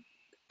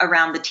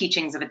around the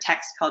teachings of a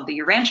text called the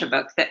Urantia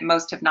book that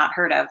most have not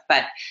heard of.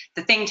 But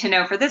the thing to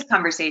know for this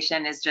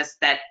conversation is just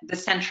that the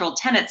central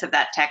tenets of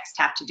that text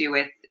have to do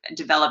with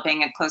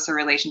developing a closer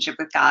relationship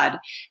with God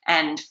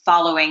and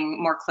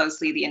following more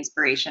closely the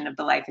inspiration of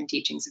the life and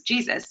teachings of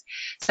Jesus.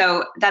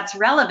 So that's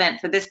relevant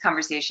for this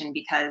conversation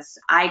because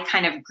I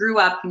kind of grew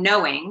up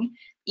knowing,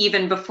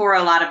 even before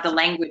a lot of the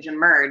language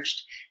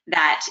emerged,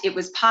 that it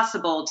was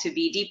possible to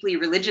be deeply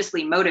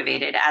religiously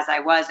motivated, as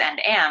I was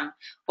and am,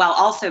 while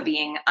also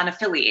being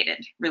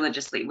unaffiliated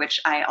religiously, which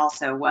I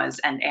also was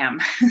and am.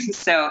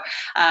 So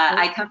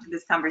I come to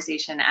this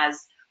conversation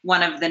as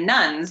one of the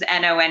nuns,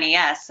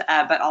 N-O-N-E-S,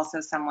 but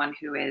also someone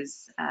who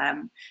is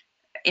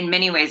in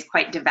many ways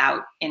quite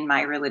devout in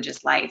my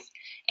religious life.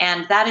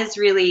 And that is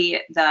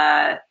really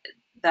the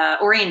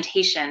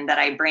orientation that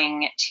I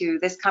bring to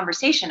this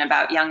conversation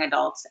about young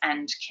adults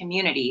and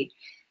community.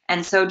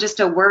 And so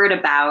just a word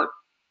about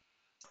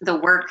the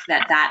work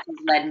that has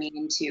led me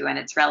into and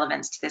its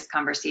relevance to this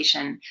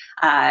conversation.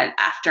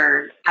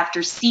 After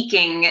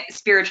seeking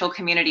spiritual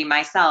community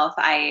myself,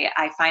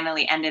 I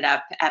finally ended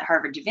up at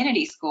Harvard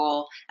Divinity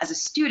School as a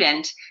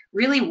student,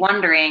 really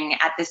wondering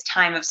at this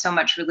time of so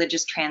much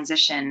religious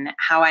transition,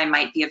 how I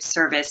might be of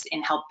service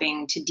in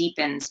helping to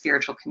deepen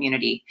spiritual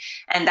community.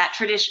 And that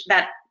tradition,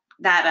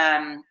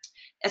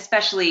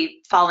 especially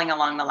falling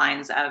along the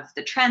lines of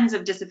the trends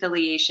of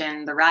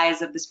disaffiliation, the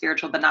rise of the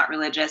spiritual but not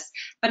religious,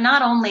 but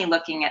not only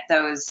looking at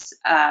those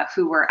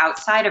who were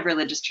outside of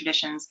religious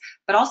traditions,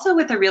 but also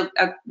with a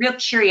real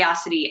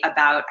curiosity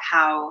about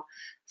how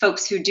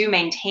folks who do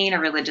maintain a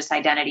religious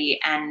identity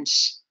and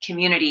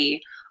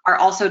community are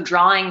also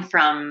drawing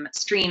from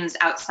streams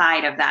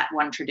outside of that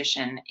one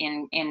tradition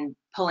in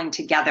pulling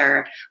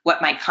together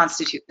what might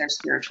constitute their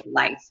spiritual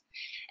life.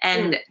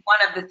 And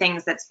one of the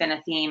things that's been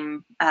a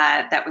theme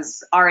that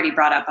was already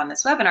brought up on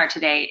this webinar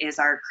today is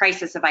our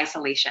crisis of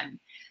isolation.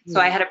 So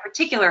I had a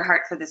particular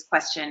heart for this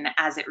question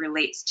as it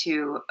relates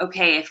to,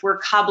 okay, if we're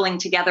cobbling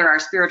together our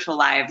spiritual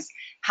lives,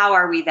 how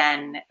are we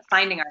then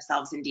finding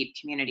ourselves in deep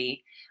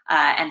community?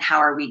 And how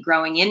are we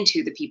growing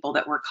into the people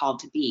that we're called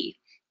to be?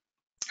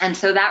 And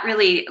so that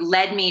really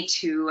led me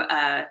to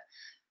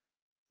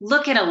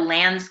look at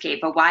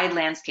a wide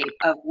landscape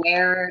of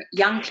where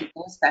young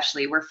people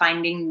especially were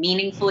finding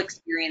meaningful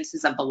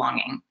experiences of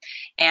belonging.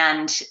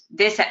 And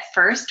this at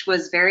first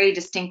was very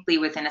distinctly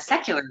within a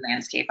secular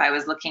landscape. I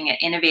was looking at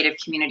innovative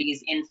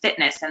communities in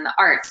fitness and the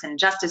arts and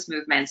justice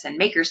movements and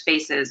maker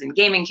spaces and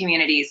gaming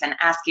communities, and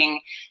asking,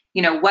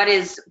 what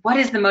is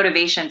the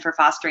motivation for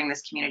fostering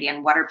this community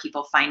and what are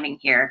people finding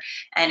here?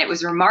 And it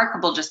was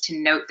remarkable just to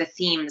note the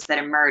themes that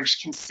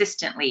emerged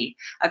consistently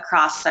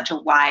across such a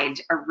wide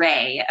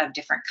array of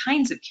different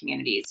kinds of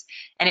communities.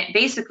 And it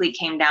basically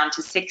came down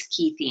to 6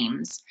 key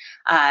themes.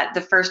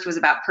 The first was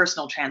about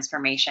personal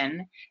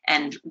transformation,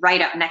 and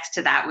right up next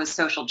to that was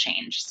social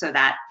change. So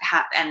that,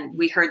 and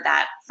we heard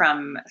that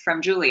from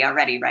Julie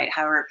already, right?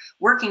 How we're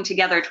working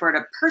together toward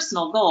a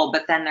personal goal,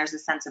 but then there's a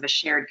sense of a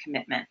shared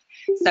commitment.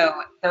 So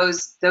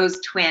those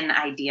twin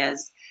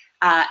ideas.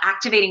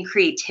 Activating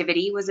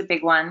creativity was a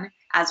big one,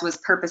 as was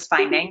purpose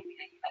finding.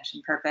 You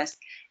mentioned purpose.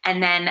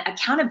 And then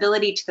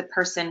accountability to the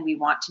person we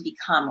want to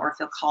become or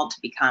feel called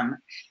to become.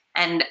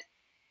 And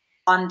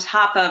on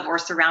top of or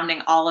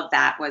surrounding all of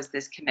that was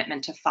this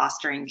commitment to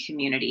fostering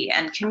community,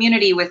 and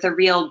community with a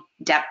real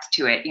depth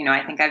to it. You know,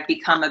 I think I've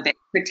become a bit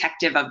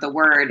protective of the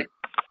word.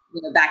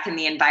 You know, back in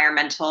the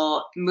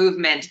environmental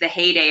movement, the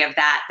heyday of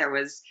that, there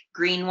was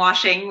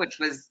greenwashing, which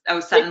was, oh,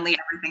 suddenly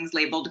everything's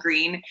labeled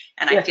green.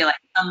 And I feel like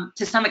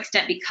to some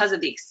extent, because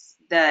of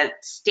the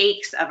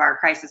stakes of our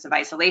crisis of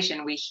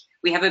isolation,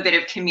 we have a bit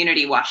of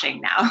community washing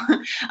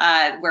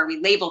now, where we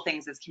label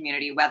things as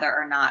community, whether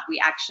or not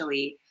we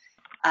actually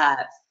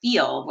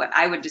feel what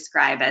I would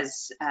describe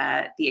as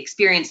the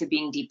experience of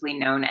being deeply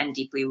known and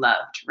deeply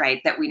loved, right?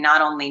 That we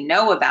not only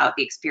know about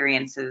the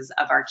experiences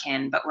of our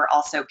kin, but we're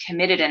also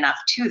committed enough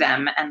to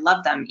them and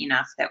love them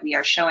enough that we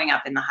are showing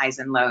up in the highs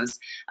and lows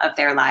of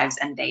their lives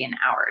and they in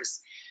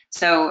ours.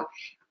 So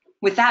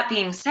with that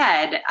being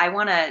said, I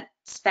want to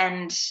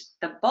spend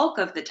the bulk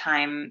of the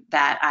time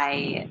that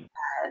I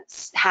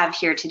have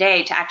here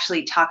today to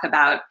actually talk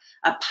about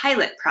a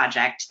pilot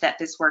project that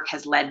this work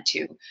has led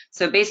to.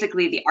 So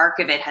basically the arc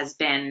of it has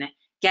been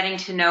getting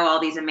to know all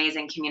these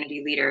amazing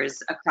community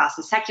leaders across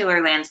the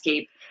secular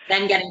landscape,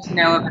 then getting to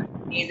know about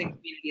amazing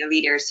community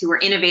leaders who are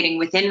innovating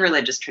within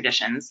religious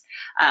traditions,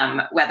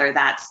 whether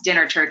that's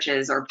dinner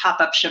churches or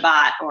pop-up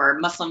Shabbat or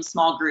Muslim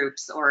small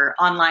groups or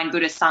online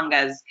Buddhist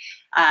sanghas,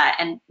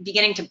 and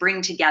beginning to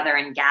bring together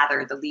and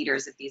gather the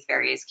leaders of these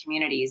various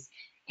communities.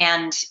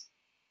 And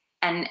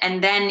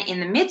then in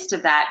the midst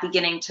of that,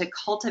 beginning to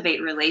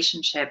cultivate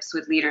relationships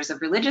with leaders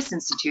of religious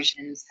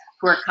institutions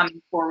who are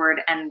coming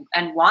forward and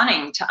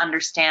wanting to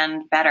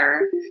understand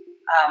better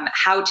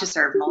how to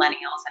serve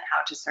millennials and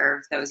how to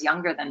serve those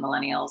younger than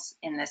millennials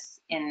in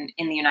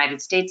the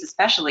United States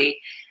especially.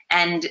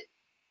 And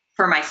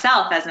for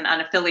myself as an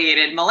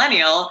unaffiliated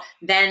millennial,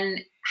 then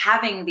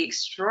having the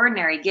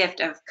extraordinary gift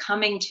of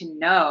coming to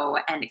know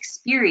and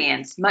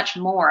experience much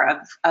more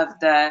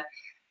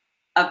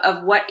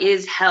of what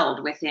is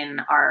held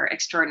within our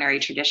extraordinary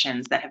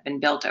traditions that have been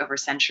built over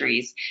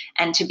centuries,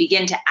 and to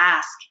begin to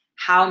ask,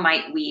 how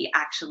might we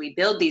actually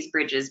build these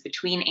bridges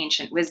between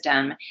ancient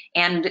wisdom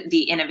and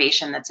the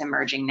innovation that's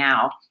emerging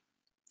now?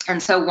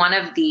 And so one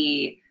of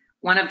the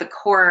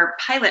core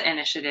pilot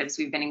initiatives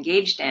we've been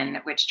engaged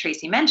in, which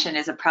Tracey mentioned,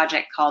 is a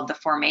project called the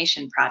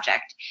Formation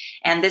Project.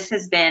 And this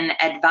has been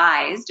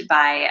advised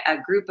by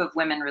a group of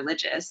women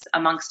religious,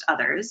 amongst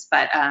others,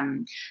 but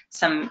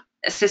some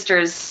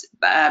sisters,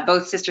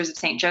 both Sisters of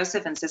St.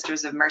 Joseph and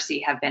Sisters of Mercy,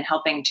 have been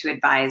helping to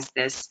advise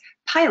this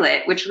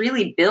pilot, which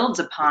really builds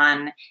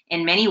upon,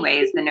 in many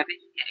ways, the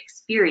Novitiate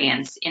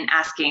experience in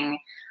asking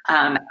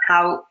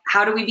how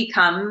do we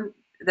become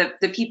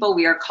the people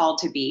we are called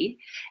to be,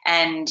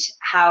 and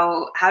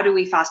how do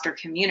we foster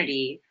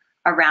community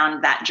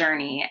around that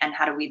journey, and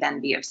how do we then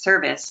be of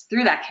service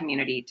through that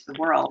community to the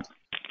world.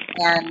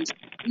 And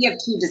we have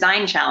two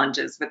design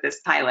challenges with this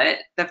pilot.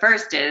 The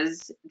first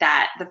is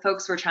that the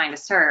folks we're trying to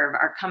serve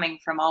are coming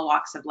from all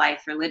walks of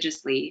life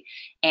religiously,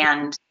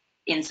 and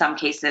in some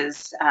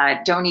cases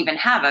don't even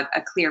have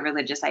a clear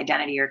religious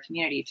identity or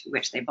community to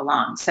which they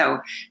belong. So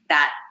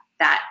that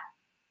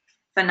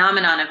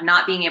phenomenon of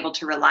not being able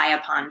to rely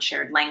upon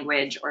shared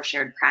language or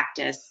shared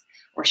practice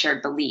or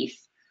shared belief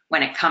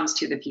when it comes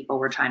to the people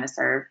we're trying to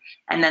serve.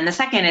 And then the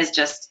second is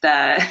just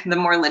the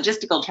more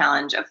logistical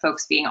challenge of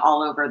folks being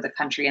all over the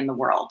country and the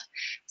world.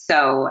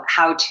 So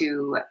how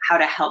to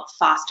help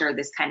foster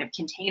this kind of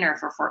container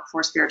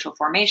for spiritual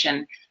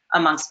formation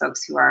amongst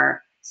folks who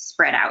are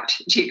spread out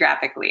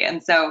geographically.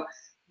 And so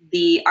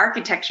the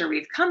architecture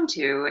we've come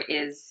to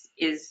is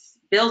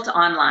built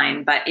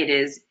online, but it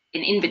is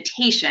an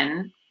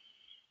invitation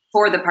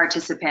for the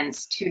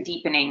participants to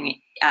deepening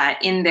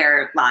in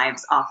their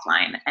lives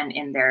offline and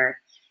in their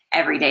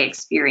everyday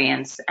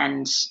experience.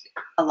 And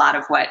a lot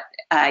of what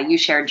you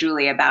shared,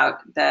 Julie, about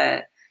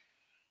the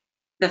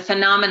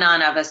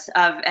phenomenon of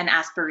an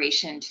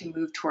aspiration to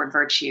move toward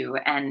virtue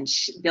and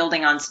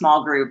building on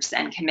small groups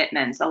and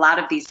commitments. A lot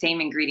of these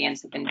same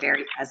ingredients have been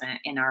very present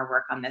in our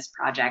work on this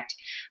project.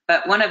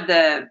 But one of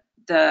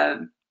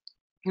the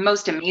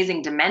most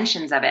amazing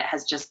dimensions of it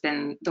has just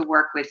been the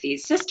work with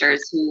these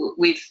sisters who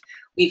we've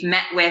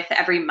met with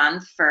every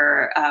month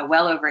for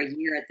well over a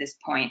year at this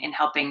point in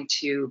helping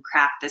to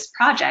craft this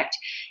project,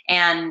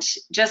 and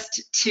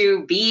just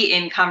to be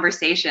in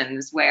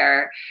conversations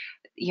where,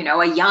 you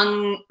know, a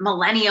young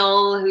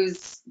millennial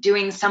who's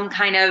doing some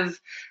kind of,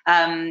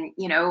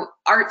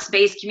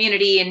 arts-based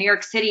community in New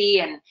York City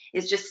and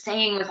is just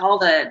saying with all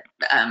the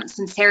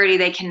sincerity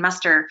they can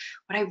muster,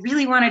 what I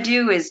really want to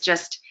do is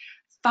just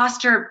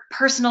foster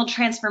personal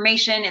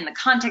transformation in the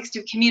context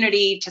of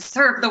community to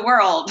serve the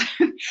world.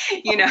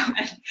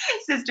 And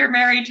Sister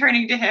Mary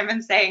turning to him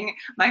and saying,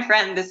 my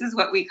friend, this is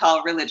what we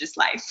call religious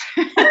life.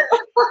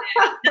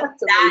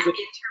 That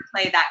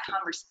interplay, that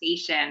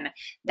conversation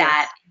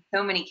that in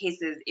so many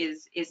cases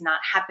is not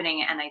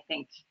happening, and I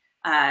think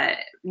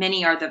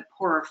many are the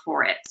poorer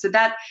for it. So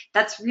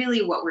that's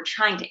really what we're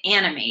trying to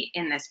animate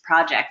in this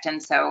project.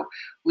 And so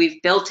we've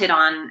built it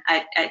on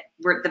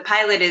the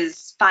pilot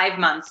is 5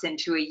 months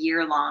into a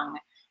year-long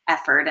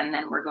effort, and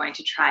then we're going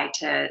to try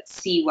to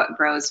see what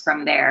grows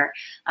from there.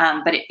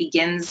 But it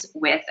begins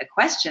with a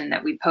question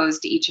that we pose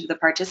to each of the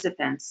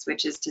participants,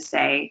 which is to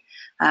say,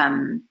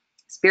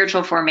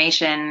 spiritual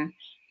formation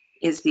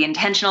is the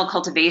intentional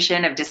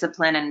cultivation of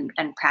discipline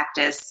and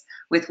practice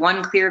with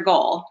one clear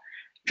goal: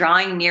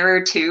 drawing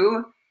nearer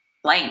to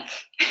blank.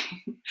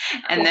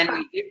 And then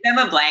we give them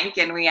a blank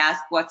and we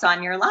ask, what's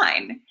on your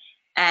line?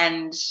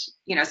 And,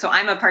 so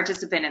I'm a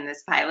participant in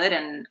this pilot,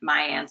 and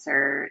my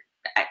answer,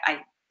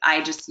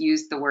 I just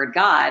used the word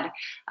God.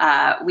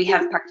 We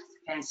have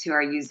participants who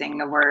are using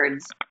the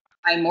words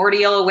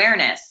primordial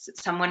awareness.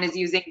 Someone is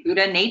using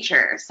Buddha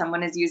nature.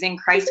 Someone is using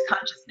Christ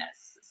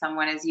consciousness.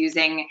 Someone is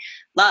using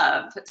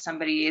love.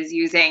 Somebody is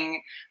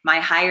using my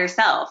higher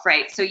self,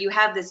 right? So you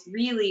have this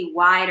really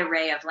wide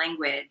array of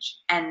language,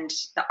 and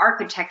the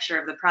architecture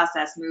of the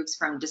process moves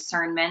from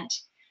discernment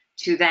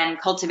to then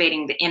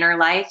cultivating the inner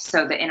life.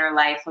 So the inner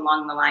life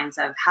along the lines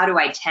of, how do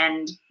I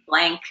tend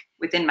blank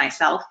within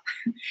myself?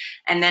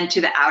 And then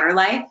to the outer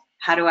life,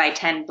 how do I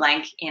tend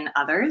blank in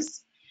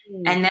others?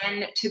 And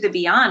then to the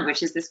beyond,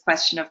 which is this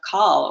question of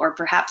call, or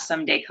perhaps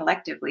someday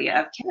collectively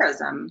of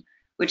charism,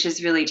 which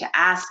is really to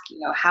ask,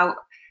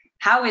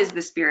 how is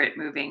the spirit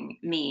moving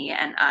me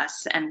and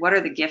us, and what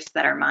are the gifts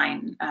that are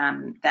mine,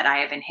 that I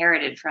have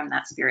inherited from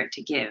that spirit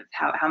to give?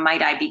 How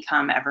might I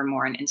become ever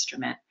more an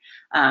instrument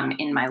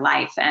in my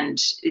life? And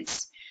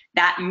it's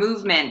that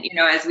movement,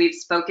 as we've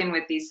spoken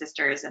with these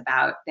sisters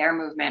about their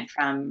movement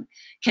from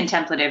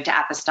contemplative to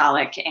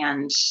apostolic,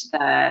 and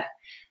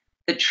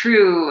the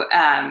true,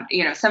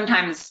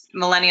 sometimes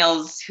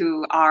millennials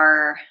who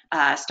are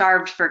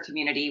starved for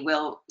community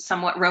will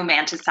somewhat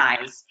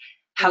romanticize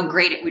how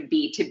great it would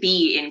be to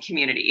be in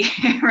community,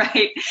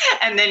 right?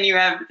 And then you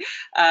have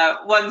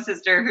one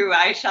sister who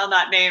I shall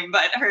not name,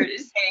 but her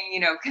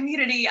saying,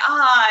 community,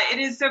 it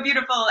is so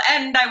beautiful,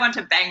 and I want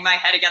to bang my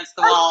head against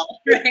the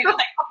wall, right?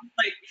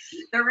 Like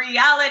the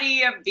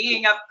reality of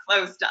being up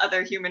close to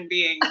other human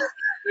beings,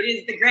 it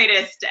is the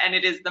greatest, and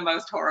it is the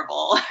most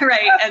horrible,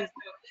 right? And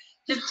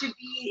so just to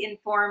be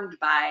informed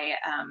by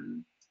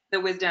the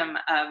wisdom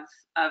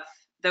of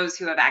those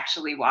who have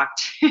actually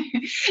walked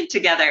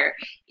together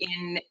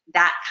in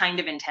that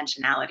kind of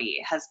intentionality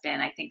has been,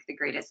 I think, the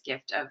greatest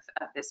gift of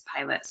this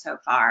pilot so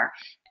far.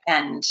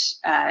 And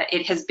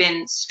it has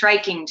been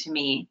striking to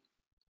me,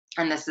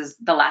 and this is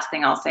the last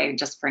thing I'll say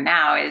just for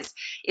now, is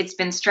it's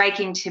been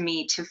striking to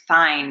me to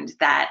find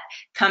that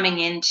coming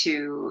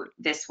into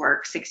this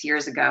work 6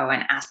 years ago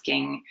and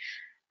asking,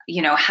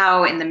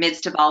 how in the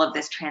midst of all of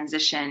this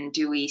transition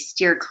do we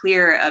steer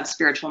clear of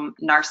spiritual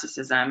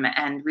narcissism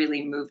and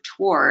really move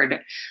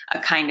toward a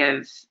kind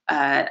of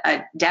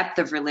a depth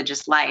of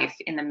religious life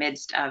in the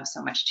midst of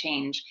so much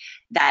change,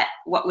 that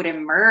what would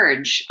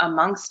emerge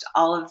amongst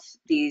all of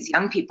these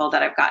young people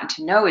that I've gotten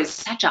to know is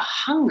such a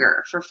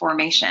hunger for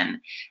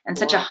formation and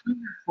such a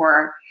hunger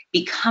for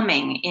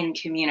becoming in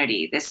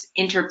community, this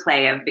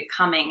interplay of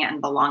becoming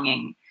and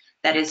belonging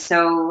that is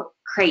so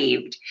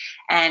craved.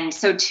 And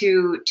so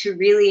to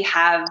really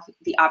have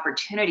the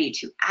opportunity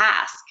to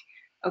ask,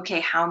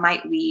 okay, how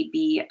might we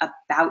be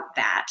about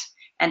that?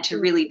 And to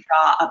really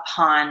draw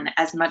upon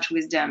as much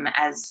wisdom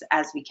as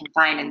we can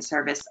find in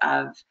service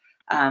of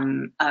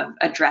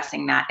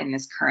addressing that in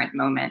this current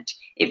moment.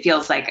 It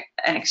feels like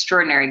an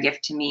extraordinary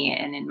gift to me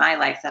and in my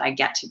life that I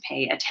get to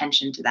pay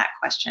attention to that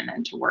question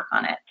and to work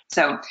on it.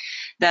 So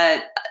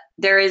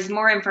there is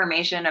more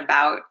information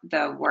about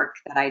the work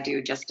that I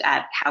do just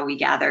at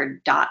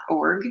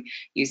howwegather.org.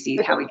 You see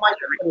How We Gather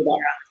here on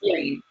the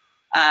screen.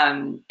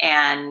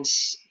 And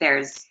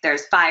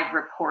there's 5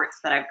 reports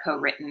that I've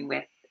co-written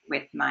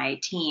with my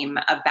team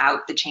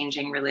about the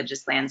changing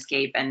religious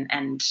landscape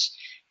and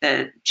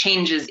the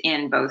changes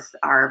in both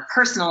our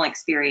personal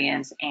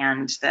experience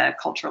and the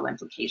cultural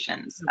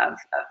implications of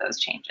those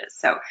changes.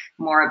 So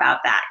more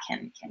about that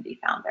can be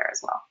found there as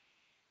well.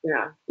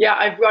 Yeah.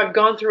 I've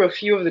gone through a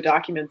few of the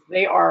documents.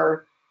 They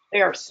are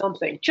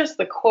something. Just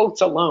the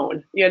quotes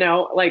alone,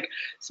 like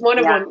one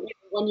of them,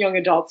 one young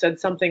adult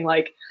said something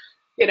like,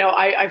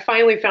 I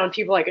finally found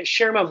people I could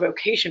share my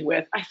vocation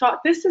with. I thought,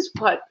 this is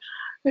what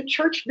the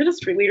church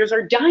ministry leaders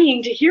are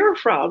dying to hear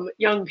from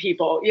young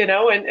people, and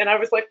I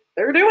was like,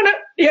 they're doing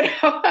it,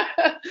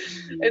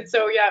 And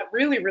so,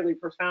 really, really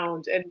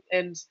profound.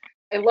 And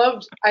I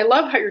love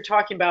how you're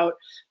talking about,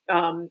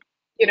 how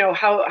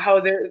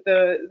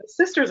the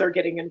sisters are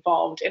getting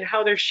involved and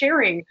how they're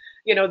sharing,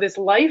 this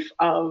life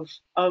of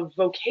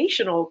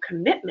vocational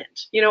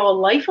commitment, a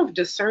life of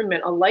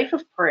discernment, a life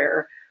of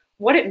prayer,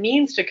 what it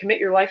means to commit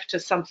your life to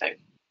something.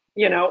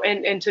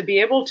 And to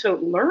be able to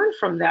learn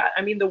from that.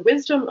 I mean, the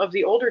wisdom of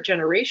the older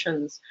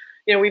generations,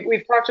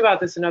 we've talked about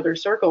this in other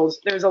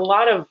circles. There's a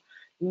lot of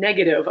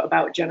negative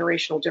about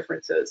generational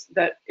differences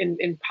that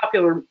in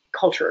popular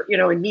culture,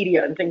 in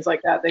media and things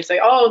like that, they say,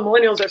 oh,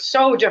 millennials are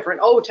so different.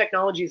 Oh,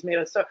 technology's made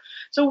us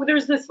so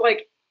there's this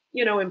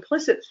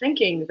implicit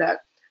thinking that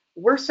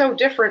we're so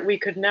different we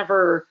could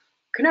never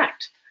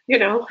connect,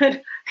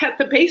 and at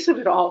the base of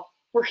it all,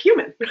 we're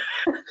human.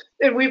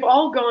 And we've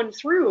all gone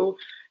through,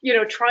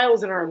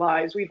 trials in our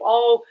lives. We've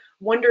all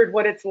wondered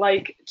what it's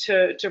like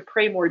to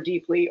pray more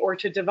deeply, or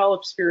to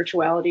develop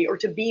spirituality, or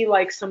to be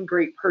like some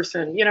great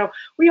person.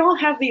 We all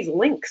have these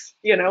links.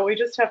 We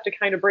just have to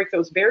kind of break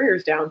those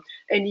barriers down.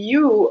 And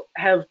you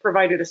have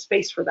provided a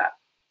space for that.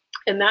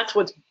 And that's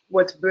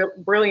what's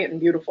brilliant and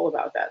beautiful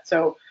about that.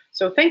 So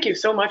thank you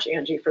so much,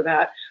 Angie, for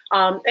that.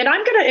 And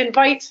I'm going to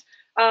invite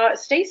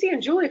Stacey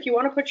and Julie, if you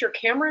want to put your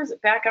cameras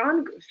back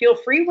on, feel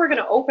free. We're going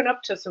to open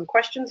up to some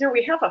questions here.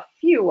 We have a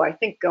few, I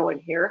think, going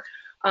here.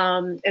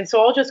 And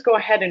so I'll just go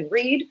ahead and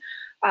read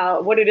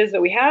what it is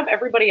that we have.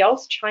 Everybody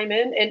else chime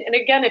in. And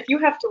again, if you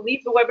have to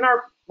leave the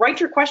webinar, write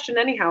your question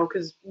anyhow,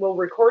 because we'll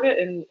record it.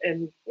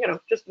 And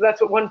just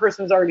that's what one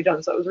person has already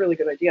done. So it was a really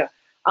good idea.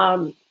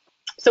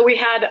 So we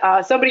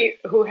had somebody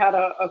who had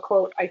a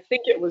quote. I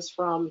think it was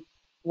from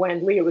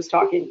when Leah was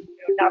talking,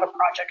 not a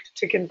project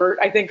to convert.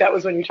 I think that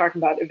was when you're talking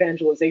about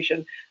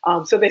evangelization.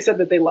 So they said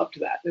that they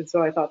loved that. And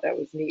so I thought that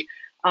was neat.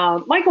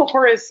 Michael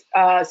Horace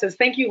says,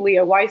 thank you,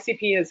 Leah.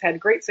 YCP has had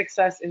great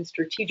success in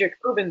strategic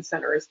urban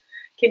centers.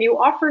 Can you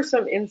offer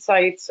some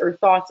insights or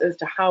thoughts as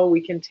to how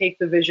we can take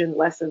the vision,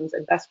 lessons,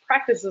 and best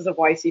practices of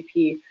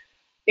YCP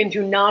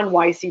into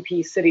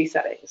non-YCP city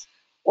settings,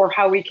 or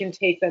how we can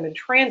take them and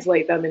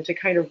translate them into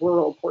kind of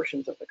rural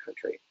portions of the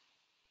country?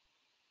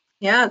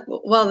 Yeah,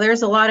 well,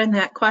 there's a lot in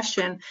that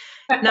question.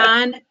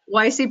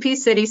 Non-YCP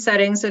city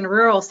settings and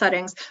rural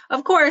settings.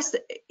 Of course,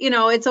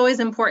 it's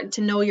always important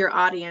to know your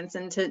audience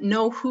and to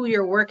know who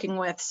you're working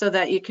with so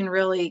that you can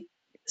really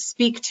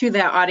speak to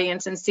that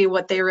audience and see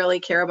what they really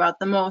care about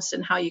the most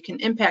and how you can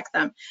impact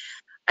them.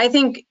 I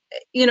think,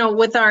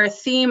 with our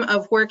theme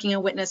of working a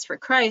witness for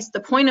Christ, the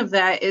point of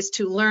that is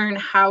to learn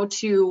how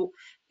to,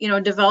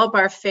 develop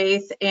our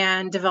faith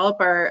and develop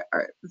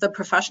the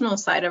professional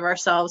side of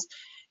ourselves,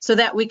 so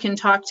that we can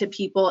talk to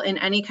people in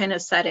any kind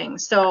of setting.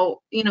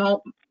 So,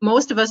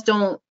 most of us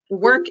don't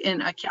work in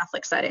a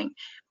Catholic setting.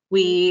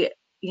 We,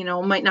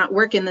 might not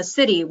work in the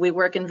city. We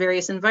work in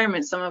various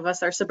environments. Some of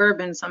us are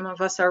suburban, some of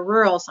us are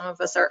rural, some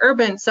of us are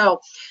urban.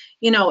 So,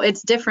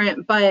 it's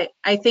different. But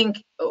I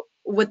think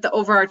with the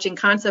overarching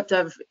concept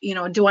of,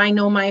 do I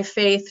know my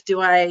faith?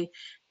 Do I,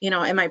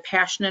 am I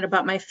passionate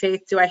about my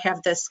faith? Do I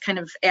have this kind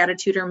of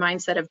attitude or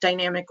mindset of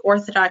dynamic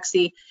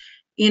orthodoxy?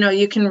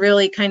 You can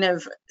really kind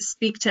of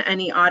speak to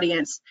any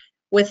audience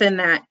within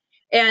that.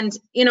 And,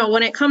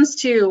 when it comes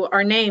to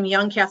our name,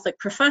 Young Catholic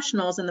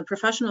Professionals, and the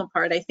professional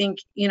part, I think,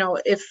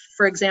 if,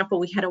 for example,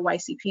 we had a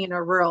YCP in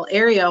a rural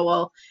area,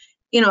 well,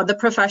 the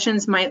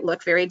professions might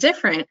look very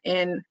different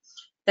in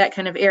that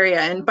kind of area.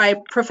 And by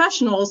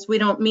professionals, we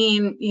don't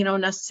mean,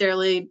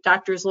 necessarily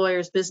doctors,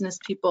 lawyers, business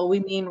people.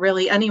 We mean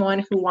really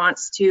anyone who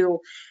wants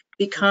to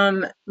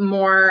become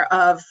more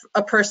of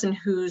a person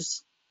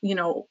who's,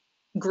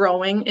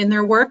 growing in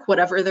their work,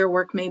 whatever their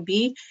work may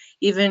be.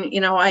 Even,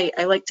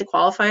 I like to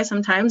qualify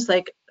sometimes,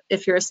 like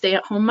if you're a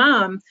stay-at-home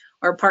mom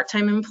or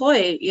part-time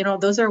employee,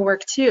 those are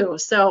work too.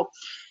 So,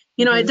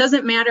 it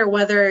doesn't matter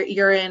whether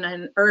you're in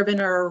an urban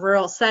or a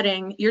rural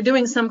setting, you're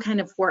doing some kind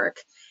of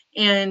work.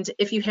 And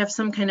if you have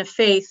some kind of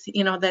faith,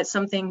 that's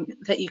something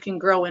that you can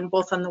grow in,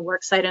 both on the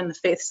work side and the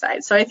faith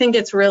side. So I think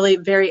it's really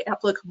very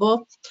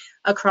applicable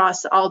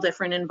across all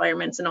different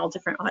environments and all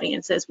different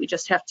audiences. We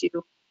just have to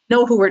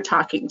know who we're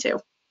talking to.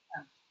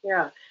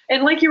 Yeah.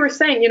 And like you were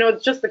saying,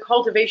 it's just the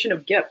cultivation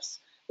of gifts,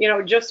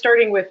 just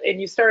starting with,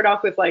 and you started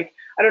off with, like,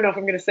 I don't know if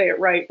I'm going to say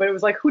it right, but it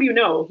was like, who do you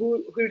know?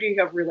 Who do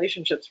you have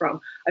relationships from?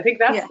 I think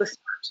that's the start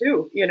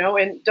too,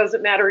 and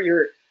doesn't matter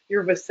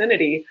your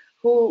vicinity.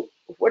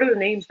 What are the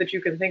names that you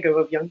can think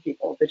of young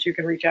people that you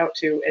can reach out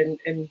to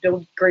and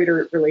build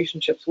greater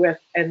relationships with,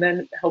 and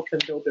then help them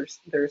build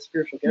their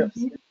spiritual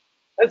gifts?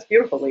 That's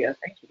beautiful, Leah.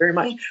 Thank you very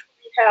much.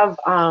 We have,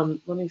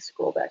 let me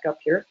scroll back up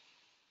here.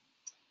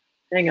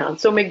 Hang on.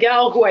 So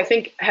Miguel, who I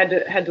think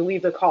had to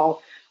leave the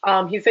call,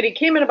 he said he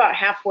came in about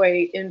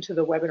halfway into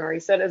the webinar.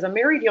 He said, as a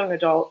married young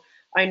adult,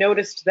 I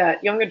noticed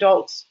that young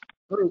adults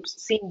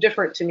groups seem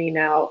different to me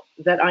now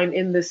that I'm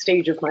in this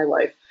stage of my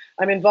life.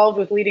 I'm involved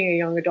with leading a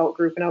young adult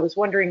group, and I was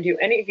wondering, do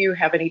any of you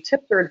have any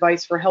tips or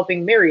advice for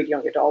helping married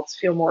young adults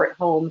feel more at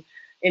home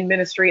in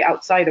ministry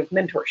outside of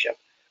mentorship?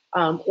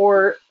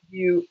 Or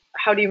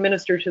how do you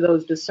minister to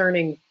those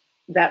discerning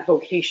that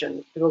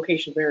vocation, the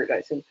vocation of marriage?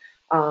 And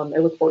I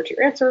look forward to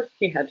your answer.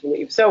 He had to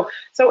leave. So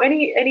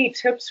any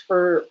tips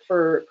for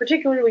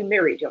particularly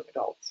married young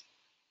adults?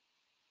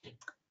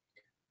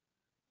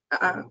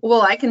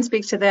 Well, I can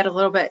speak to that a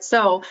little bit.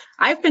 So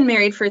I've been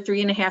married for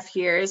 3.5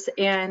 years,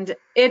 and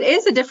it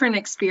is a different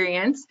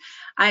experience.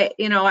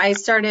 I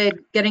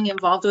started getting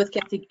involved with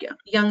Catholic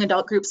young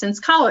adult groups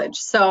since college.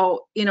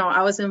 So,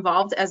 I was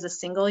involved as a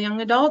single young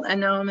adult, and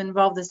now I'm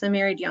involved as a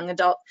married young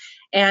adult,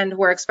 and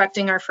we're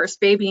expecting our first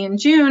baby in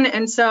June.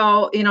 And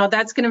so,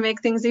 that's going to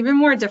make things even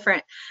more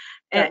different.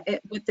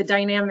 With the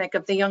dynamic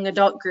of the young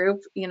adult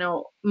group,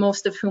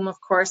 most of whom, of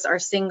course, are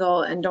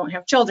single and don't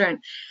have children.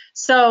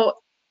 So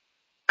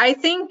I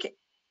think,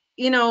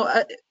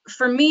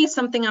 for me,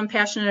 something I'm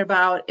passionate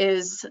about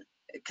is,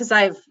 because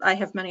I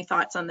have many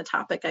thoughts on the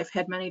topic, I've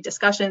had many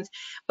discussions,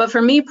 but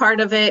for me, part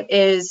of it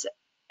is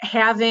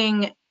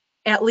having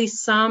at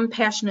least some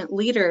passionate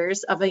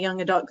leaders of a young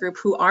adult group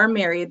who are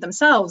married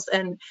themselves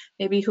and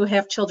maybe who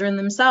have children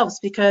themselves,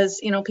 because,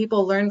 you know,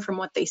 people learn from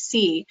what they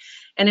see.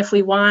 And if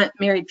we want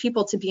married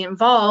people to be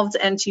involved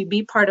and to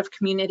be part of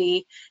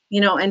community,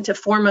 you know, and to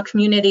form a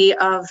community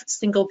of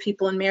single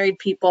people and married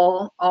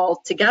people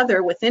all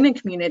together within a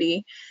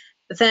community,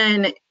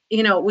 then,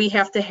 you know, we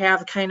have to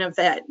have kind of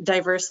that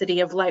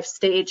diversity of life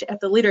stage at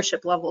the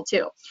leadership level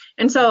too.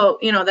 And so,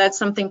 you know, that's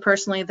something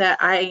personally that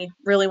I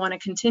really want to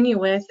continue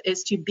with,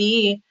 is to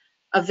be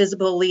a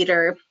visible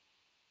leader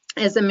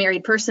as a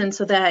married person,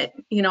 so that,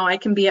 you know, I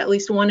can be at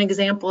least one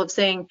example of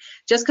saying,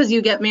 just because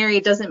you get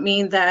married doesn't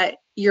mean that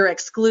you're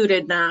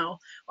excluded now,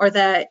 or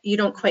that you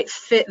don't quite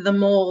fit the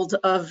mold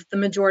of the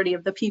majority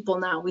of the people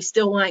now. We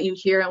still want you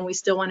here, and we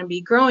still want to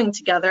be growing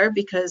together,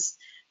 because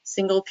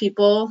single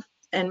people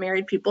and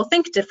married people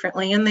think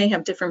differently and they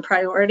have different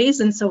priorities,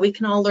 and so we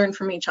can all learn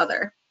from each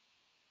other.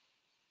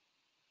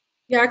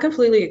 Yeah, I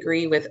completely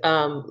agree with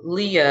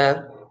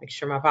Leah. Make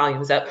sure my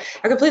volume is up.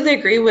 I completely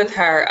agree with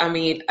her. I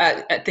mean,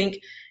 I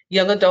think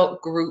young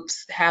adult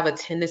groups have a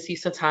tendency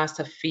sometimes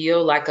to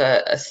feel like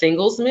a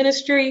singles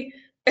ministry.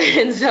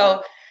 And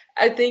so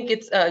I think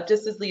it's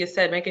just as Leah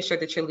said, making sure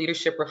that your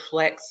leadership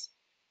reflects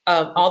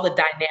all the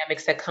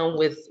dynamics that come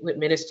with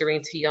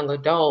ministering to young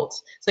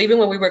adults. So even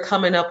when we were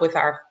coming up with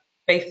our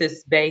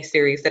Faith's Bay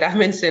series that I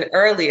mentioned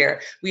earlier,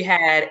 we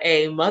had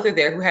a mother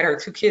there who had her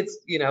two kids,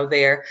 you know,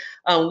 there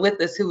with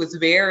us, who was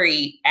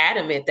very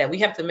adamant that we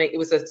have to make, it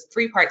was a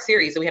 3-part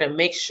series, and we had to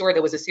make sure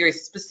there was a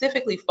series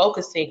specifically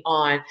focusing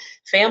on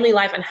family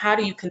life and how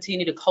do you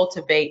continue to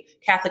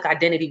cultivate Catholic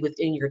identity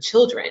within your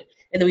children.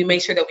 And then we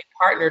made sure that we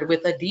partnered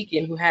with a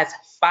deacon who has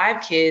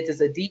 5 kids,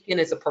 as a deacon,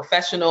 as a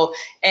professional,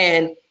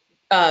 and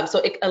so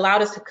it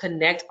allowed us to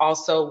connect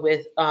also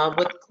with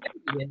clergy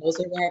and those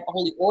who have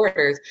holy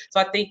orders. So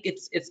I think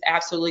it's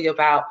absolutely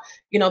about,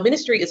 you know,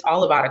 ministry is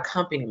all about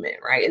accompaniment,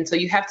 right? And so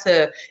you have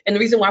to, and the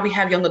reason why we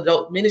have young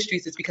adult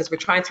ministries is because we're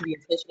trying to be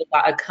intentional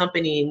about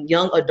accompanying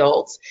young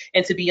adults.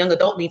 And to be young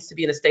adult means to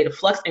be in a state of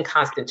flux and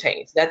constant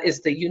change. That is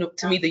to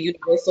me the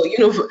universal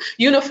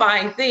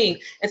unifying thing.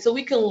 And so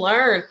we can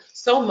learn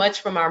so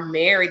much from our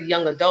married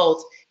young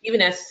adults,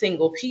 even as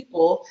single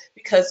people,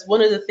 because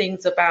one of the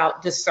things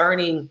about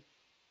discerning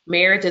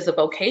marriage as a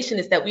vocation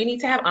is that we need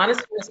to have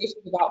honest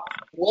conversations about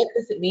what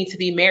does it mean to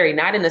be married,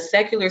 not in a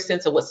secular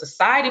sense of what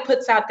society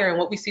puts out there and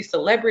what we see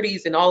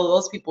celebrities and all of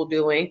those people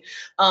doing,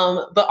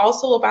 but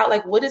also about,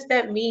 like, what does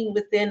that mean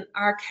within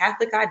our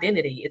Catholic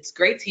identity? It's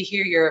great to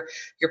hear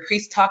your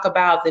priest talk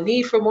about the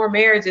need for more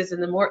marriages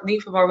and the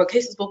need for more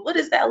vocations, but what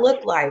does that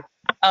look like?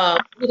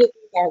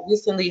 I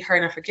recently heard,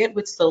 and I forget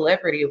which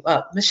celebrity,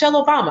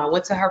 Michelle Obama, I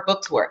went to her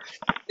book tour.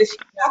 She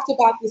talked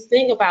about this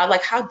thing about,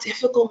 like, how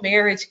difficult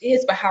marriage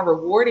is, but how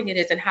rewarding it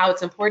is, and how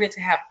it's important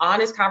to have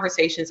honest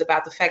conversations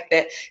about the fact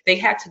that they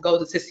had to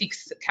go to seek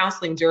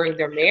counseling during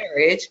their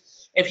marriage.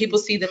 And people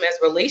see them as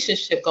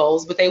relationship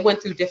goals, but they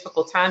went through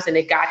difficult times and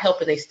they got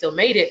help and they still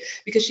made it.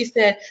 Because she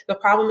said the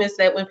problem is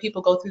that when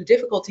people go through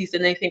difficulties,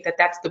 then they think that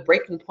that's the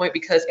breaking point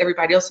because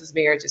everybody else's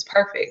marriage is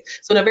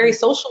perfect. So in a very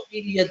social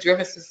media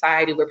driven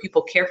society where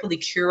people carefully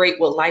curate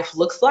what life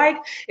looks like,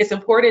 it's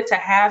important to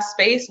have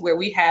space where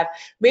we have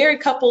married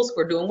couples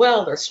who are doing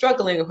well or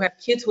struggling, or who have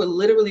kids who are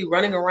literally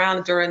running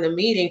around during the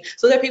meeting,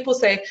 so that people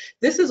say,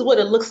 this is what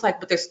it looks like,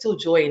 but there's still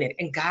joy in it,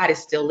 and God is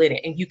still in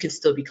it, and you can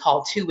still be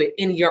called to it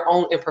in your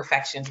own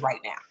imperfections right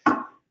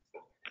now.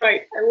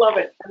 Right. I love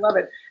it. I love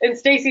it. And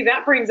Stacey,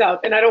 that brings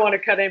up, and I don't want to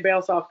cut anybody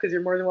else off because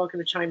you're more than welcome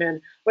to chime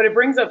in, but it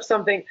brings up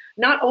something,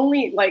 not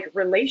only like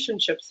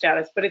relationship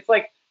status, but it's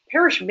like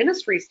parish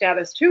ministry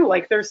status too.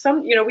 Like there's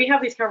some, you know, we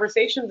have these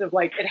conversations of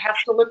like, it has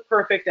to look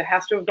perfect. It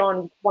has to have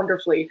gone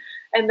wonderfully.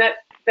 And that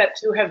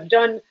to have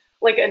done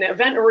like an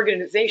event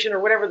organization or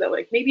whatever that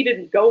like maybe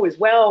didn't go as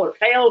well or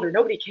failed or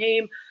nobody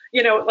came,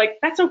 you know, like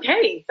that's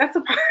okay. That's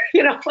a part,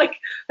 you know, like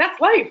that's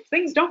life.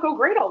 Things don't go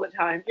great all the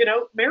time. You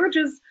know,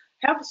 marriages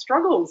have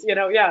struggles, you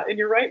know. Yeah. And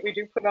you're right.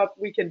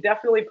 We can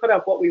definitely put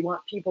up what we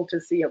want people to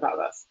see about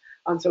us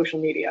on social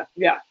media.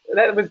 Yeah.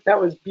 That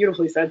was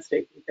beautifully said,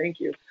 Stacey. Thank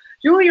you.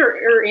 Julie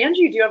or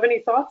Angie, do you have any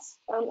thoughts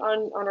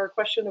on our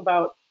question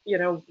about, you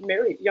know,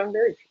 young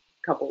married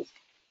couples?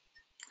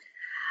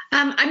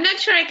 I'm not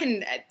sure I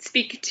can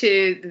speak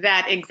to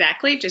that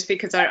exactly, just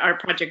because our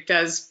project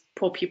does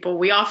pull people.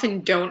 We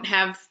often don't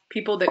have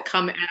people that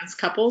come as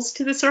couples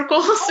to the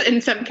circles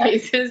in some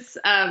cases,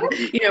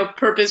 you know,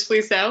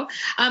 purposefully so.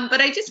 But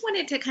I just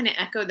wanted to kind of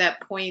echo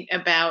that point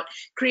about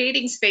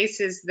creating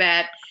spaces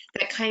that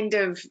kind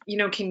of, you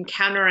know, can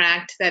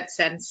counteract that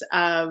sense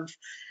of,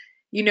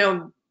 you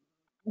know,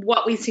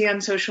 what we see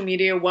on social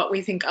media, what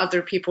we think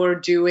other people are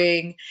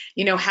doing,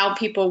 you know, how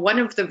people, one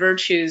of the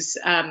virtues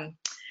on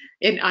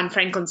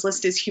Franklin's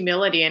list is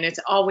humility, and it's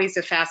always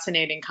a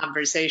fascinating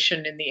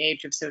conversation in the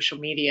age of social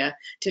media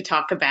to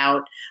talk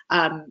about,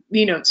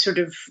 you know, sort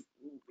of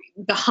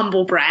the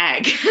humble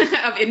brag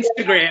of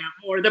Instagram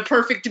or the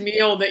perfect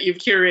meal that you've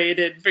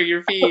curated for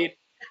your feed.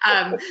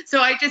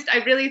 So I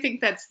really think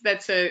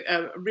that's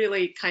a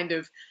really kind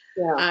of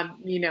Yeah.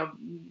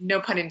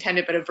 No pun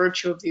intended, but a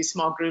virtue of these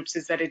small groups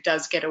is that it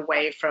does get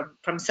away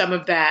from some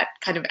of that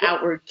kind of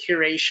outward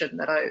curation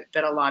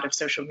that a lot of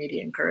social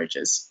media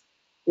encourages.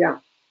 Yeah.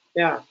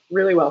 Yeah.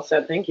 Really well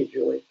said. Thank you,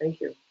 Julie.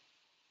 Thank you.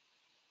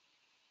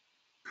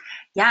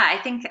 Yeah,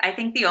 I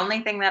think the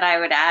only thing that I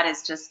would add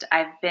is just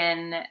I've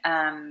been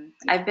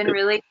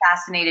really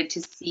fascinated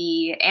to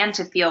see and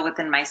to feel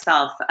within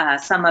myself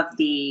some of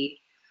the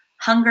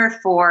hunger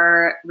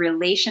for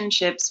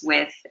relationships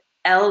with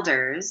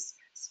elders,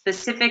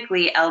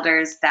 specifically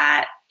elders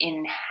that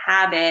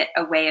inhabit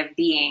a way of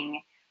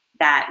being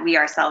that we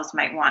ourselves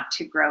might want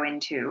to grow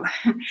into.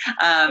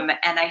 And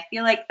I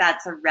feel like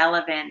that's a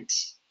relevant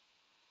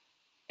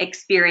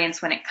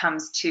experience when it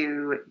comes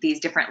to these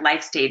different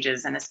life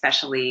stages, and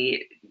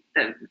especially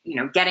the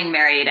getting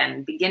married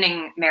and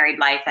beginning married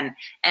life,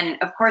 and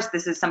of course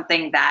this is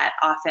something that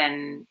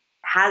often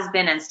has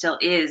been and still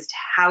is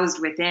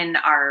housed within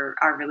our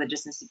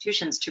religious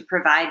institutions to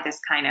provide this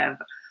kind of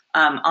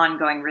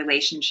ongoing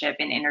relationship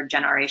in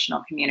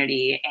intergenerational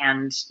community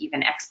and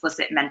even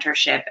explicit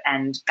mentorship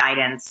and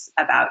guidance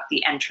about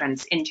the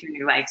entrance into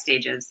new life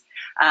stages,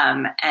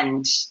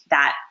 and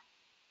that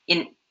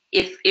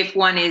if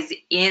one is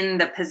in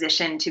the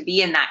position to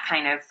be in that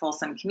kind of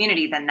fulsome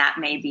community, then that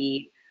may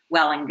be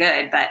well and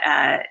good, but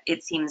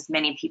it seems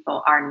many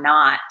people are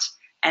not.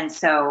 And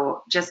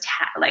so just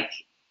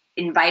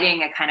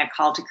inviting a kind of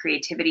call to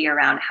creativity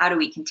around how do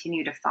we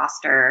continue to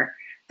foster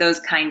those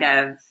kind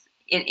of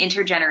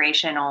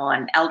intergenerational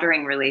and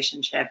eldering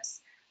relationships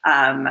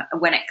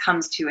when it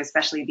comes to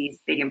especially these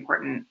big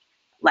important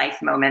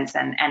life moments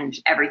and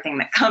everything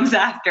that comes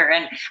after.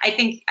 And I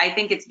think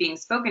it's being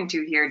spoken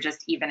to here,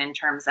 just even in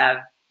terms of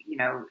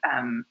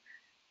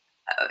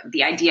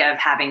the idea of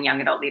having young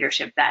adult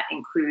leadership that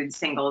includes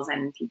singles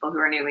and people who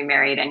are newly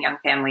married and young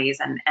families,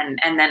 and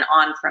then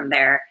on from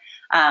there.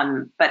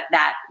 But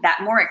that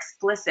more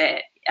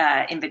explicit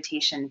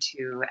invitation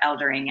to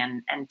eldering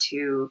and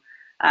to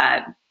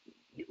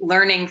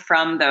learning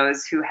from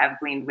those who have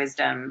gleaned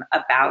wisdom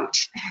about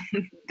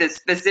the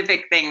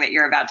specific thing that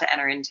you're about to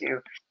enter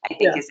into, I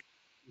think is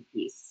a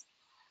piece.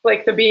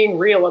 Like the being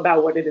real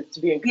about what it is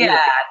to be in community.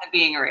 Yeah, the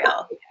being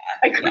real.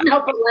 I couldn't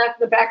help but laugh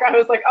in the background. I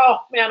was like, oh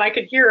man, I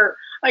could hear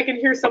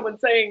someone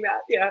saying that.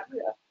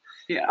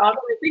 Yeah. I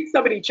think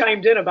somebody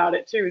chimed in about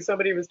it too.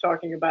 Somebody was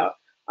talking about,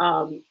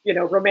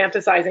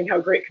 romanticizing how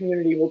great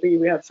community will be.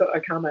 We have a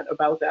comment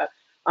about that.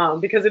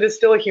 Because it is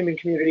still a human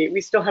community.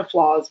 We still have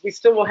flaws. We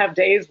still will have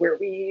days where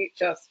we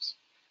just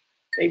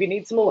maybe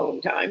need some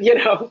alone time,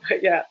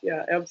 But yeah,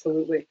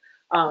 absolutely.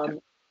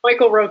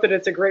 Michael wrote that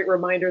it's a great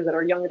reminder that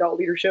our young adult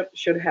leadership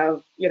should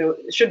have,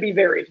 should be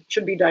varied,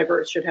 should be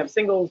diverse, should have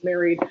singles,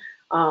 married,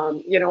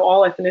 all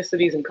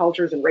ethnicities and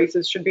cultures and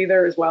races should be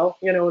there as well,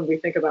 when we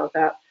think about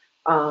that.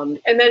 And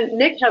then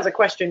Nick has a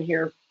question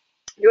here.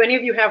 Do any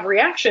of you have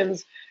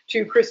reactions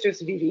to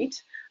Christus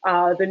Vivit,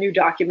 the new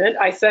document?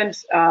 I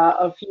sent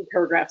a few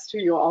paragraphs to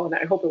you all, and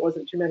I hope it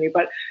wasn't too many.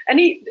 But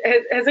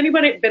has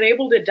anybody been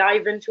able to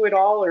dive into it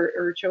all,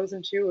 or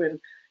chosen to,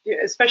 and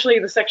especially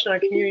the section on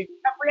community,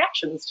 have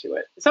reactions to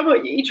it?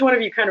 Each one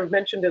of you kind of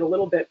mentioned it a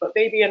little bit, but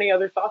maybe any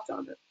other thoughts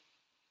on it?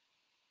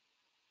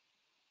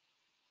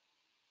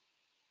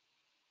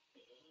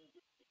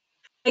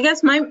 I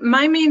guess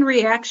my main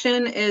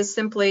reaction is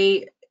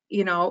simply,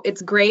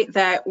 it's great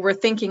that we're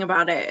thinking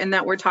about it and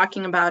that we're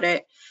talking about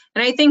it.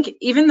 And I think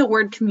even the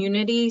word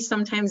community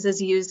sometimes is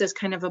used as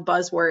kind of a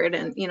buzzword,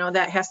 and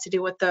that has to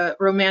do with the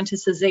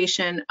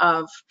romanticization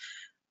of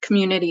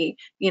community.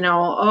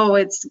 Oh,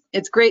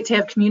 it's great to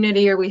have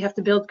community, or we have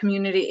to build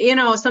community.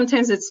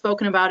 Sometimes it's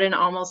spoken about in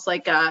almost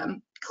like a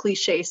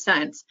cliche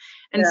sense.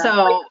 And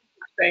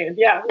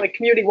like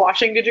community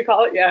washing, did you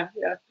call it?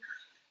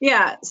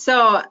 Yeah.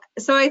 So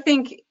I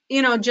think,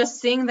 just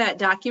seeing that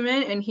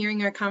document and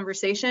hearing our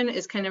conversation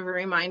is kind of a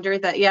reminder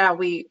that,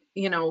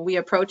 we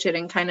approach it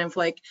in kind of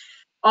like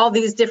all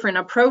these different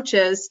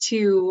approaches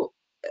to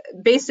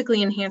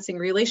basically enhancing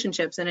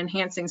relationships and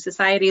enhancing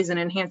societies and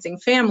enhancing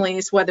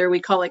families, whether we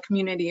call it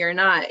community or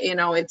not.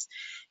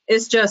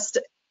 It's just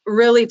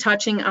really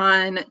touching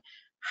on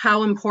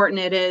how important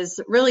it is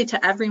really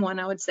to everyone,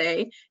 I would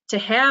say, to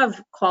have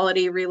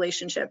quality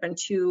relationship and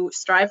to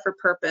strive for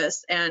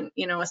purpose. And,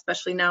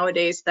 especially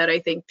nowadays that I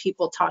think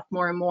people talk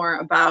more and more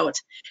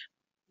about,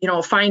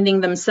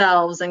 finding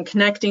themselves and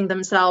connecting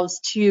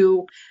themselves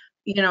to,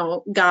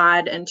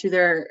 God and to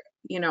their,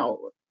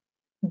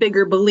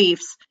 bigger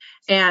beliefs,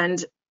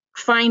 and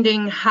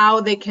finding how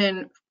they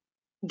can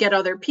get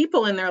other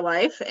people in their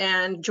life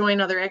and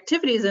join other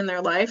activities in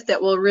their life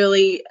that will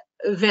really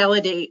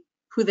validate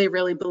who they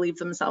really believe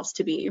themselves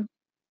to be.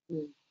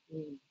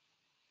 Mm-hmm.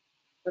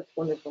 That's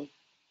wonderful.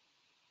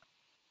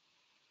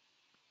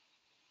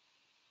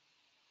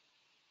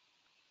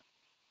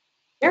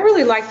 I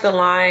really like the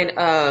line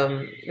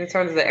in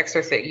terms of the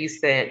excerpts that you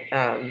sent.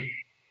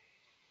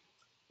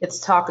 It's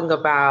talking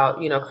about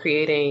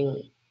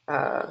creating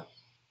a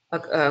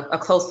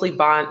closely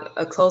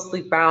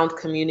bound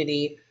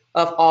community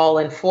of all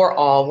and for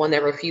all, one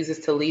that refuses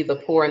to leave the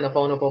poor and the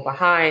vulnerable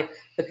behind.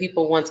 The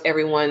people wants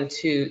everyone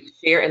to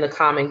share in the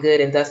common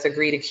good and thus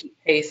agree to keep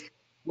pace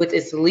with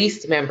its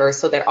least members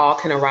so that all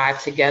can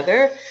arrive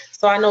together.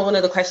 So I know one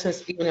of the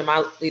questions, even in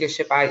my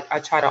leadership, I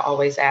try to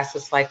always ask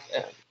is like,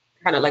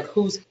 kind of like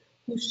who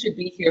should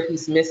be here,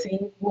 who's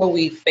missing, who are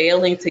we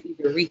failing to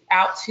either reach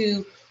out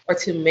to or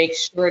to make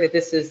sure that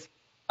this is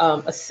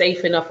a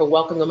safe enough or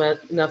welcoming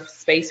enough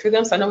space for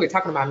them. So I know we were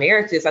talking about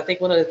marriages. I think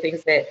one of the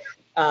things that,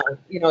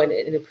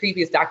 in the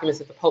previous documents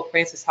that the Pope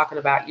Francis talking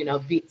about,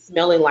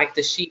 smelling like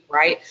the sheep,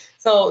 right?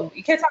 So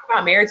you can't talk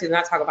about marriage and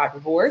not talk about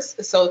divorce.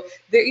 So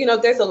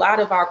there's a lot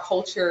of our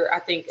culture, I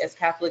think, as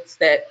Catholics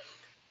that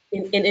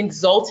in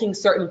exalting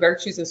certain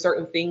virtues and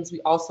certain things, we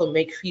also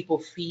make people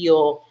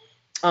feel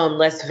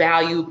less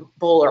valuable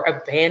or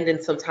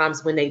abandoned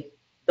sometimes when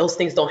those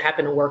things don't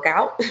happen to work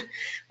out.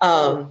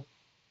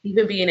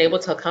 Even being able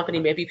to accompany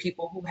maybe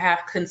people who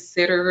have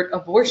considered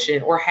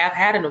abortion or have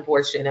had an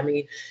abortion. I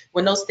mean,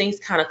 when those things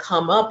kind of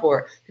come up,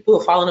 or people who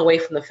have fallen away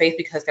from the faith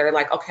because they're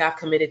like, okay, I've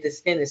committed this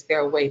sin, is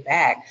there a way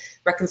back?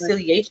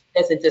 Reconciliation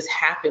doesn't just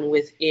happen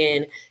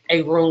within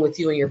a room with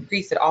you and your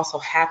priest. It also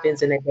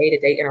happens in the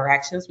day-to-day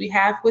interactions we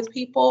have with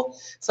people.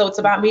 So it's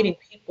about meeting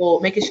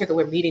people, making sure that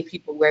we're meeting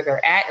people where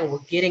they're at, and we're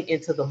getting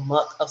into the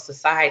muck of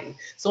society.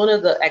 So one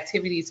of the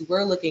activities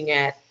we're looking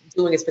at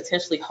doing is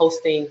potentially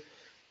hosting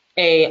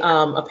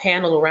a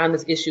panel around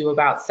this issue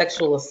about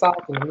sexual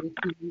assault and Me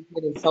Too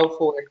movement and so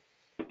forth,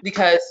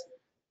 because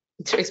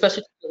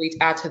especially to reach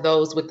out to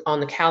those on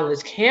the college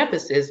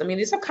campuses. I mean,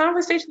 these are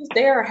conversations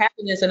there are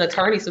happening as an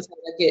attorney.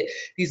 Sometimes I get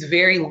these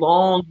very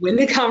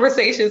long-winded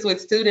conversations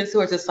with students who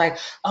are just like,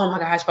 oh my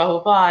gosh, blah,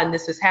 blah, blah, and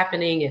this is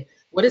happening, and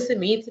what does it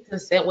mean to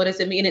consent? What does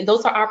it mean? And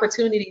those are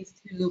opportunities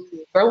to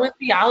throw in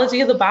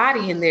theology of the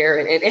body in there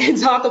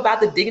and talk about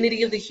the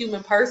dignity of the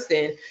human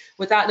person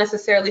without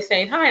necessarily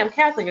saying, hi, I'm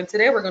Catholic, and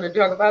today we're going to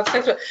talk about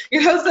sexual,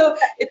 so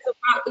it's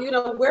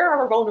about, where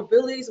are our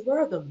vulnerabilities? Where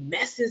are the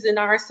messes in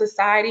our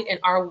society? And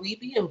are we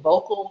being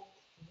vocal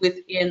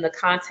within the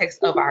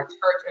context of our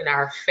church and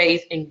our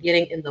faith and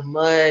getting in the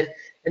mud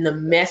and the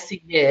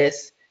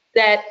messiness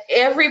that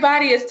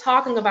everybody is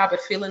talking about, but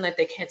feeling like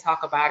they can't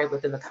talk about it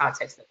within the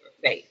context of their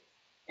faith,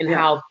 and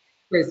how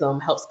prism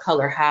helps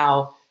color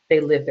how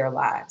they live their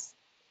lives.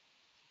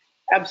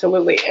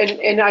 Absolutely.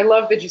 And I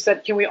love that you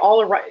said, can we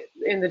all arrive,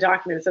 in the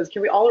document it says,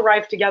 can we all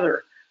arrive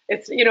together?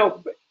 It's,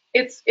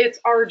 it's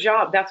our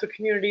job. That's what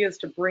community is,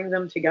 to bring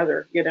them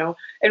together,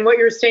 And what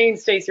you're saying,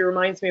 Stacey,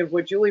 reminds me of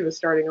what Julie was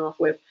starting off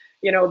with,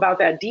 about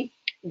that deep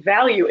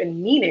value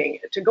and meaning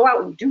to go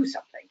out and do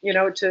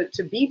something,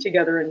 to be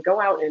together and go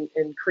out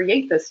and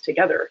create this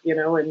together,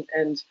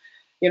 and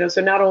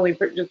so not only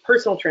just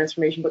personal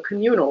transformation, but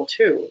communal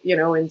too,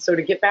 and so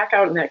to get back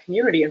out in that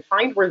community and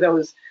find where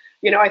those,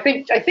 I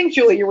think,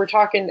 Julie, you were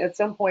talking at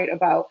some point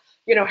about,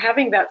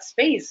 having that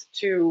space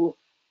to,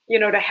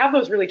 to have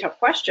those really tough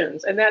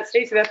questions. And that,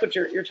 Stacey, that's what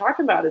you're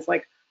talking about, is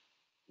like,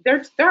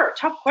 there are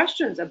tough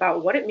questions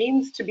about what it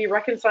means to be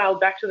reconciled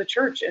back to the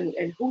church,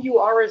 and who you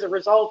are as a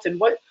result, and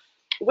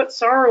what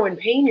sorrow and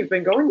pain you've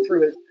been going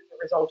through as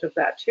a result of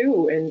that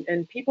too.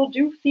 And people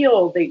do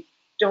feel they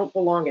don't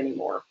belong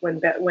anymore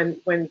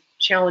when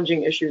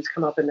challenging issues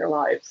come up in their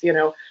lives,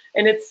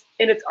 and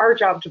it's our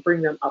job to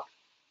bring them up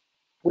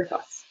with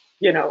us.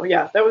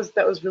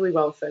 That was really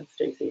well said,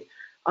 Stacey.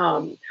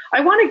 I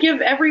want to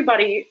give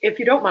everybody, if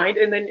you don't mind,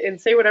 and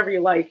say whatever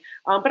you like,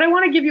 but I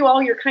want to give you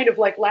all your kind of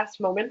like last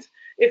moment,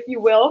 if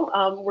you will.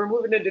 We're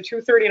moving into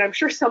 2:30, and I'm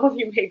sure some of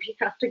you maybe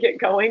have to get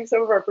going,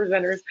 some of our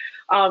presenters.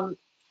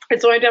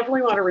 And so I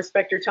definitely want to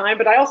respect your time,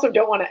 but I also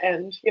don't want to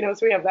end,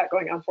 so we have that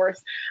going on for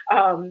us.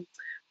 And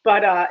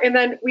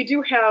then we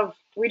do have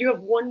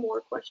one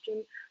more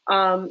question.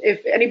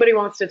 If anybody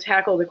wants to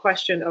tackle the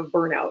question of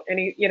burnout,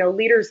 any,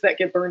 leaders that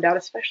get burned out,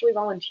 especially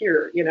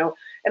volunteer,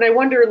 and I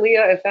wonder,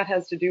 Leah, if that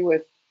has to do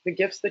with the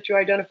gifts that you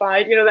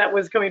identified, that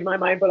was coming to my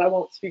mind, but I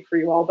won't speak for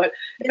you all. But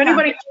if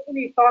anybody has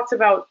any thoughts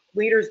about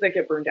leaders that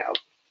get burned out.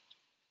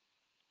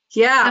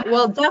 Yeah,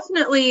 well,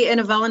 definitely in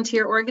a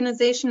volunteer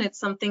organization, it's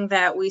something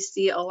that we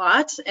see a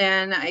lot.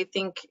 And I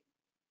think,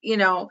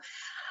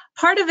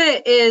 part of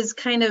it is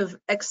kind of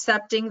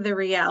accepting the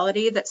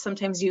reality that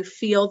sometimes you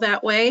feel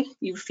that way,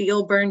 you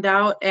feel burned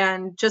out,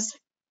 and just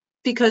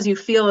because you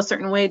feel a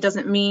certain way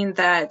doesn't mean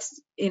that,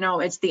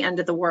 it's the end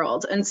of the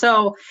world. And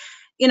so,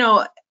 in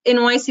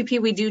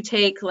YCP, we do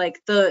take like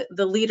the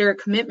leader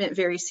commitment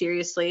very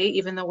seriously.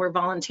 Even though we're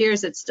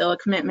volunteers, it's still a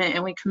commitment,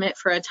 and we commit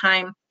for a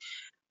time.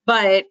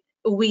 But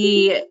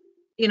we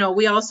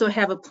also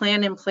have a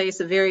plan in place,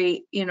 a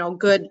very,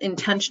 good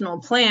intentional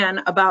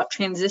plan about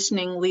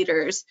transitioning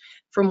leaders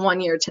from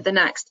one year to the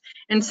next.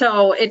 And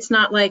so it's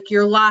not like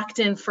you're locked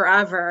in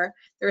forever.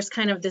 There's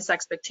kind of this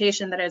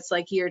expectation that it's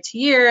like year to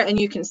year, and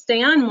you can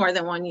stay on more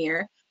than 1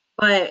 year,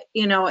 but,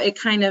 it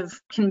kind of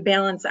can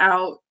balance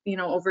out,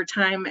 over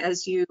time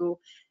as you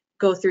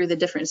go through the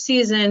different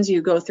seasons,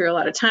 you go through a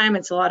lot of time,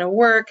 it's a lot of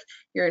work,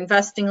 you're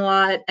investing a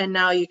lot, and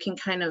now you can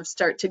kind of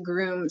start to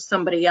groom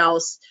somebody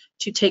else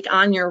to take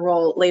on your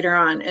role later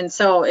on. And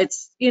so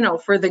it's, you know,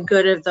 for the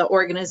good of the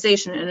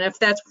organization. And if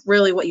that's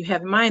really what you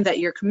have in mind, that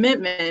your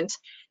commitment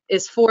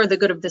is for the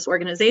good of this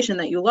organization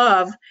that you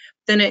love,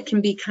 then it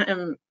can be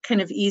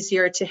kind of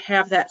easier to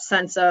have that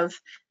sense of,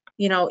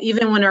 you know,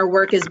 even when our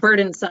work is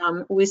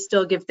burdensome, we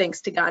still give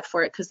thanks to God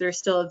for it because there's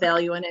still a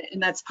value in it.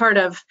 And that's part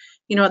of,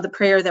 you know, the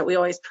prayer that we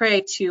always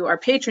pray to our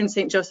patron,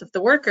 St. Joseph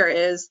the Worker,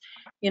 is,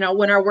 you know,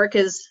 when our work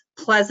is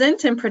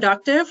pleasant and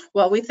productive,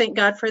 well, we thank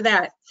God for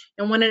that.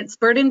 And when it's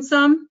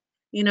burdensome,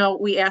 you know,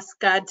 we ask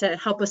God to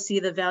help us see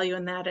the value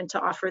in that and to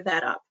offer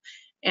that up.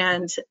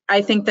 And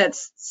I think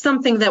that's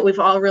something that we've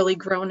all really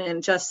grown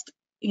in, just,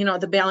 you know,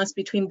 the balance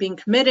between being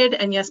committed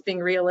and, yes, being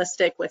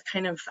realistic with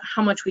kind of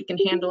how much we can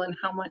handle and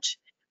how much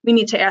we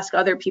need to ask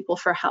other people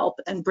for help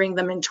and bring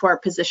them into our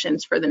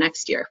positions for the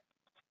next year.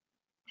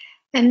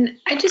 And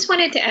I just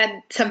wanted to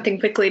add something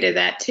quickly to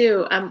that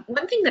too.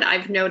 One thing that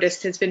I've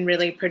noticed has been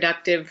really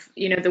productive,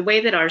 you know, the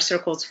way that our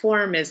circles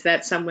form is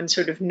that someone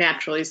sort of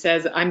naturally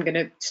says, I'm going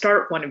to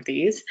start one of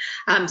these.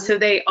 So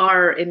they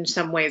are in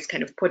some ways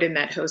kind of put in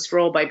that host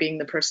role by being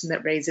the person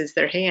that raises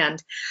their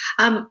hand.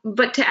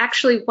 But to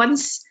actually,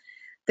 once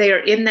they are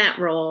in that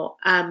role,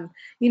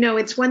 you know,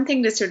 it's one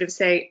thing to sort of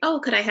say, oh,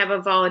 could I have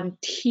a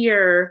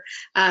volunteer?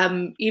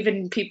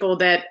 Even people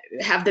that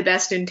have the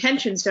best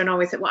intentions don't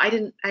always say, well, I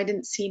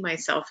didn't see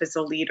myself as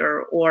a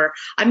leader, or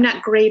I'm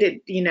not great at,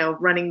 you know,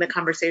 running the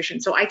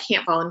conversation, so I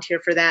can't volunteer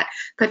for that.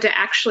 But to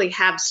actually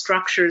have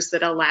structures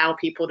that allow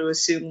people to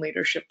assume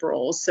leadership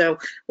roles. So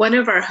one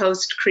of our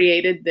hosts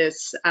created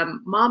this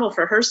model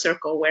for her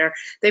circle where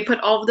they put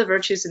all of the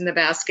virtues in the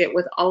basket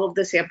with all of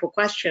the sample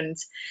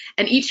questions,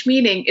 and each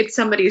meeting it's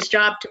somebody's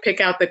job to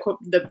pick out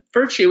the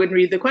virtue and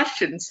read the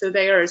questions. So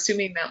they are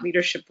assuming that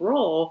leadership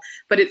role,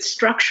 but it's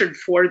structured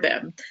for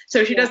them.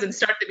 So she doesn't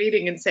start the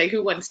meeting and say,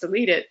 who wants to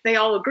lead it? They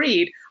all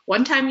agreed.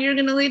 One time you're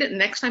going to lead it, and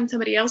next time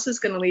somebody else is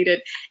going to lead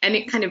it. And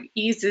it kind of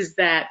eases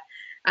that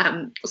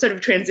sort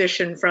of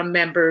transition from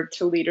member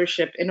to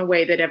leadership in a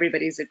way that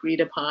everybody's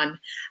agreed upon.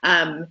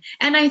 And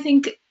I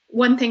think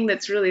one thing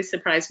that's really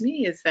surprised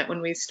me is that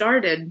when we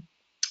started,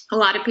 a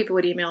lot of people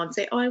would email and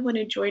say, oh, I want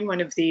to join one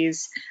of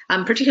these,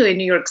 particularly in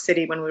New York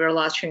City when we were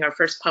launching our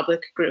first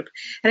public group.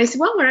 And I said,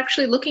 well, we're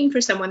actually looking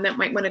for someone that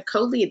might want to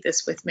co-lead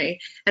this with me.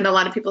 And a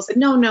lot of people said,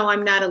 no,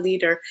 I'm not a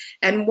leader.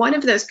 And one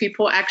of those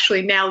people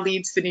actually now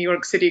leads the New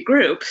York City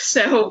group.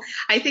 So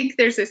I think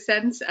there's a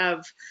sense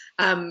of,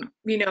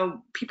 you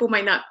know, people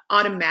might not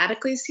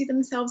automatically see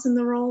themselves in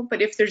the role,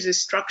 but if there's a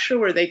structure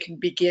where they can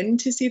begin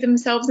to see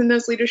themselves in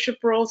those leadership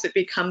roles, it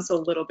becomes a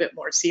little bit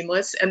more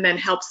seamless and then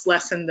helps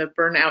lessen the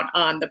burnout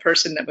on the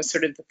person that was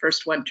sort of the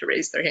first one to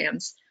raise their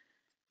hands.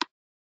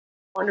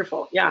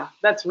 Wonderful. Yeah,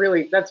 that's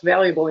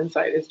valuable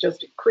insight. It's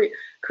just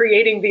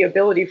creating the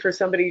ability for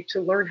somebody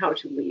to learn how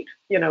to lead,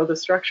 you know, the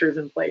structures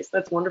in place.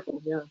 That's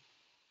wonderful. Yeah.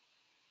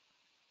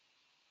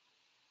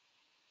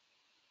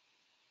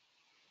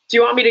 Do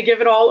you want me to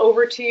give it all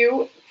over to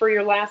you for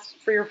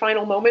your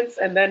final moments,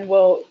 and then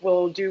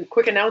we'll do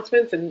quick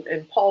announcements,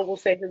 and Paul will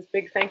say his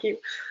big thank you.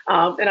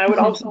 And I would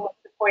also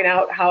like to point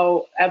out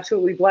how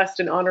absolutely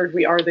blessed and honored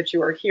we are that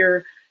you are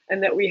here,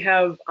 and that we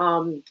have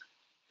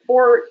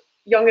 4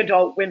 young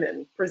adult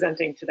women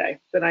presenting today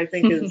that I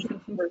think is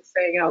worth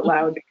saying out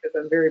loud, because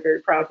I'm very,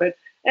 very proud.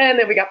 And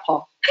then we got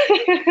Paul.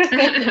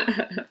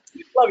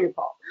 Love you,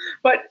 Paul.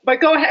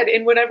 But go ahead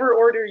in whatever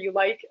order you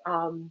like.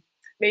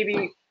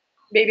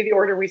 Maybe the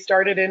order we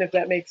started in, if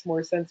that makes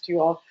more sense to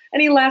you all.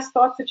 Any last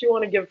thoughts that you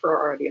want to give for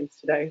our audience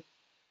today?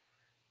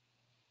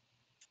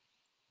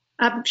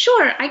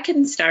 Sure, I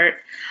can start.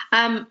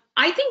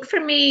 I think for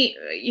me,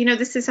 you know,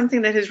 this is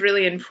something that has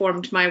really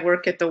informed my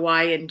work at the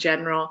Y in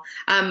general.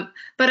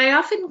 But I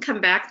often come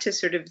back to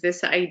sort of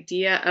this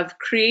idea of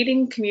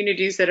creating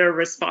communities that are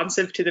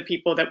responsive to the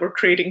people that we're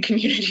creating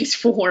communities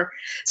for.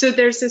 So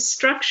there's a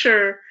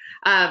structure.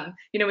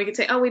 You know, we could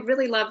say, oh, we'd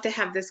really love to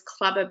have this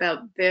club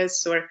about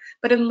this,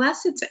 but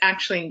unless it's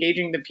actually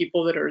engaging the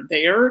people that are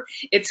there,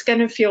 it's going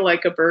to feel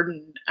like a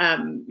burden,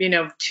 you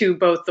know, to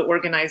both the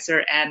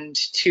organizer and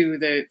to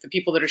the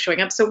people that are showing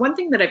up. So one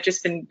thing that I've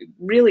just been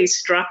really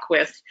struck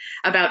with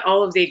about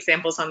all of the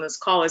examples on this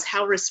call is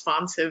how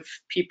responsive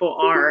people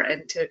are,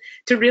 and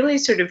to really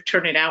sort of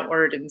turn it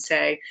outward and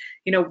say,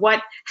 you know,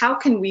 how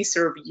can we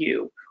serve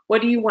you?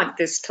 What do you want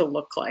this to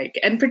look like?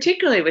 And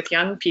particularly with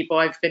young people,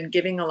 I've been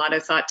giving a lot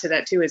of thought to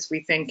that too, as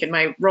we think, and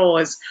my role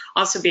is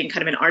also being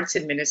kind of an arts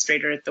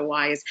administrator at the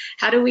Y, is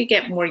how do we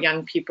get more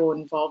young people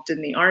involved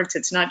in the arts?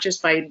 It's not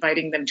just by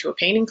inviting them to a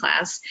painting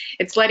class,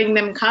 it's letting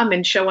them come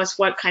and show us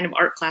what kind of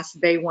art class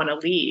they want to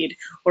lead,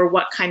 or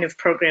what kind of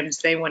programs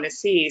they want to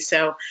see.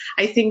 So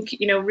I think,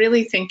 you know,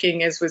 really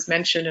thinking, as was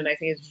mentioned, and I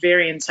think it's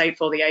very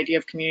insightful, the idea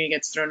of community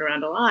gets thrown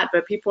around a lot,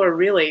 but people are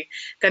really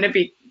going to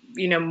be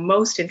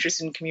most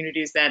interested in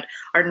communities that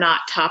are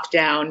not top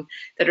down,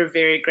 that are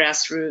very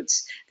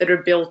grassroots, that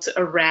are built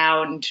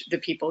around the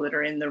people that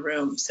are in the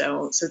room.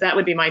 So that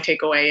would be my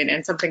takeaway,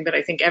 and something that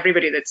I think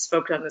everybody that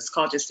spoke on this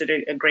call just did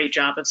a great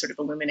job of sort of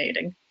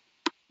illuminating.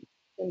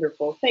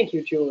 Wonderful. Thank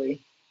you,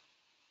 Julie.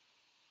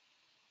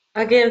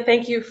 Again,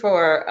 thank you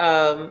for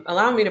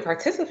allowing me to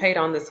participate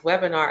on this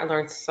webinar. I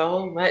learned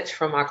so much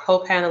from our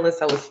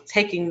co-panelists. I was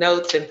taking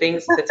notes and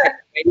things to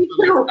take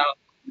away from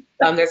it.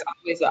 So there's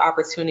always an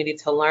opportunity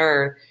to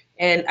learn.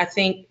 And I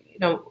think,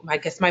 I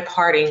guess my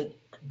parting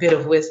bit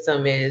of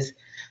wisdom is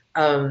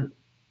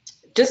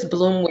just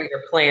bloom where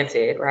you're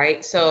planted,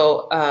 right?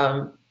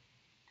 So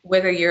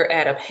whether you're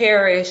at a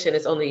parish and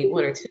it's only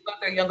one or two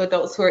other young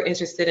adults who are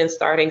interested in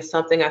starting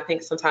something, I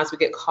think sometimes we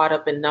get caught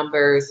up in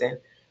numbers, and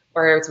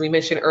or as we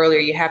mentioned earlier,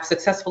 you have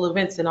successful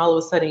events and all of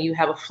a sudden you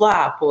have a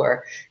flop,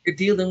 or you're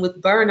dealing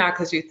with burnout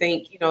because you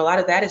think, a lot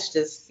of that is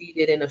just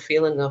seated in a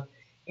feeling of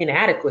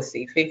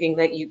inadequacy, thinking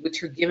that what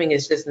you're giving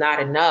is just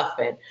not enough.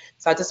 And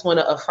so I just want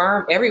to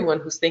affirm everyone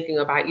who's thinking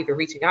about either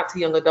reaching out to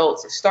young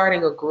adults or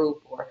starting a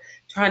group or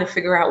trying to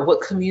figure out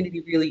what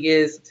community really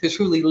is to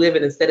truly live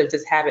it instead of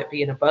just have it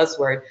being a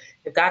buzzword.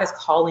 If God is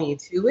calling you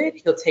to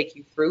it, he'll take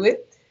you through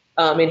it.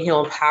 And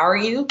he'll empower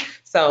you.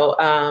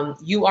 So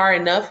you are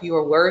enough. You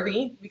are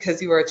worthy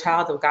because you are a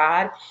child of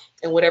God.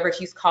 And whatever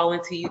he's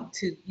calling you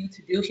to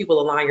do, he will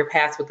align your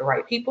paths with the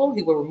right people.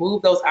 He will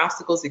remove those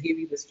obstacles to give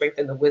you the strength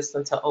and the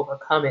wisdom to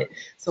overcome it.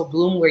 So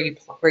bloom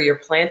where you're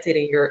planted,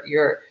 and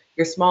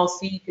your small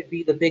seed could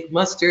be the big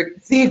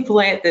mustard seed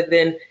plant that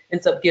then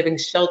ends up giving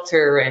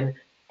shelter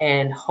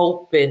and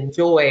hope and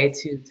joy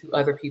to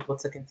other people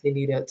to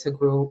continue to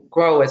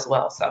grow as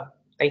well. So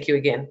thank you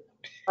again.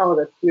 Oh,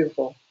 that's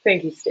beautiful.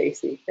 Thank you,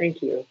 Stacy.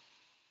 Thank you.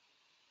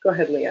 Go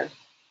ahead, Leah.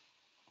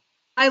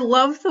 I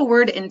love the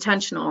word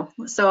intentional.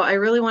 So I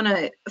really want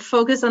to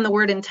focus on the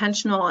word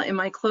intentional in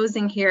my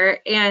closing here.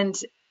 And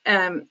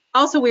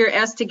also, we were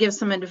asked to give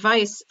some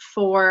advice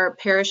for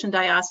parish and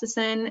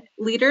diocesan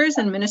leaders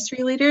and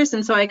ministry leaders.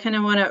 And so I kind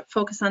of want to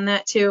focus on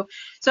that too.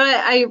 So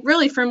I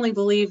really firmly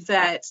believe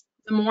that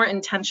the more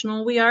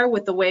intentional we are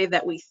with the way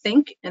that we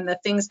think and the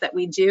things that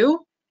we do,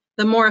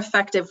 the more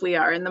effective we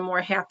are and the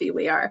more happy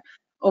we are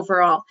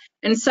overall.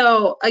 And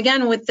so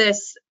again, with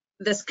this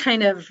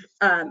kind of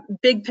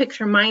big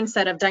picture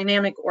mindset of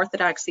dynamic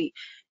orthodoxy,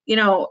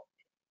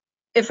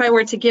 if I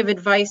were to give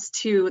advice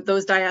to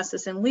those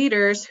diocesan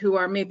leaders who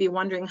are maybe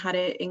wondering how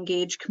to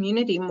engage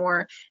community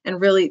more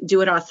and really do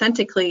it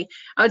authentically,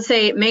 I would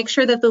say make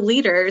sure that the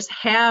leaders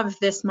have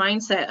this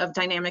mindset of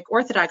dynamic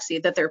orthodoxy,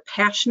 that they're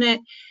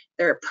passionate,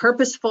 they're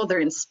purposeful, they're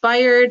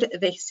inspired,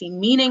 they see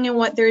meaning in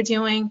what they're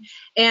doing,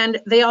 and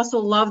they also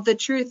love the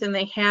truth, and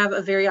they have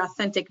a very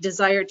authentic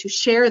desire to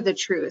share the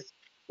truth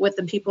with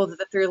the people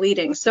that they're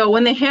leading. So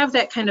when they have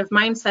that kind of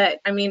mindset,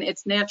 I mean,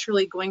 it's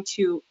naturally going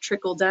to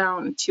trickle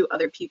down to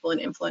other people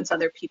and influence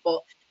other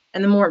people.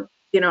 And the more,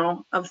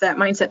 of that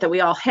mindset that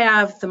we all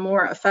have, the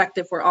more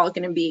effective we're all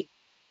going to be.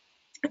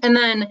 And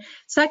then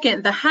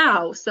second, the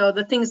how. So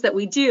the things that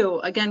we do,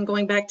 again,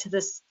 going back to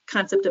this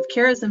concept of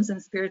charisms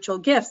and spiritual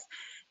gifts,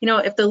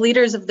 if the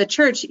leaders of the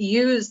church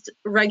used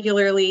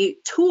regularly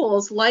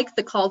tools like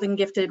the Called and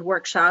Gifted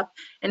workshop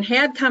and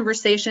had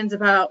conversations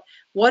about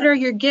what are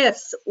your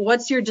gifts,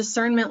 what's your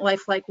discernment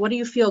life like, what do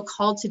you feel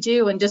called to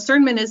do? And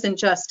discernment isn't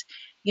just,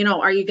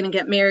 are you going to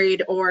get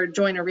married or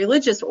join a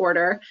religious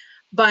order,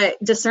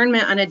 but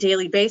discernment on a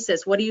daily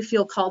basis. What do you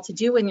feel called to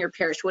do in your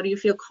parish? What do you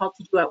feel called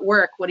to do at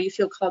work? What do you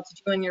feel called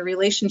to do in your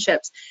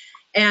relationships?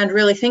 And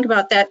really think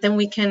about that. Then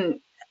we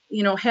can,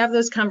 have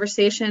those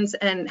conversations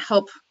and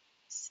help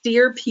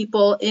steer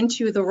people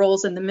into the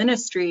roles in the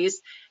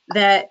ministries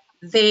that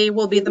they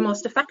will be the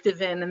most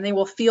effective in and they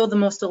will feel the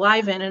most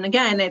alive in. And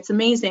again, it's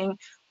amazing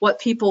what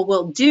people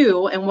will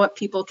do and what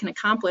people can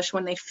accomplish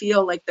when they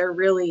feel like they're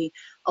really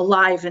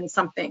alive in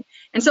something.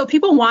 And so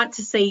people want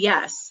to say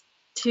yes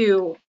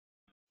to,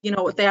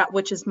 that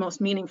which is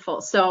most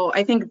meaningful. So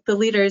I think the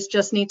leaders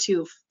just need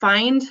to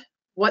find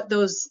what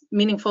those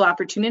meaningful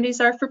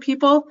opportunities are for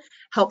people,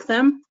 help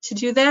them to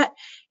do that,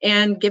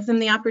 and give them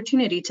the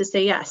opportunity to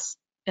say yes,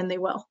 and they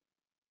will.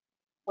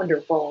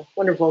 Wonderful.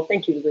 Wonderful.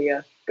 Thank you,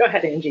 Leah. Go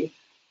ahead, Angie.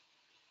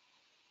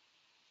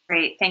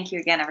 Great. Thank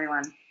you again,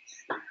 everyone.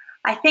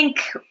 I think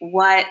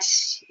what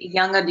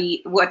young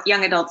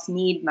adults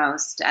need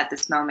most at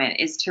this moment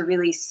is to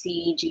really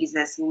see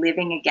Jesus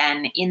living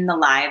again in the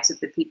lives of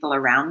the people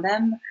around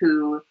them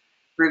who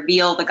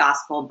reveal the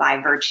gospel by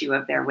virtue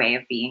of their way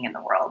of being in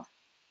the world.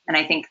 And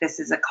I think this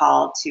is a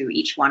call to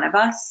each one of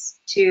us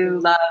to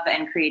love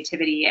and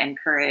creativity and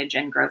courage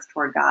and growth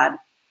toward God.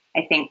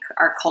 I think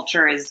our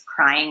culture is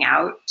crying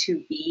out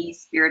to be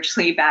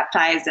spiritually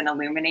baptized and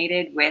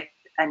illuminated with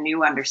a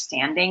new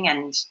understanding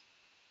and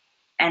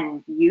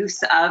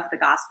use of the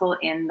gospel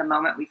in the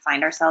moment we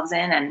find ourselves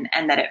in,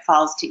 and that it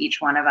falls to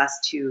each one of us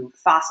to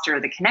foster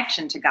the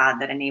connection to God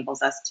that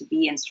enables us to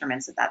be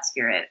instruments of that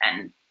spirit,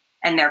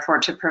 and therefore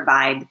to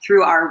provide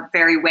through our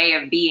very way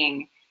of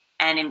being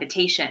an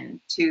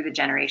invitation to the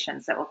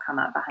generations that will come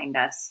up behind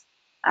us.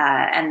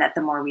 And that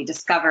the more we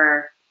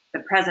discover the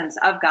presence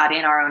of God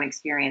in our own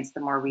experience, the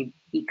more we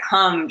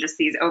become just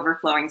these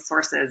overflowing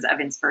sources of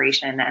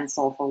inspiration and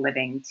soulful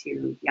living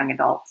to young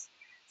adults.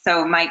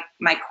 So my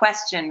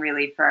question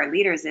really for our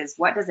leaders is,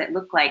 what does it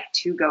look like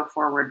to go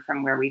forward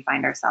from where we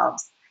find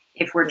ourselves?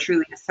 If we're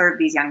truly to serve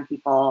these young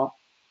people,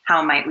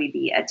 how might we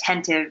be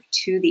attentive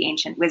to the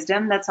ancient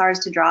wisdom that's ours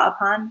to draw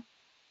upon,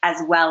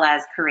 as well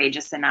as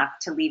courageous enough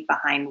to leave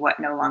behind what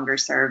no longer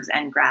serves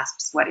and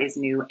grasps what is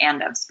new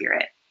and of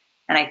spirit?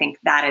 And I think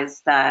that is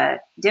the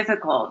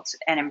difficult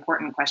and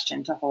important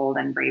question to hold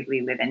and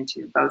bravely live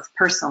into, both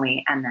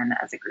personally and then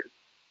as a group.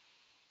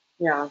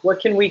 Yeah, what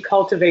can we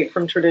cultivate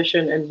from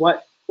tradition, and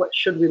what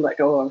should we let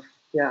go of?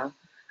 Yeah,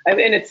 and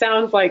it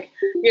sounds like,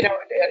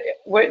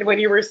 when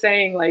you were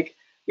saying, like,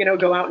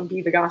 go out and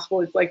be the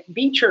gospel, it's like,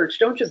 be church.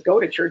 Don't just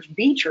go to church,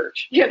 be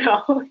church,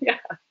 Yeah,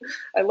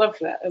 I love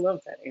that. I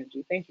love that,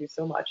 Angie. Thank you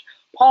so much.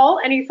 Paul,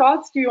 any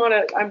thoughts?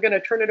 I'm going to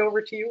turn it over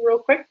to you real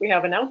quick. We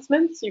have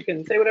announcements. You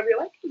can say whatever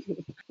you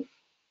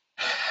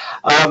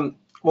like.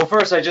 Well,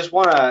 first, I just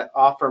want to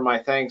offer my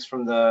thanks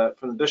from the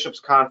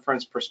Bishops'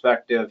 Conference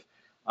perspective.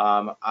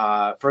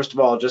 First of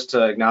all, just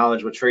to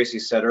acknowledge what Tracey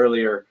said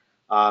earlier,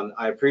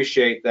 I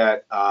appreciate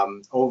that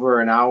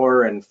over an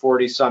hour and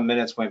 40-some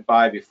minutes went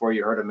by before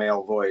you heard a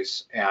male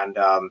voice, and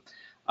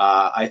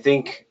I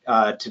think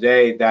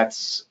today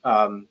that's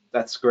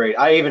great.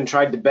 I even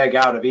tried to beg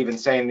out of even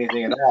saying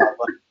anything at all,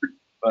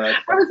 but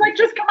I was like,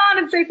 just come on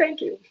and say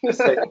thank you.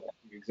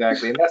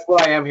 Exactly, and that's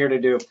what I am here to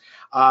do.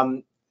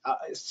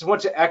 So I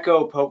want to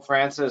echo Pope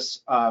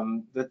Francis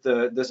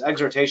that this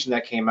exhortation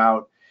that came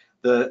out,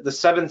 the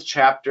 7th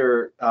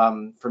chapter,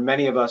 for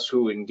many of us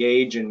who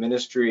engage in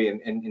ministry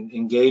and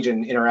engage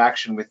in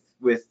interaction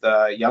with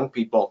young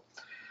people,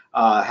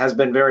 has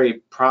been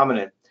very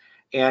prominent.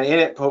 And in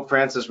it, Pope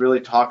Francis really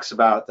talks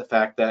about the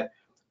fact that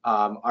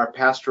our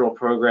pastoral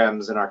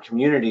programs in our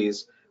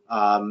communities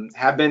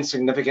have been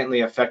significantly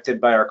affected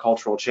by our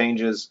cultural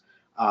changes,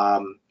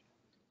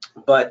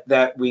 but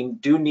that we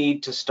do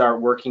need to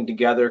start working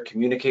together,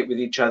 communicate with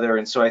each other.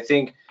 And so I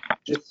think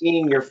just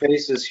seeing your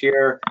faces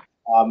here,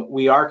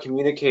 we are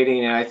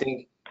communicating, and I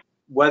think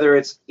whether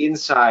it's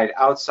inside,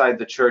 outside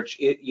the church,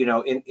 in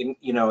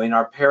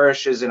our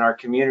parishes, in our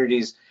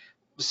communities,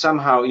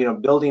 somehow,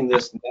 building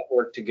this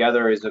network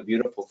together is a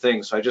beautiful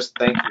thing. So I just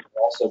thank you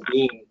for also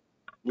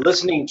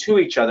listening to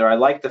each other. I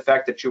like the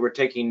fact that you were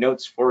taking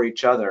notes for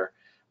each other,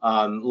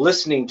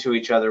 listening to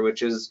each other,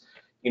 which is,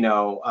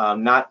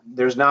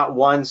 there's not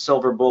one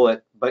silver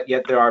bullet, but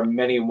yet there are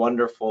many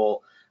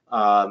wonderful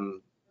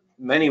flowers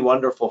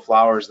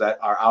that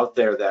are out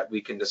there that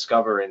we can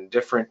discover in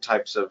different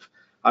types of,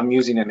 I'm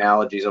using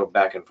analogies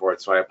back and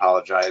forth, so I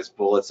apologize,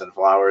 bullets and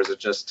flowers. It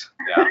just,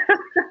 yeah.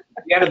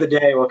 At the end of the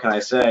day, what can I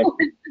say?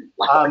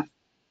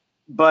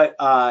 But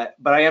I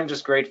am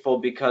just grateful,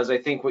 because I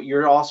think what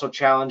you're also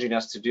challenging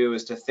us to do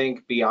is to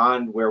think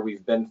beyond where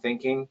we've been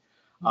thinking.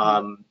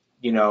 The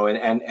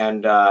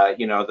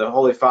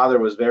Holy Father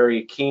was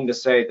very keen to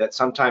say that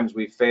sometimes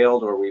we've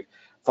failed, or we've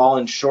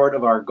fallen short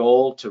of our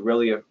goal to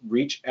really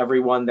reach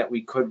everyone that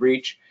we could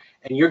reach.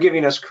 And you're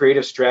giving us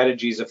creative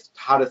strategies of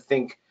how to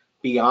think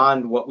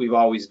beyond what we've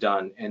always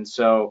done. And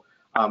so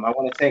I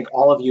want to thank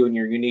all of you in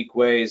your unique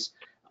ways,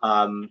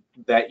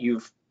 that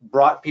you've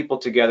brought people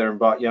together and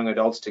brought young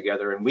adults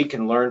together, and we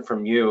can learn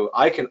from you.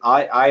 I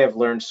have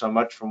learned so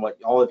much from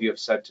what all of you have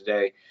said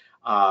today.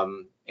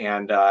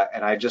 And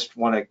I just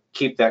want to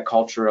keep that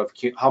culture of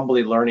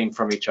humbly learning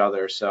from each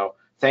other. So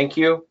thank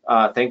you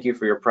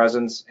for your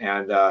presence,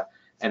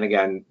 and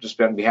again,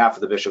 just on behalf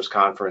of the Bishops'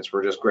 Conference,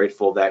 we're just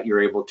grateful that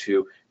you're able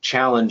to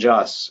challenge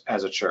us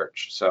as a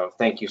church. So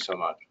thank you so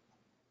much.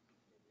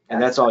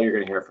 And that's all you're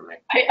going to hear from me.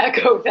 I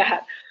echo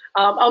that.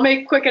 I'll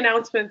make quick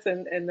announcements,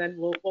 and then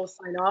we'll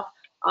sign off.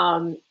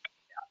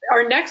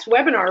 Our next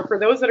webinar, for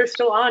those that are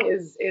still on,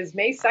 is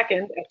May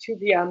 2nd at 2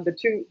 p.m.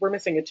 We're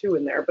missing a 2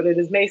 in there, but it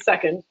is May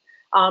 2nd.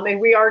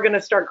 And we are going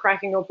to start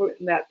cracking open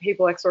that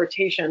papal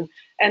exhortation.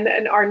 And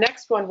then our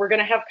next one, we're going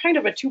to have kind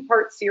of a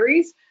 2-part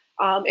series.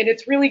 And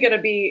it's really going to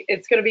be,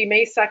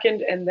 May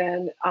 2nd, and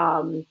then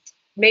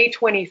May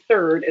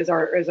 23rd is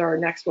our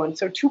next one.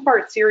 So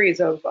 2-part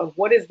series of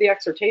what is the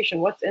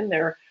exhortation, what's in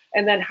there,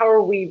 and then how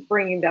are we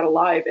bringing that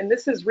alive. And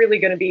this is really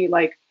going to be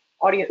like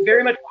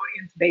very much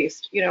audience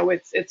based.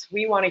 It's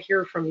we want to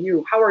hear from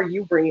you. How are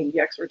you bringing the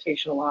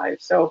exhortation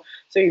alive? So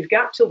you've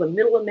got till the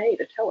middle of May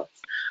to tell us.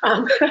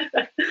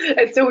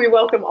 And so we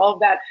welcome all of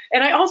that.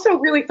 And I also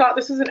really thought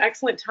this was an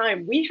excellent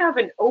time. We have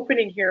an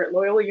opening here at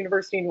Loyola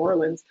University New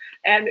Orleans,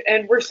 and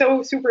we're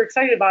so super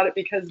excited about it,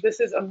 because this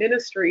is a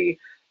ministry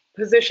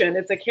position.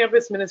 It's a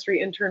campus ministry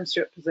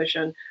internship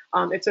position.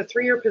 It's a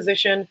 3-year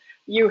position.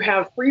 You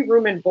have free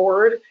room and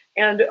board,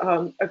 and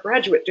a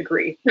graduate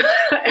degree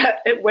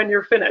when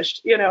you're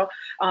finished,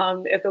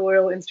 at the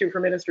Loyola Institute for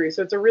Ministry.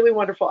 So it's a really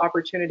wonderful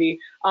opportunity.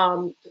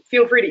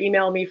 Feel free to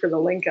email me for the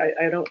link.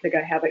 I don't think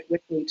I have it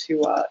with me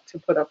to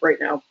put up right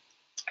now.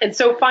 And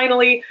so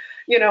finally,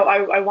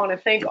 I want to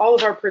thank all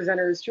of our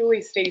presenters,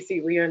 Julie,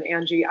 Stacy, Leah, and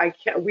Angie.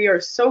 We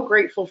are so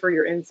grateful for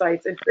your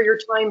insights and for your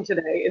time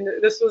today. And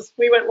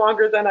we went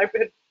longer than I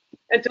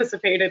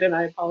anticipated, and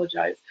I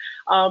apologize.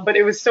 But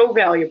it was so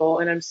valuable,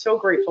 and I'm so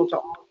grateful to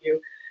all of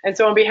you. And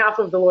so on behalf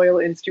of the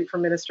Loyola Institute for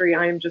Ministry,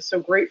 I am just so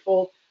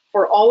grateful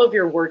for all of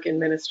your work in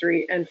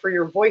ministry and for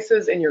your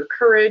voices and your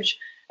courage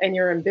and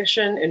your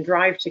ambition and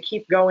drive to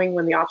keep going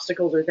when the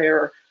obstacles are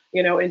there,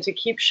 you know, and to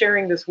keep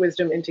sharing this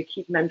wisdom and to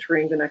keep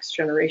mentoring the next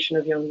generation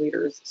of young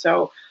leaders.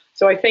 So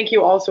I thank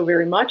you all so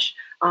very much.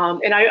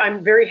 And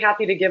I'm very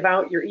happy to give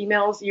out your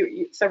emails.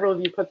 Several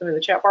of you put them in the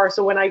chat bar.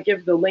 So when I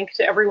give the link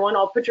to everyone,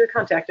 I'll put your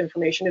contact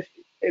information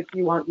if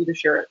you want me to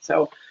share it.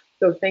 So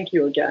thank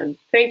you again.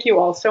 Thank you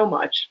all so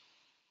much.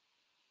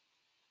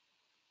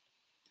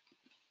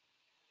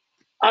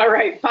 All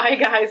right. Bye,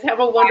 guys. Have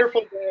a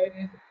wonderful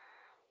day.